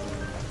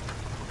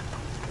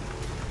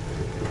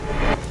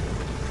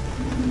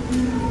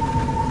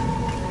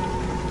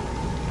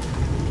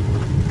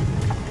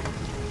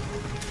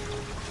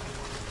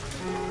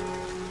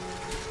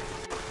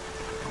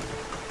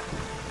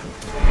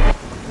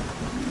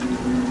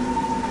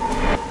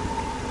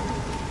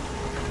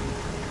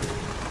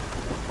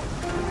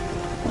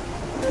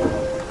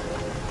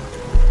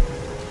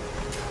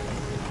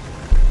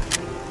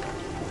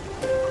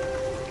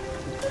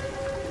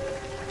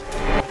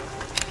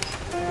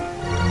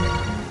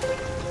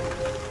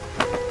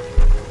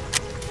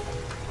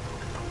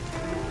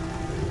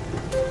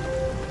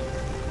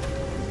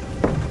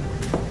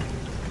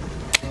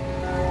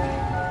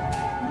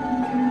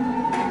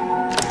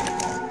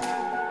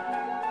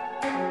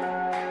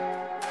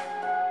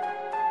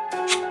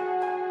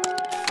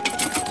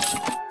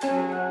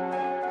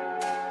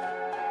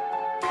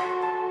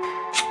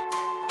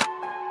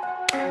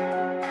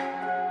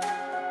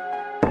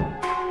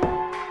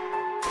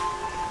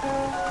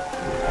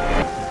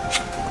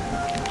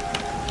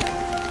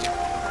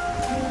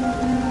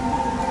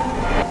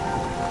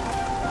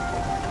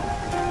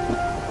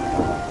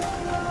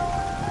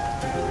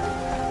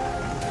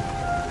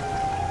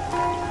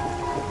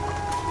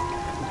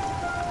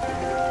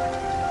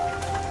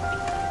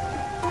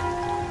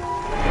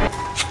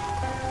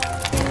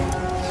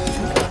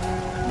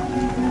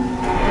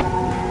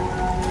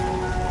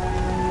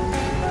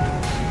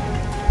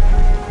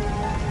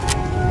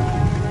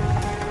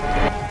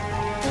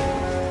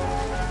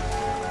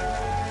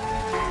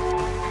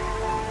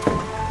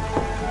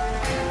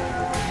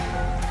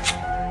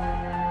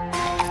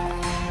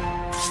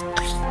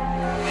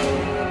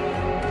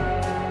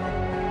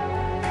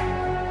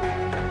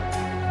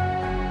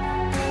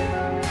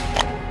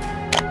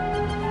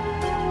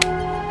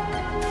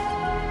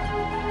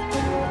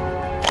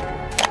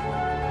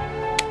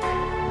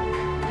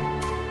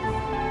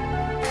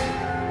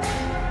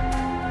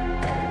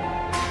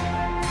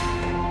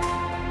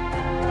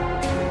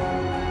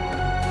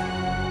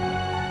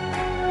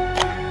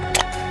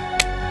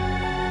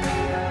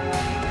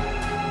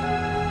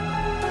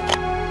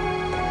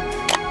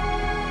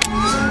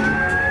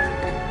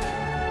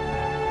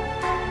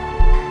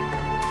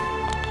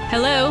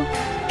 Hello?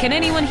 Can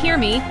anyone hear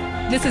me?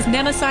 This is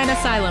Nemesis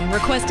Asylum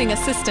requesting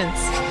assistance.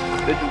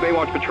 This is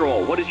Baywatch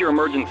Patrol. What is your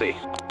emergency?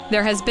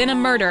 There has been a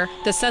murder.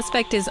 The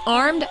suspect is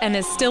armed and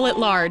is still at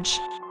large.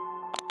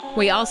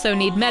 We also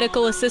need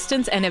medical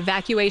assistance and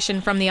evacuation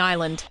from the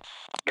island.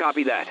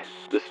 Copy that.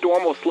 The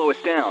storm will slow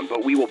us down,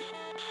 but we will...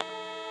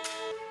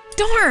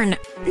 Darn!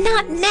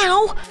 Not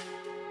now!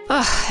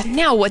 Ugh,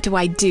 now what do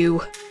I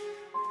do?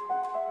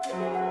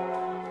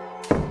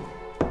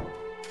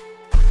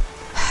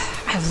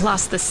 I've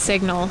lost the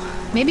signal.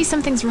 Maybe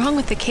something's wrong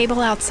with the cable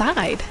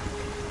outside.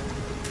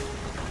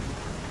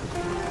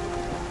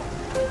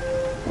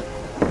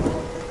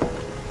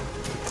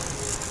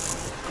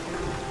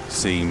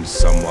 Seems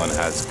someone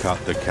has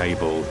cut the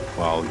cable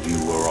while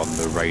you were on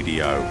the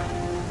radio.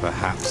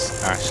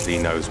 Perhaps Ashley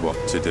knows what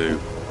to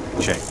do.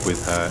 Check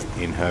with her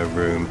in her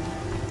room.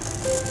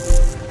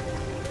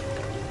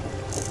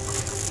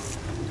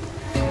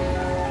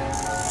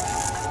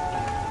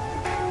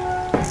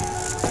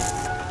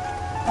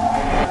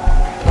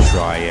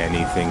 Try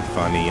anything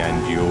funny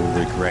and you'll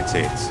regret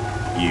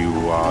it.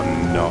 You are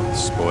not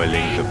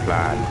spoiling the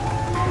plan.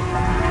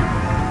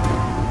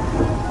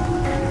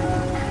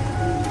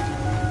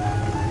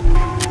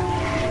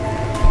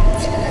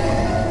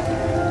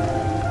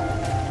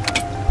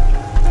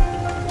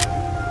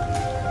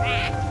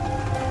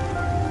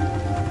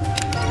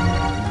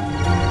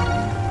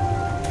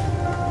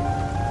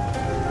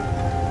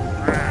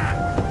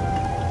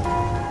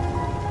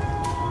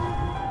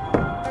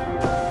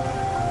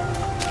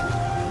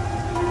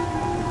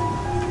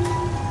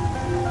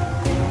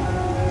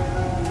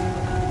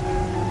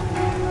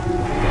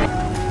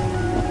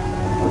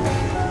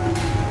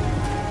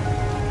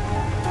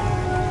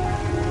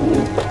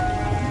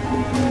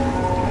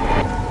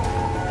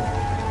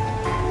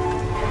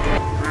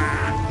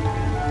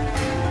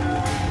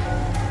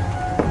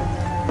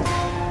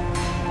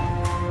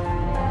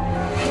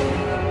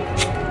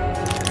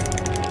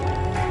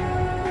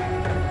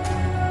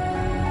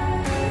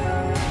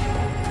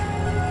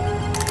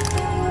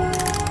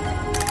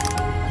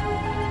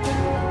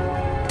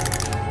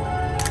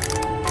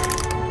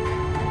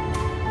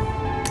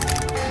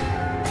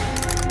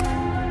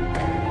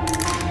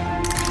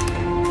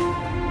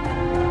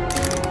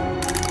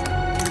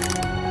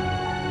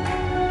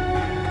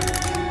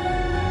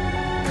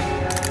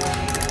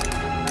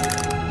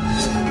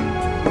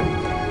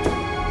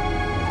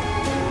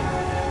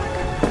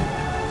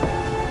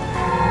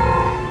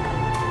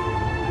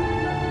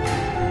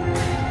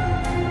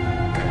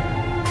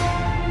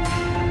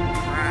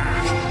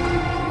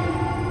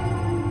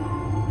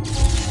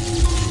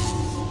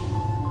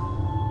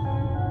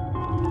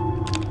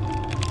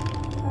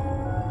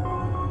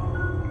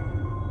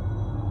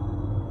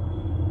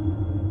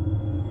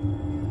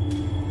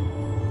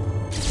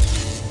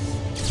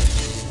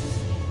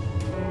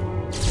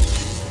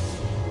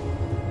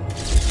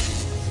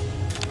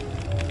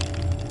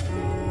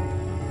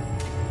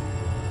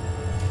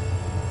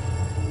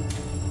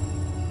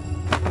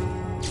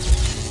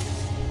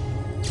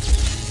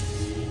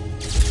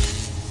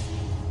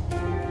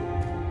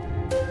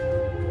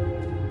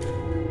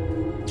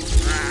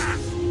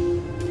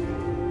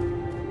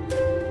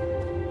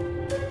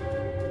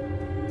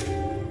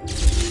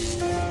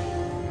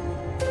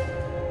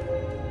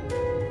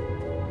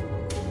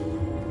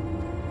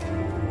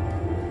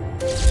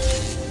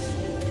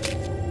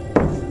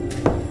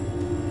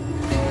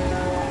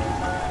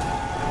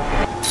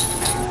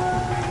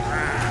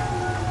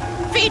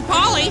 meet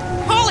Polly.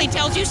 Polly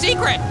tells you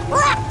secret.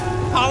 Rah!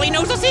 Polly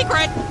knows a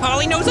secret.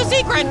 Polly knows a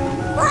secret.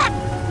 Rah!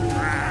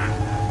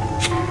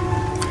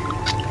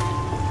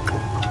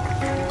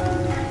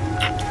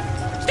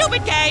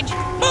 Stupid cage!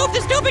 Move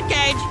the stupid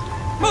cage!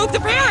 Move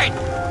the parrot!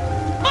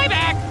 My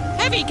back!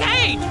 Heavy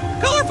cage!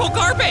 Colorful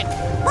carpet!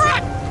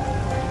 Rah!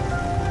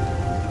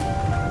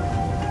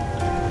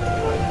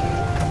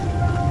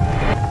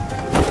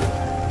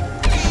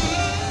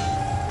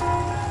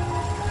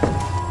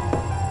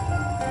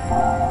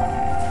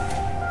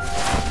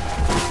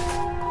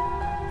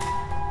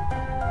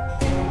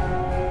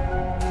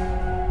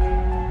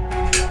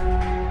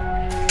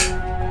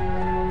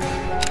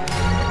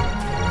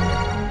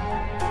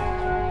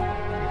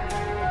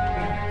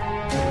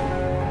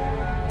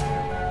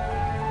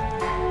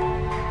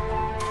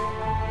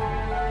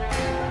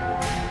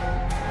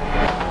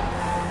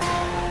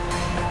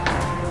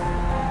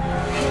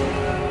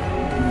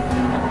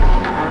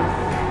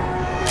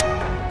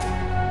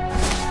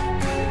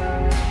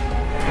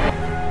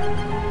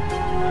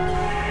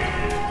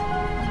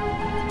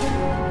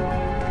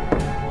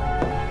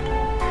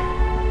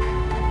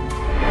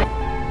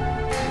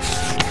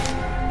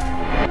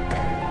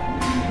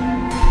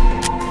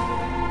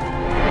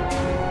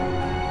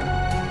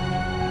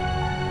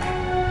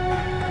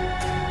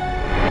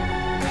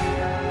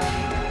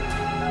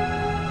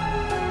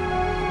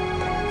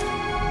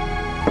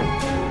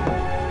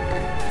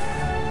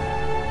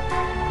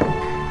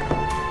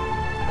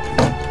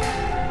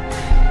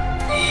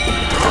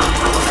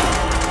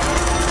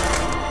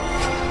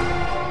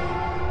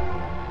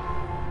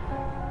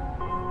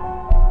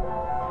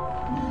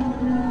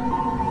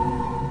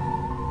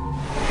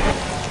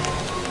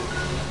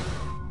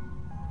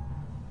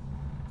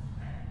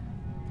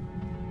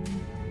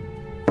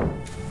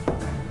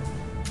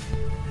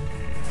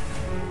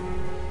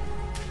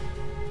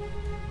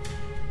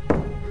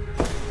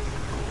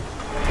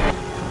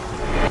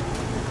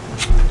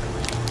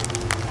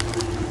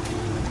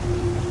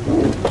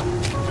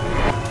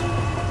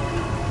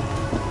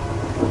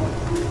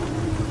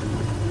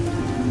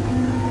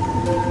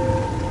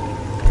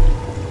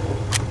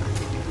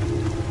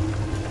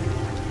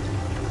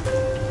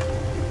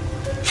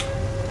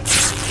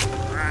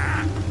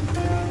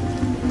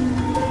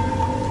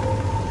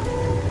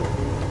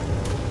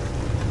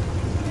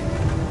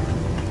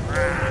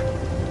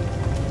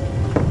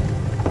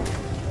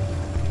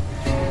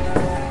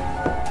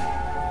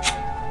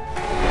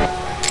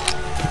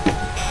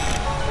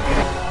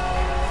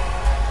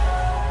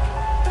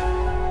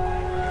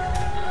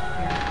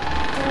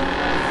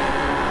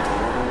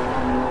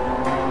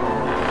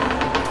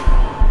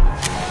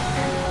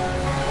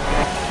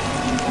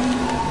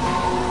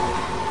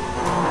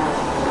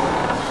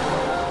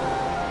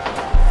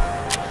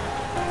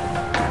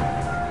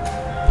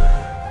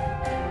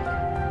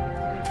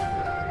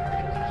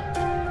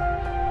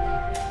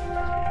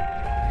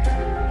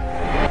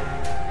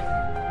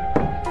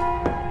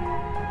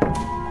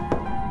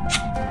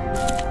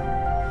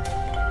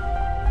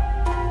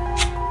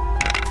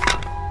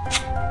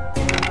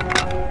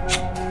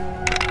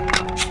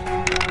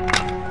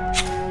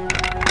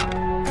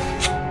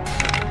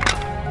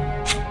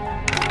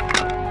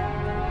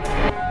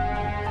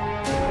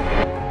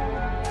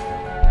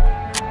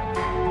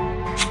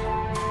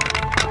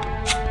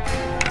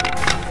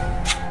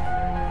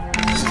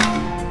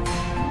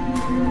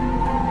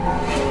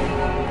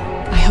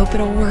 hope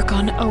it'll work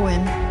on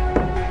Owen.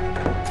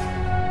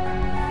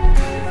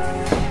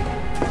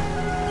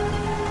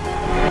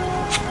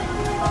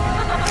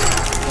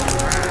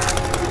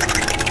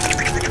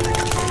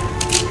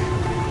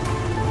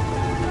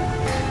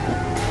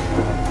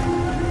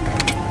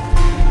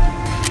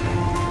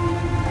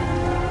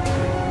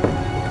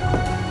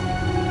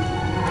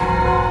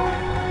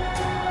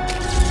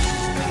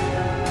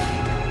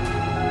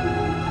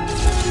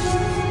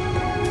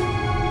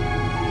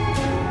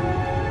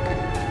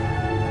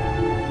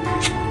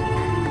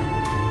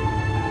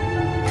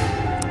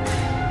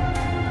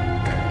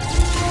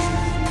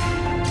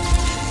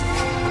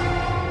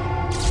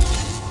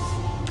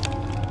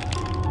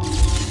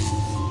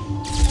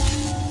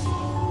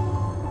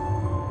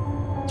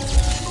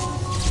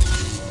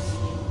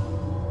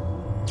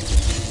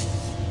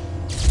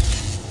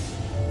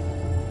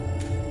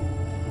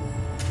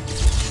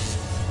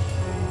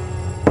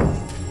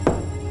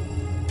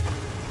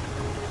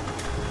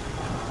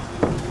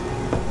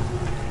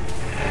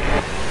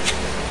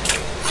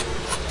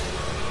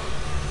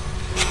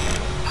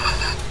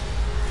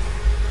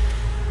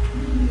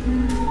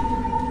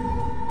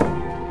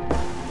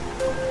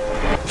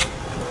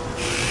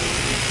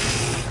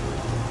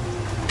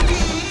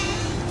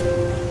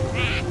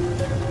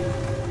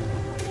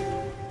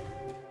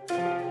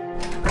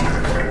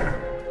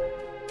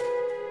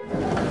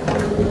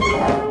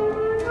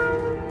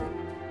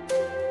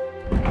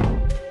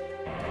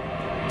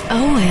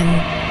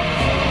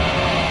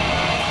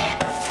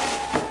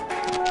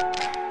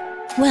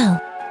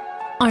 Well,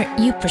 aren't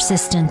you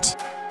persistent?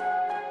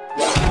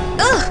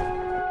 Ugh!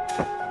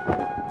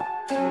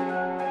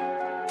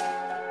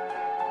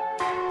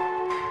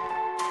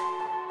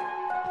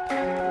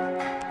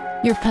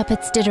 Your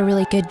puppets did a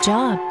really good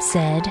job,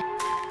 Zed.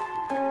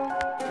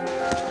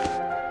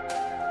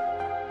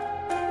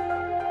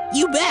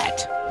 You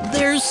bet.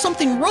 There's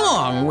something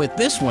wrong with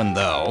this one,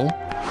 though.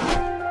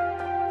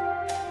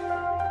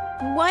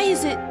 Why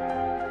is it...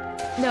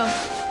 No.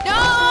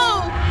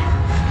 No!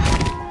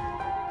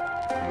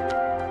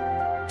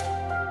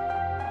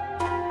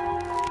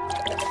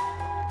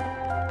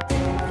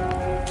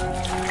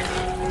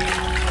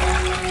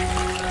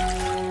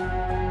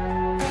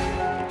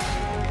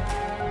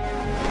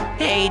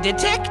 Hey,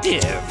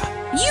 detective.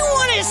 You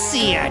want to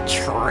see a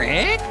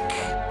trick?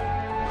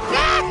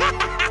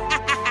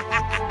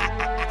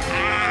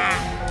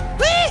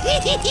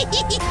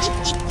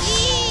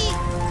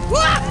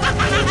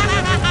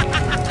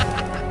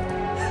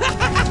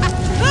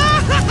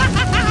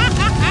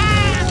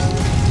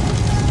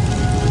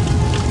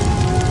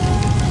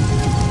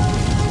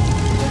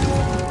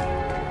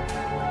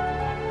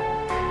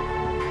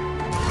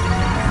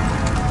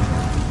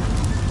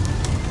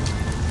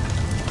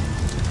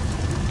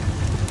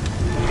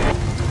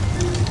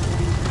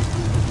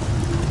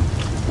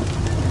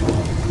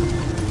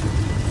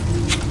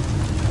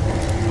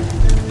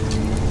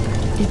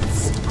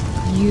 It's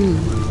you.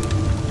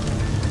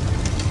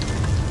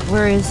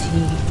 Where is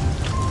he?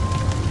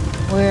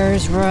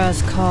 Where's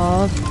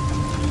Roscov?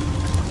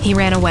 He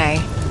ran away.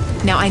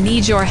 Now I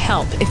need your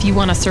help if you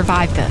want to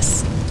survive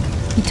this.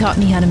 He taught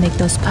me how to make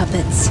those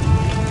puppets.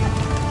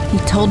 He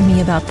told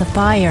me about the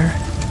fire.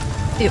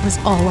 It was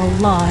all a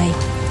lie.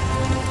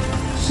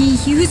 He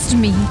used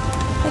me.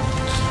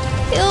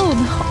 I killed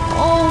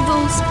all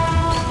those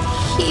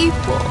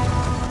people.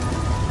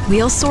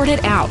 We'll sort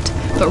it out,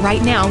 but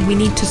right now we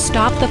need to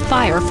stop the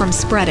fire from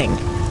spreading.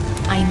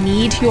 I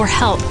need your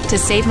help to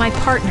save my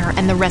partner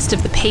and the rest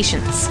of the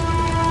patients.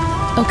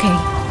 Okay,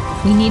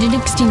 we need an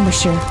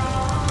extinguisher.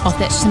 I'll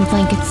fetch some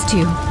blankets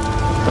too.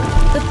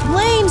 The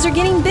flames are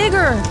getting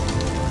bigger!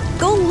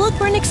 Go look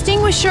for an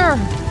extinguisher!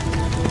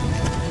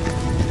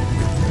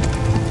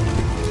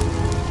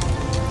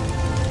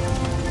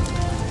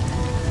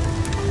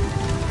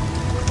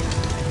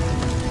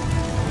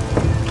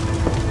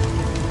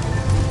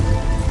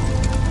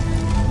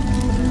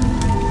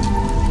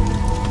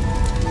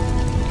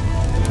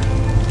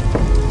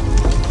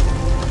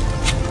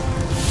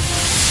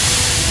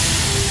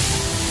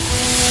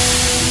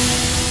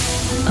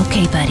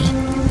 Okay, buddy.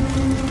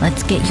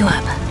 Let's get you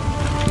up.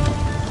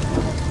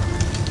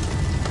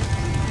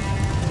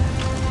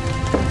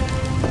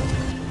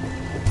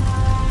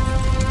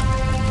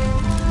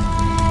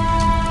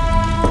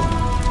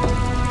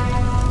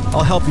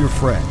 I'll help your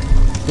friend.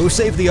 Go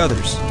save the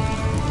others.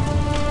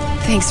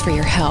 Thanks for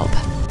your help.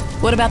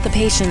 What about the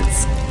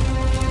patients?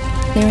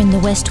 They're in the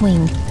West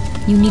Wing.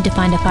 You need to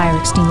find a fire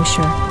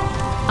extinguisher.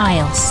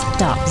 I'll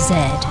stop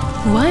Zed.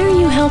 Why are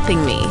you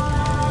helping me?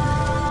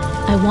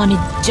 I wanted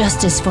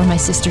justice for my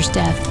sister's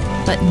death,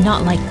 but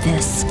not like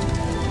this.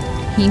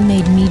 He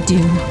made me do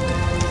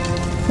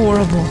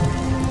horrible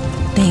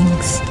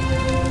things.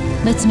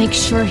 Let's make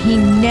sure he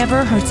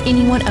never hurts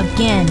anyone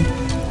again.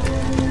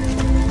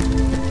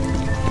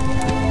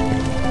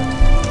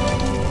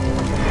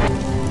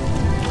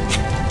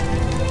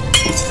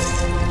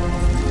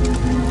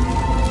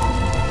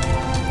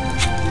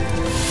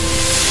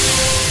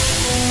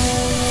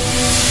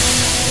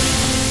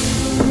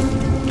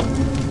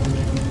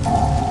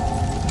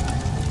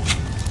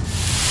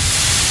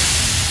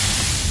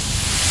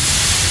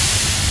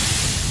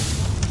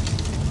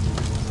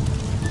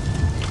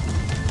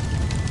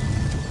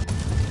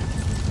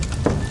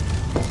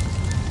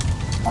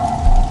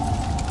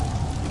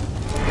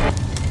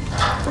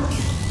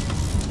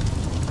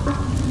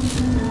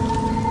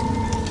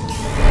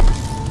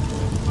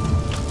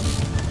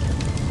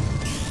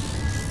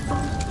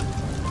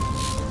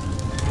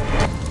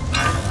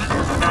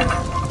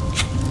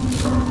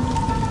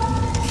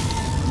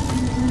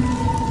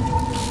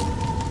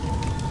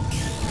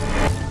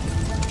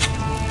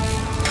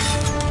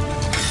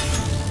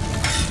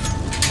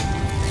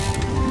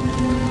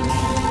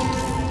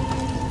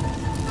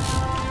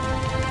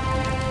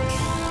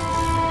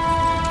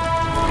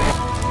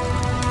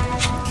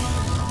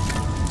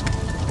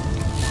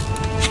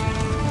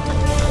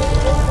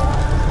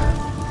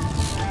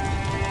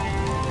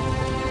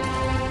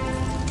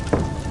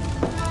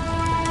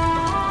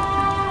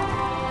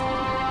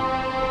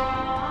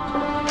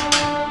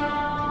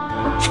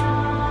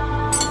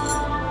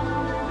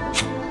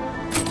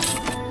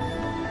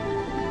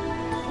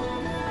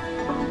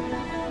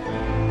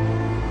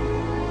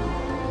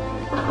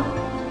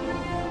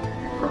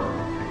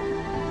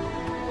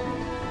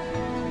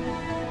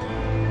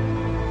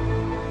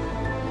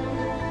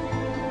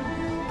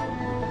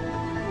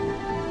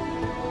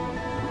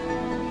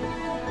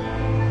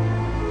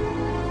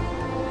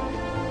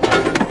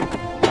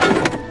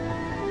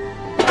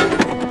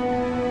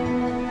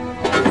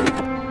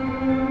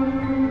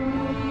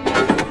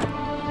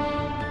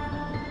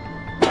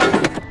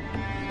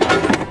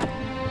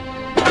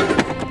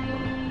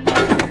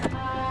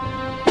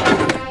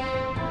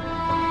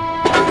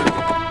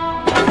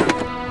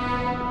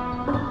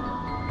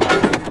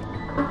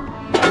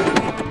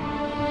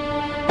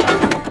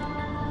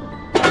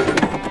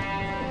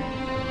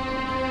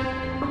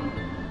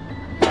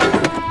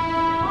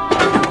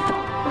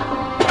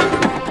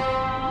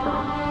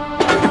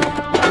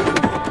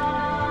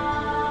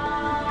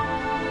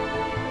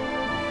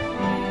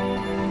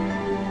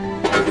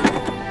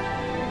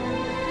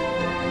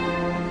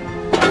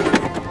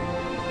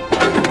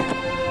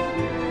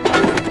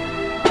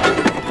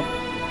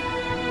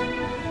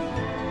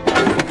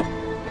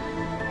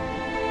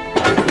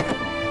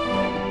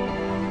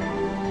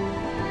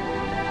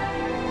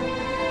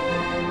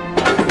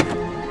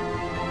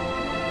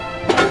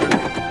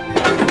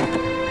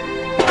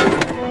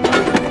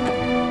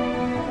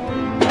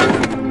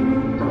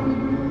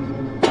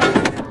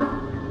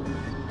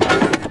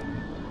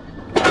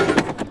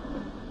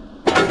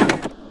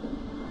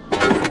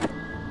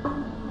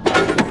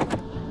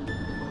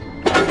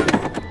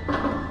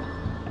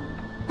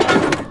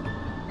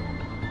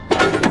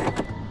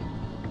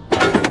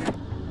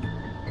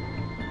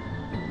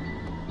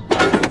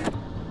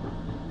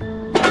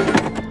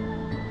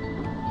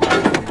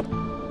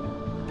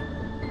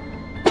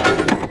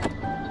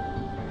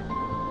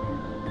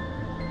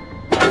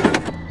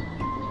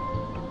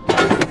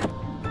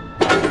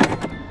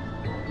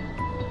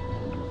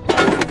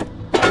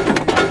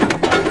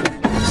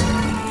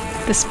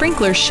 The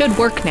sprinklers should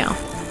work now.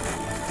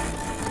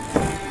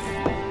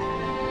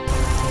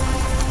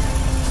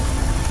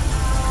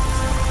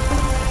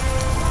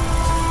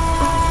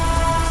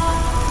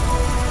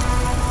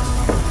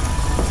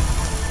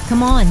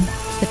 Come on.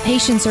 The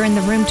patients are in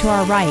the room to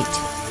our right.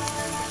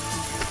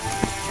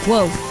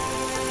 Whoa.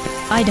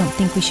 I don't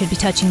think we should be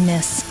touching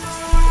this.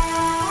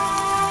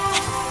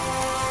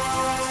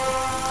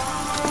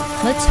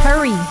 Let's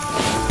hurry.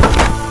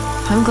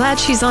 I'm glad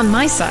she's on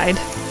my side.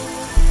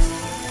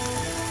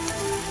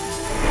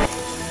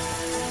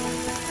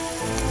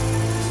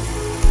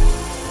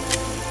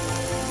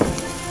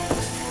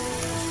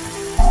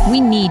 We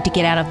need to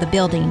get out of the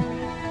building.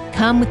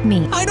 Come with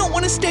me. I don't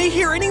want to stay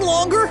here any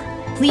longer.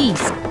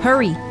 Please,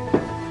 hurry.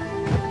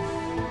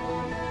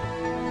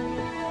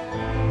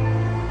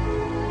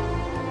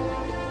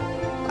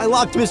 I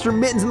locked Mr.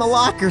 Mittens in the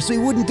locker so he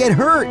wouldn't get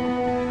hurt.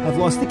 I've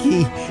lost the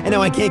key, and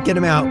now I can't get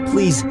him out.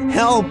 Please,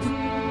 help!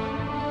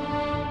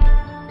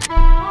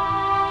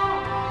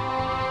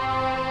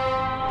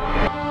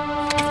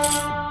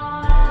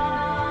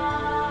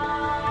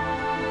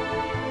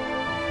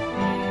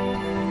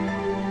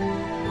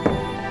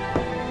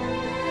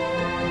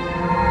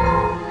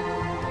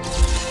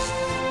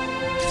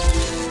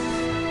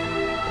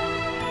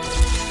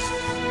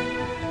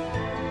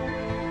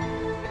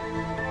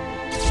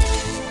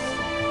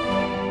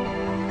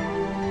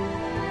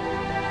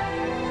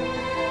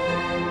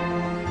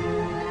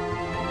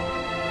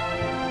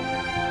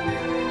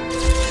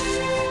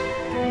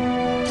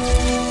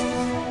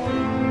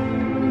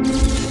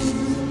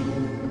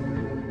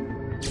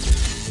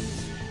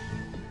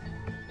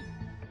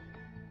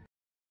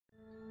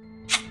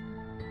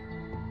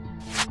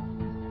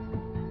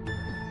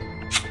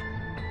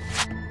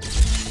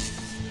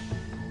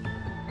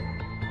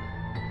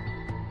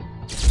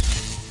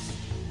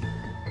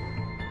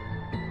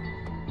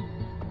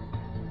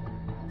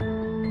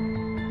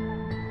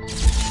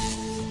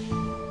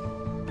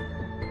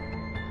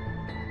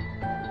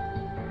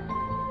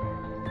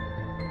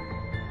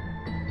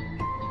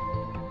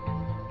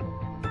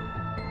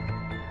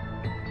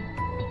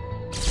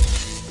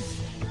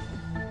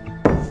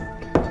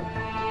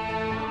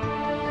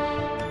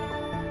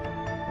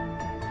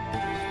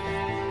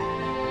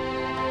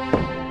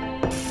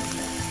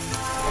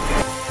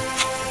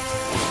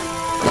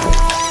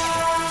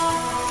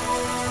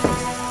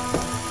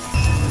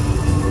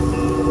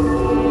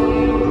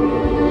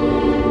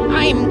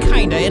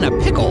 In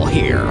a pickle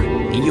here.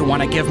 You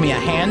want to give me a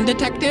hand,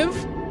 detective?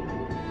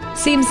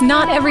 Seems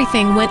not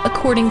everything went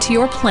according to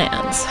your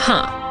plans,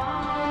 huh?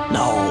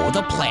 No,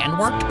 the plan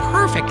worked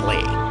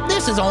perfectly.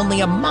 This is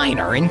only a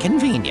minor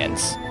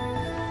inconvenience.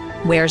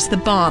 Where's the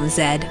bomb,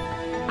 Zed?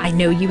 I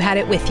know you had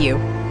it with you.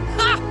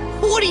 Ha!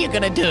 What are you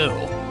gonna do?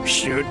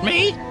 Shoot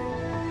me?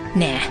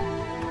 Nah.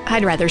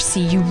 I'd rather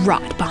see you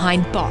rot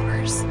behind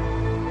bars.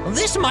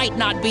 This might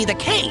not be the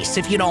case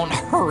if you don't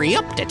hurry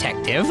up,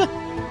 detective.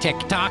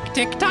 Tick-tock,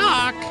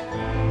 tick-tock.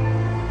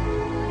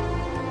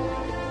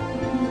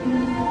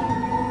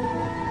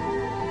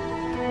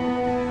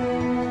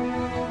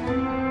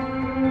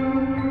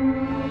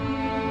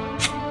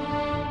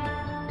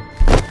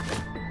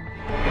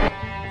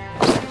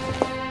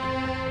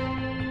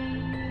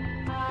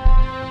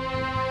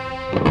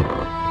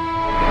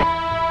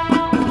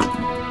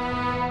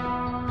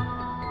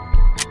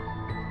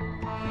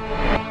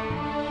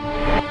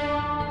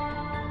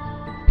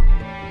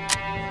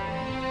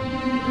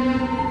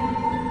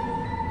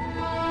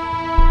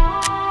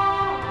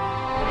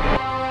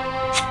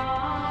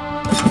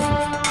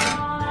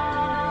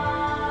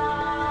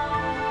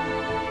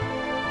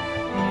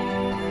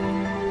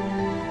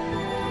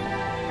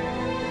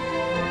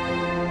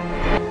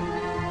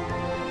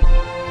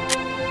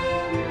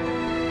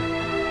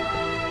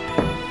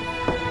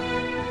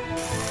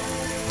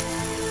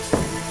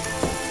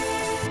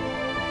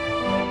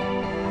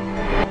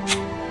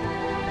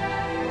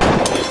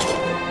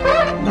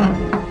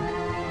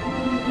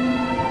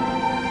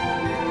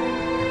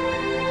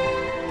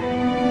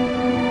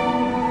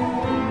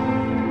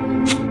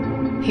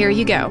 Here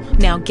you go.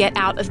 Now get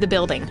out of the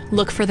building.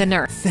 Look for the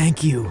nurse.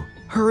 Thank you.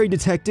 Hurry,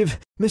 detective.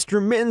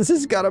 Mr. Mittens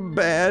has got a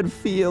bad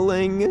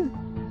feeling.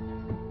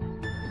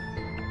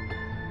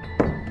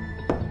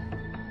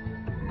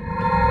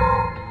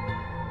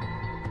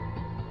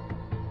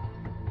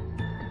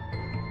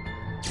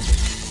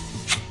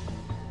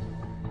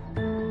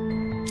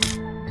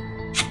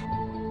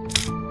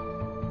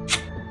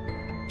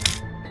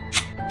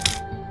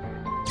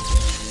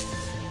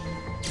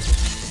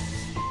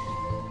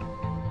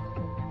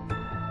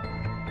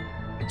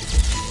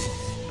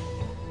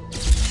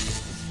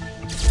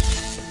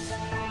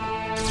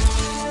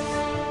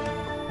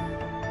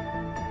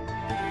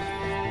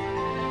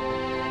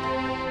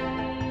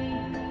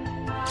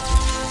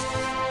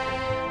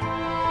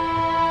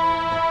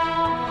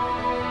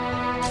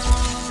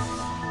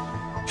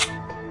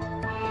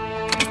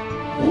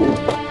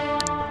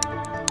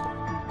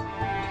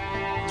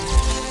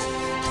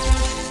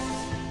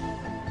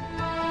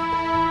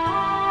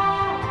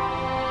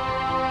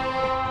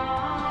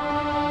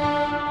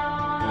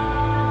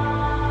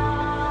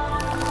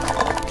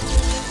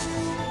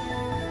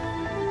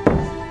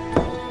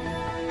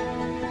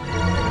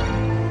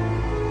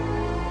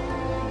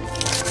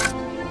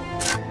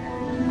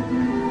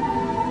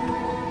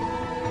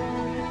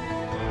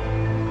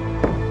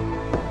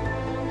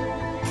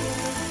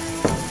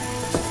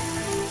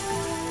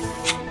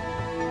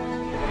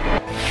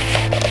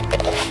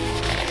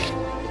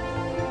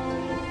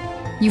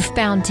 You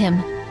found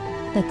him.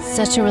 That's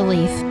such a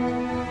relief.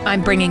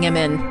 I'm bringing him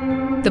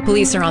in. The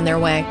police are on their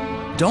way.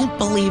 Don't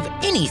believe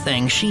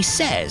anything she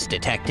says,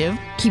 Detective.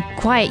 Keep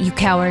quiet, you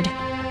coward.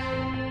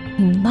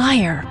 You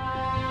liar.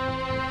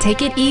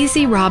 Take it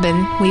easy,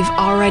 Robin. We've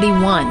already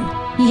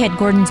won. He had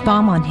Gordon's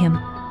bomb on him.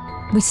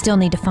 We still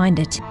need to find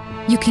it.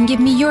 You can give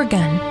me your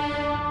gun.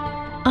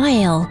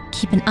 I'll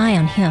keep an eye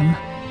on him.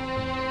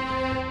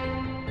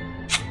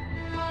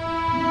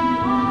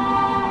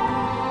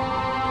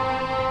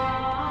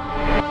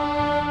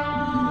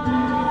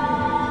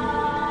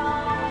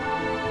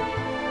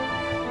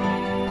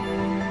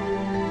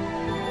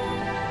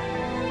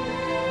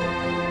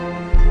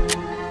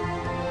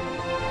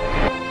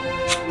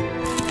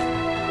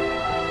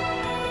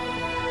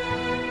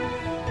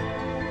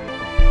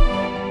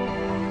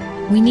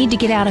 We need to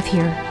get out of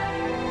here.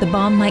 The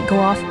bomb might go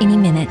off any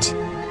minute.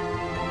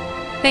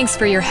 Thanks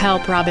for your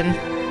help, Robin.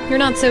 You're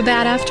not so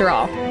bad after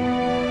all.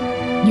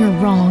 You're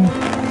wrong.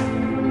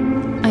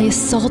 I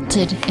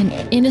assaulted an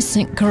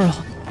innocent girl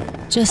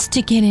just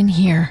to get in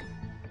here.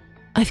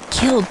 I've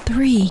killed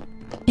 3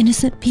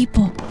 innocent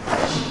people.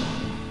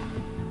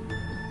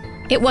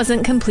 It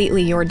wasn't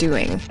completely your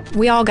doing.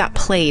 We all got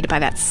played by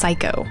that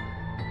psycho.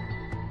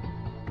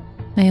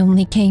 I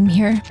only came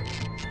here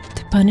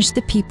to punish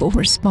the people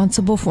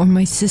responsible for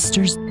my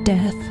sister's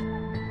death.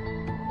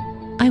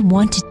 I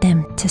wanted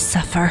them to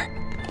suffer.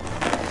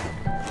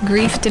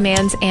 Grief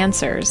demands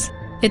answers.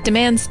 It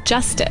demands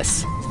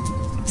justice.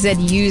 Zed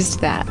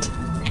used that.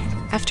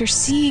 After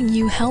seeing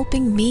you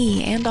helping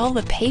me and all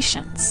the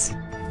patients,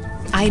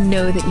 I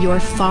know that you're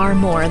far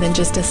more than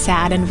just a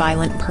sad and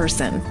violent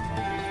person.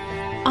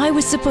 I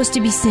was supposed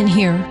to be sent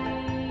here,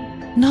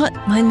 not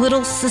my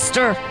little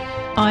sister.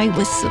 I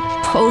was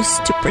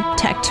supposed to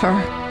protect her,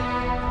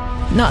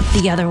 not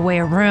the other way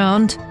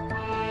around.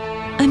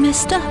 I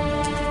messed up.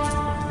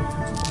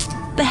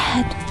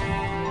 Bad.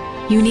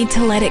 You need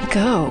to let it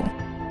go.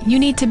 You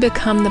need to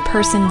become the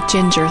person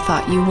Ginger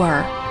thought you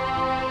were.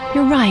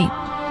 You're right.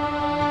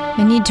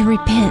 I need to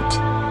repent.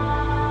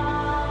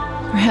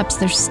 Perhaps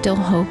there's still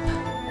hope.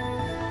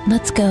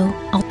 Let's go.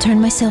 I'll turn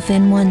myself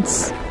in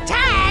once.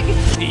 Tag!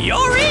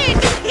 You're in!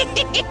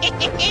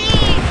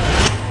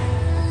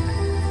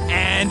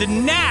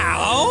 And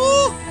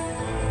now...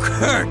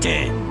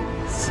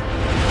 curtains!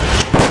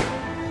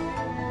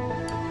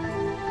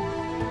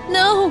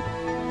 No!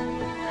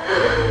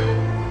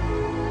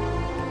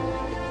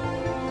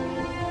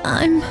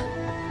 I'm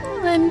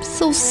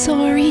so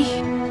sorry.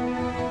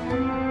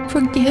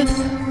 Forgive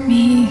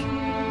me,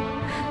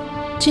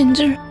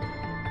 Ginger.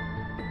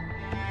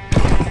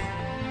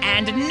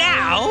 And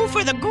now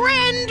for the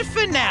grand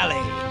finale.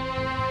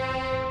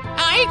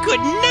 I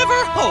could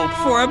never hope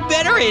for a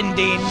better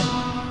ending.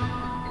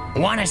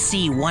 Want to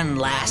see one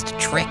last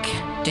trick,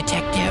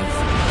 Detective?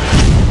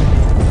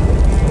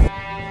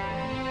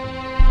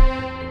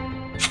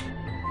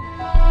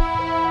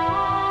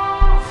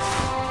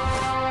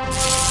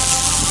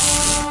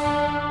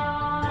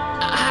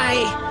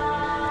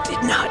 I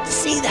did not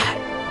see that.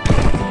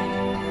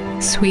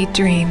 Sweet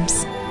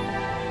dreams.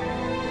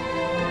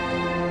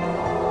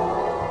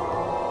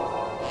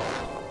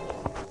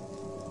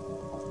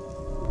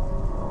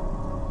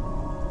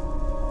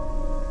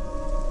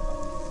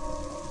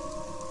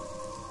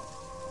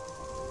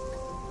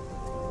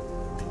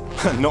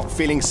 Not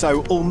feeling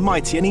so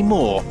almighty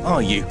anymore,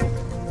 are you?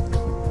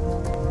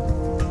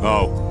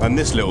 Oh, and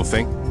this little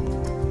thing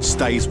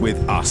stays with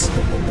us.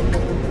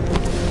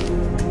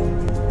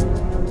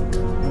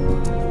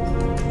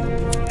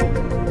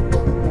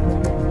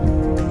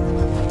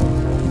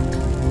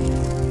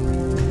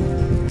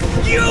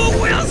 You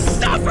will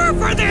suffer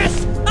for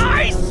this!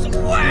 I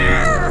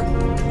swear!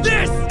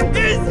 This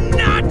is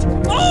not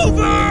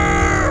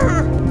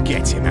over!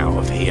 Get him out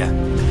of here.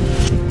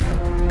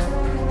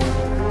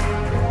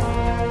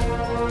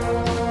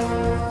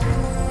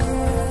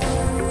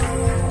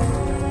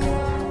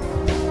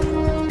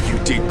 You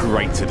did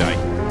great today.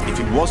 If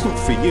it wasn't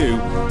for you,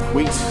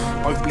 we'd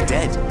both be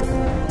dead.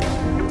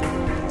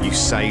 You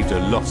saved a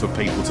lot of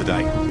people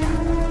today.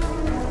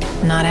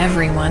 Not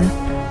everyone.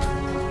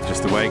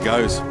 Just the way it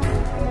goes.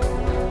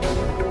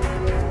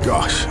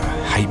 Gosh,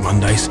 I hate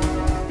Mondays.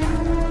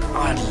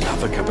 I'd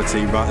love a cup of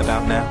tea right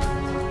about now.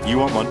 You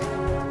want one?